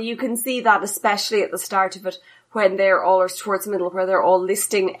 And you can see that especially at the start of it, when they're all, or towards the middle, where they're all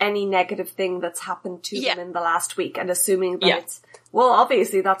listing any negative thing that's happened to them in the last week and assuming that it's, well,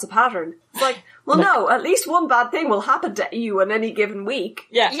 obviously that's a pattern. It's like, well, no, at least one bad thing will happen to you in any given week.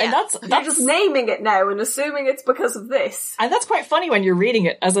 Yeah. And that's you're just naming it now and assuming it's because of this. And that's quite funny when you're reading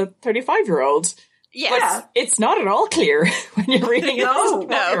it as a 35-year-old. Yeah. It's not at all clear when you're reading it as a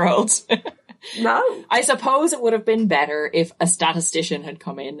 12-year-old. No. I suppose it would have been better if a statistician had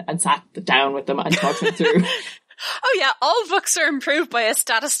come in and sat down with them and talked them through. Oh yeah, all books are improved by a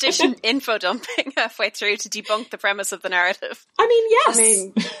statistician info dumping halfway through to debunk the premise of the narrative. I mean, yes. I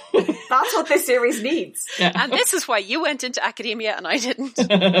mean, that's what this series needs. Yeah. And this is why you went into academia and I didn't.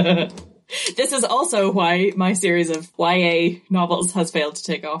 This is also why my series of YA novels has failed to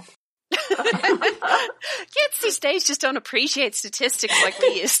take off. Kids these days just don't appreciate statistics like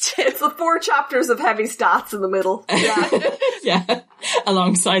we used to. It's the 4 chapters of heavy stats in the middle. Yeah. Yeah.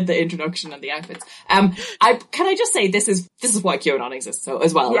 Alongside the introduction and the outfits. Can I just say this is why QAnon exists so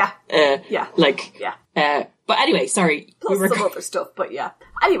as well. Yeah. But anyway, sorry. Plus some other stuff, but yeah.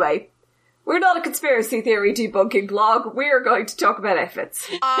 Anyway, we're not a conspiracy theory debunking blog. We are going to talk about outfits.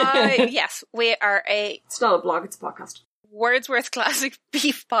 Yes, we are It's not a blog, it's a podcast. Wordsworth Classic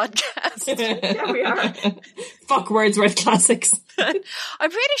Beef podcast. Yeah, we are. Fuck Wordsworth Classics. I'm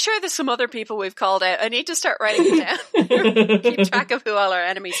pretty sure there's some other people we've called out. I need to start writing it down. Keep track of who all our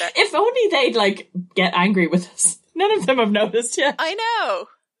enemies are. If only they'd, get angry with us. None of them have noticed yet. I know.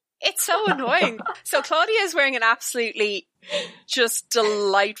 It's so annoying. So Claudia is wearing an absolutely just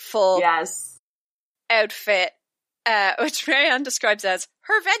delightful outfit, which Marianne describes as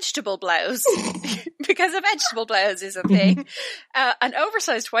her vegetable blouse, because a vegetable blouse is a thing. An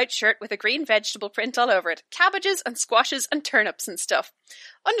oversized white shirt with a green vegetable print all over it. Cabbages and squashes and turnips and stuff.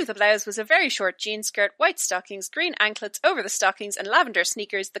 Under the blouse was a very short jean skirt, white stockings, green anklets over the stockings, and lavender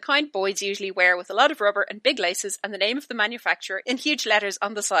sneakers, the kind boys usually wear, with a lot of rubber and big laces and the name of the manufacturer in huge letters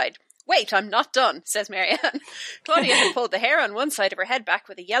on the side. Wait, I'm not done, says Marianne. Claudia had pulled the hair on one side of her head back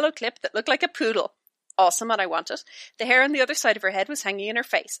with a yellow clip that looked like a poodle. Awesome, and I want it. The hair on the other side of her head was hanging in her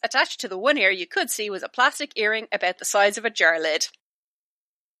face. Attached to the one ear you could see was a plastic earring about the size of a jar lid.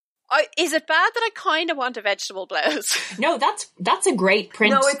 Is it bad that I kind of want a vegetable blouse? No, that's a great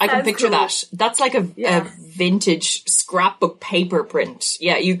print. No, I can picture cool. that. That's like a vintage scrapbook paper print.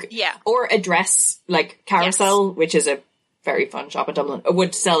 Yeah, or a dress, like Carousel, which is a very fun shop in Dublin,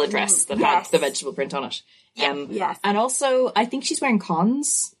 would sell a dress that had the vegetable print on it. Yes. And also, I think she's wearing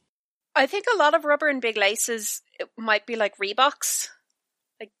Cons. I think a lot of rubber and big laces might be like Reeboks.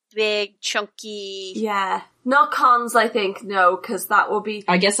 Like big, chunky... Yeah. Not Cons, I think, no, because that will be...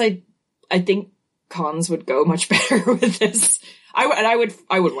 I guess I think Cons would go much better with this. I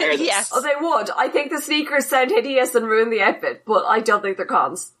would wear this. Yes. Oh, they would. I think the sneakers sound hideous and ruin the outfit, but I don't think they're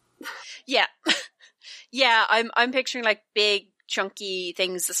cons. Yeah. Yeah, I'm picturing like big, chunky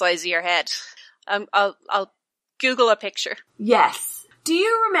things the size of your head. I'll Google a picture. Yes. Do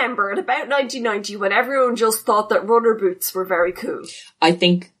you remember at about 1990 when everyone just thought that runner boots were very cool? I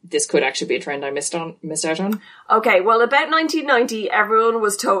think this could actually be a trend I missed out on. Okay, well, about 1990, everyone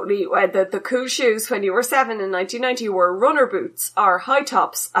was totally... the cool shoes when you were 7 in 1990 were runner boots, or high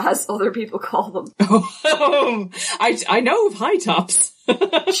tops, as other people call them. I know of high tops.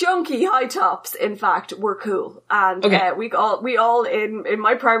 Chunky high tops, in fact, were cool. And Okay. we all in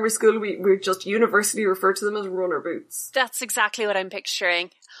my primary school, we just universally referred to them as runner boots. That's exactly what I'm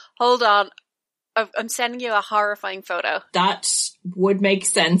picturing. Hold on. I'm sending you a horrifying photo. That would make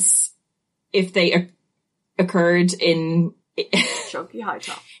sense if they occurred in... Chunky high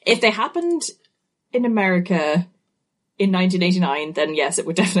top. If they happened in America in 1989, then yes, it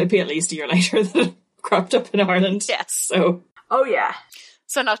would definitely be at least a year later that it cropped up in Ireland. Yes. So... Oh yeah.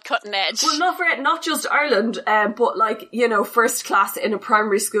 So not cutting edge. Well, not just Ireland, but like, you know, first class in a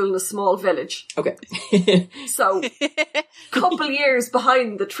primary school in a small village. Okay. So, couple years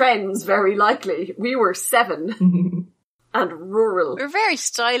behind the trends, very likely. We were 7 and rural. We're very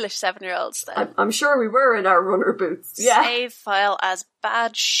stylish 7-year-olds then. I'm sure we were in our runner boots. Yeah. Save file as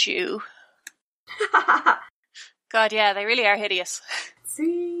bad shoe. God, yeah, they really are hideous.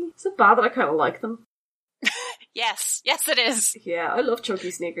 See, is it bad that I kind of like them? Yes, it is. Yeah, I love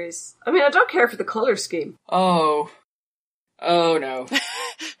chunky sneakers. I mean, I don't care for the colour scheme. Oh no.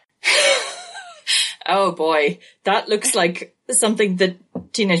 Oh boy. That looks like something that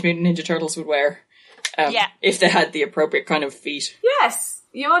Teenage Mutant Ninja Turtles would wear. Yeah. If they had the appropriate kind of feet. Yes,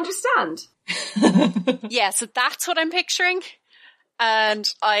 you understand. Yeah, so that's what I'm picturing. And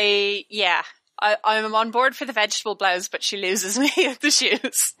I'm on board for the vegetable blouse, but she loses me at the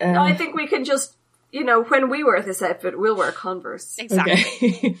shoes. I think we can just, you know, when we wear this outfit, we'll wear Converse. Exactly.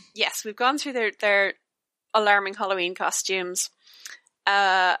 Okay. Yes, we've gone through their alarming Halloween costumes.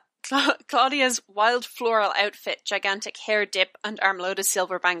 Claudia's wild floral outfit, gigantic hair dip, and armload of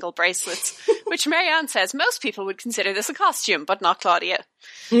silver bangle bracelets, which Marianne says most people would consider this a costume, but not Claudia.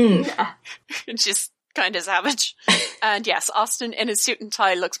 Yeah. She's kind of savage. And yes, Austin in his suit and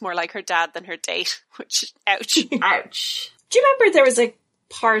tie looks more like her dad than her date, which, ouch. Ouch. Do you remember there was a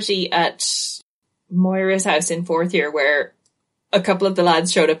party at Moira's house in 4th year where a couple of the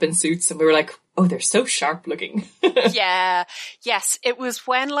lads showed up in suits and we were like, oh, they're so sharp looking. Yeah. Yes, it was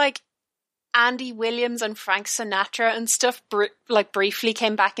when like Andy Williams and Frank Sinatra and stuff briefly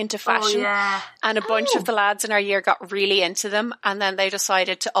came back into fashion. Oh, yeah. And a bunch of the lads in our year got really into them, and then they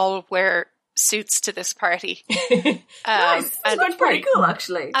decided to all wear suits to this party. Nice. And That's pretty cool,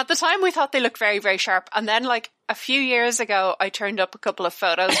 actually. at the time we thought they looked very, very sharp, and then like a few years ago I turned up a couple of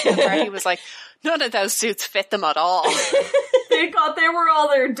photos from the party. Was like, none of those suits fit them at all. They were all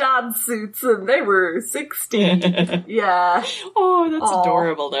their dad suits and they were 60. Yeah. Oh, that's Aw.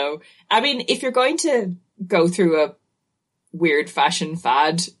 adorable though. I mean, if you're going to go through a weird fashion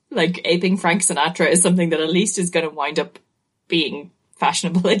fad, like aping Frank Sinatra is something that at least is going to wind up being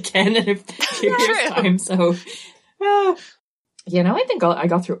fashionable again in a few years' time. So, I think I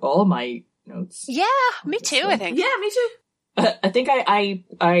got through all my notes. Yeah, me too, I think. Yeah, me too. I think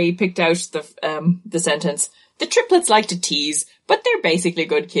I picked out the sentence, the triplets like to tease, but they're basically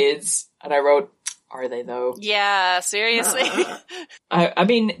good kids. And I wrote, are they though? Yeah, seriously. I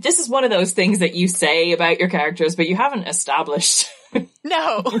mean, this is one of those things that you say about your characters, but you haven't established.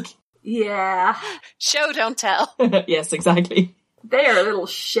 No. Yeah. Show, don't tell. Yes, exactly. They are little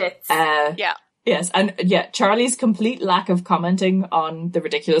shits. Yeah. Yes, and yeah, Charlie's complete lack of commenting on the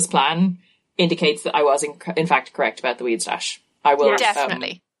ridiculous plan indicates that I was in fact correct about the weed stash. I will. Yeah.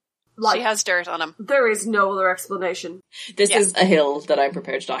 Definitely. She has dirt on him. There is no other explanation. This is a hill that I'm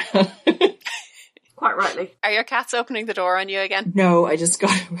prepared to die on. Quite rightly. Are your cats opening the door on you again? No, I just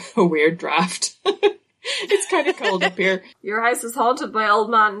got a weird draft. It's kind of cold up here. Your house is haunted by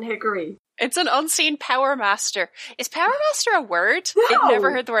Old Man Hickory. It's an unseen Power Master. Is Power Master a word? No. I've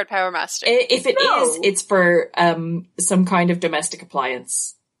never heard the word Power Master. If it No. is, it's for some kind of domestic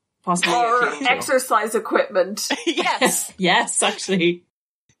appliance. Possibly a Or cleaning tool. exercise equipment. Yes. Yes, actually.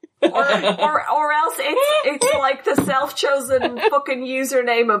 or else it's like the self-chosen fucking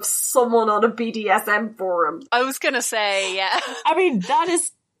username of someone on a BDSM forum. I was gonna say, yeah. I mean, that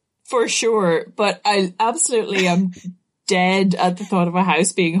is for sure, but I absolutely am dead at the thought of a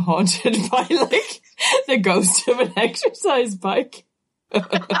house being haunted by, like, the ghost of an exercise bike.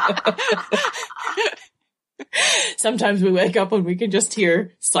 Sometimes we wake up and we can just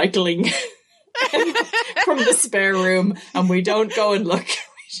hear cycling from the spare room and we don't go and look.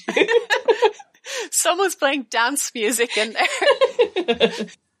 Someone's playing dance music in there.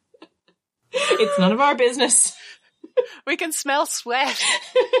 It's none of our business. We can smell sweat.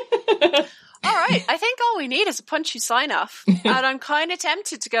 All right, I think all we need is a punchy sign-off. And I'm kind of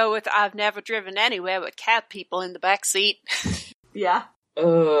tempted to go with I've never driven anywhere with cat people in the back seat. Yeah.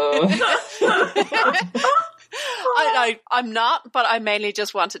 I'm not, but I mainly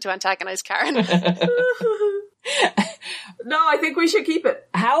just wanted to antagonize Karen. No, I think we should keep it.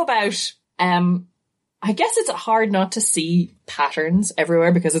 How about, I guess it's hard not to see patterns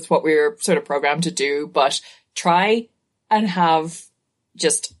everywhere because it's what we're sort of programmed to do, but try and have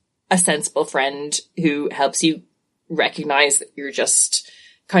just a sensible friend who helps you recognize that you're just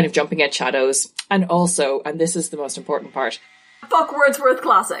kind of jumping at shadows. And also, and this is the most important part, fuck Wordsworth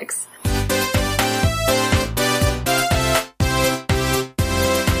classics.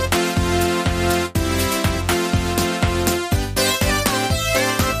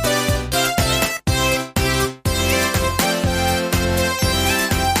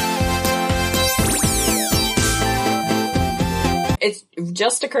 It's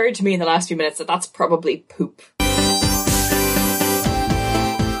just occurred to me in the last few minutes that that's probably poop.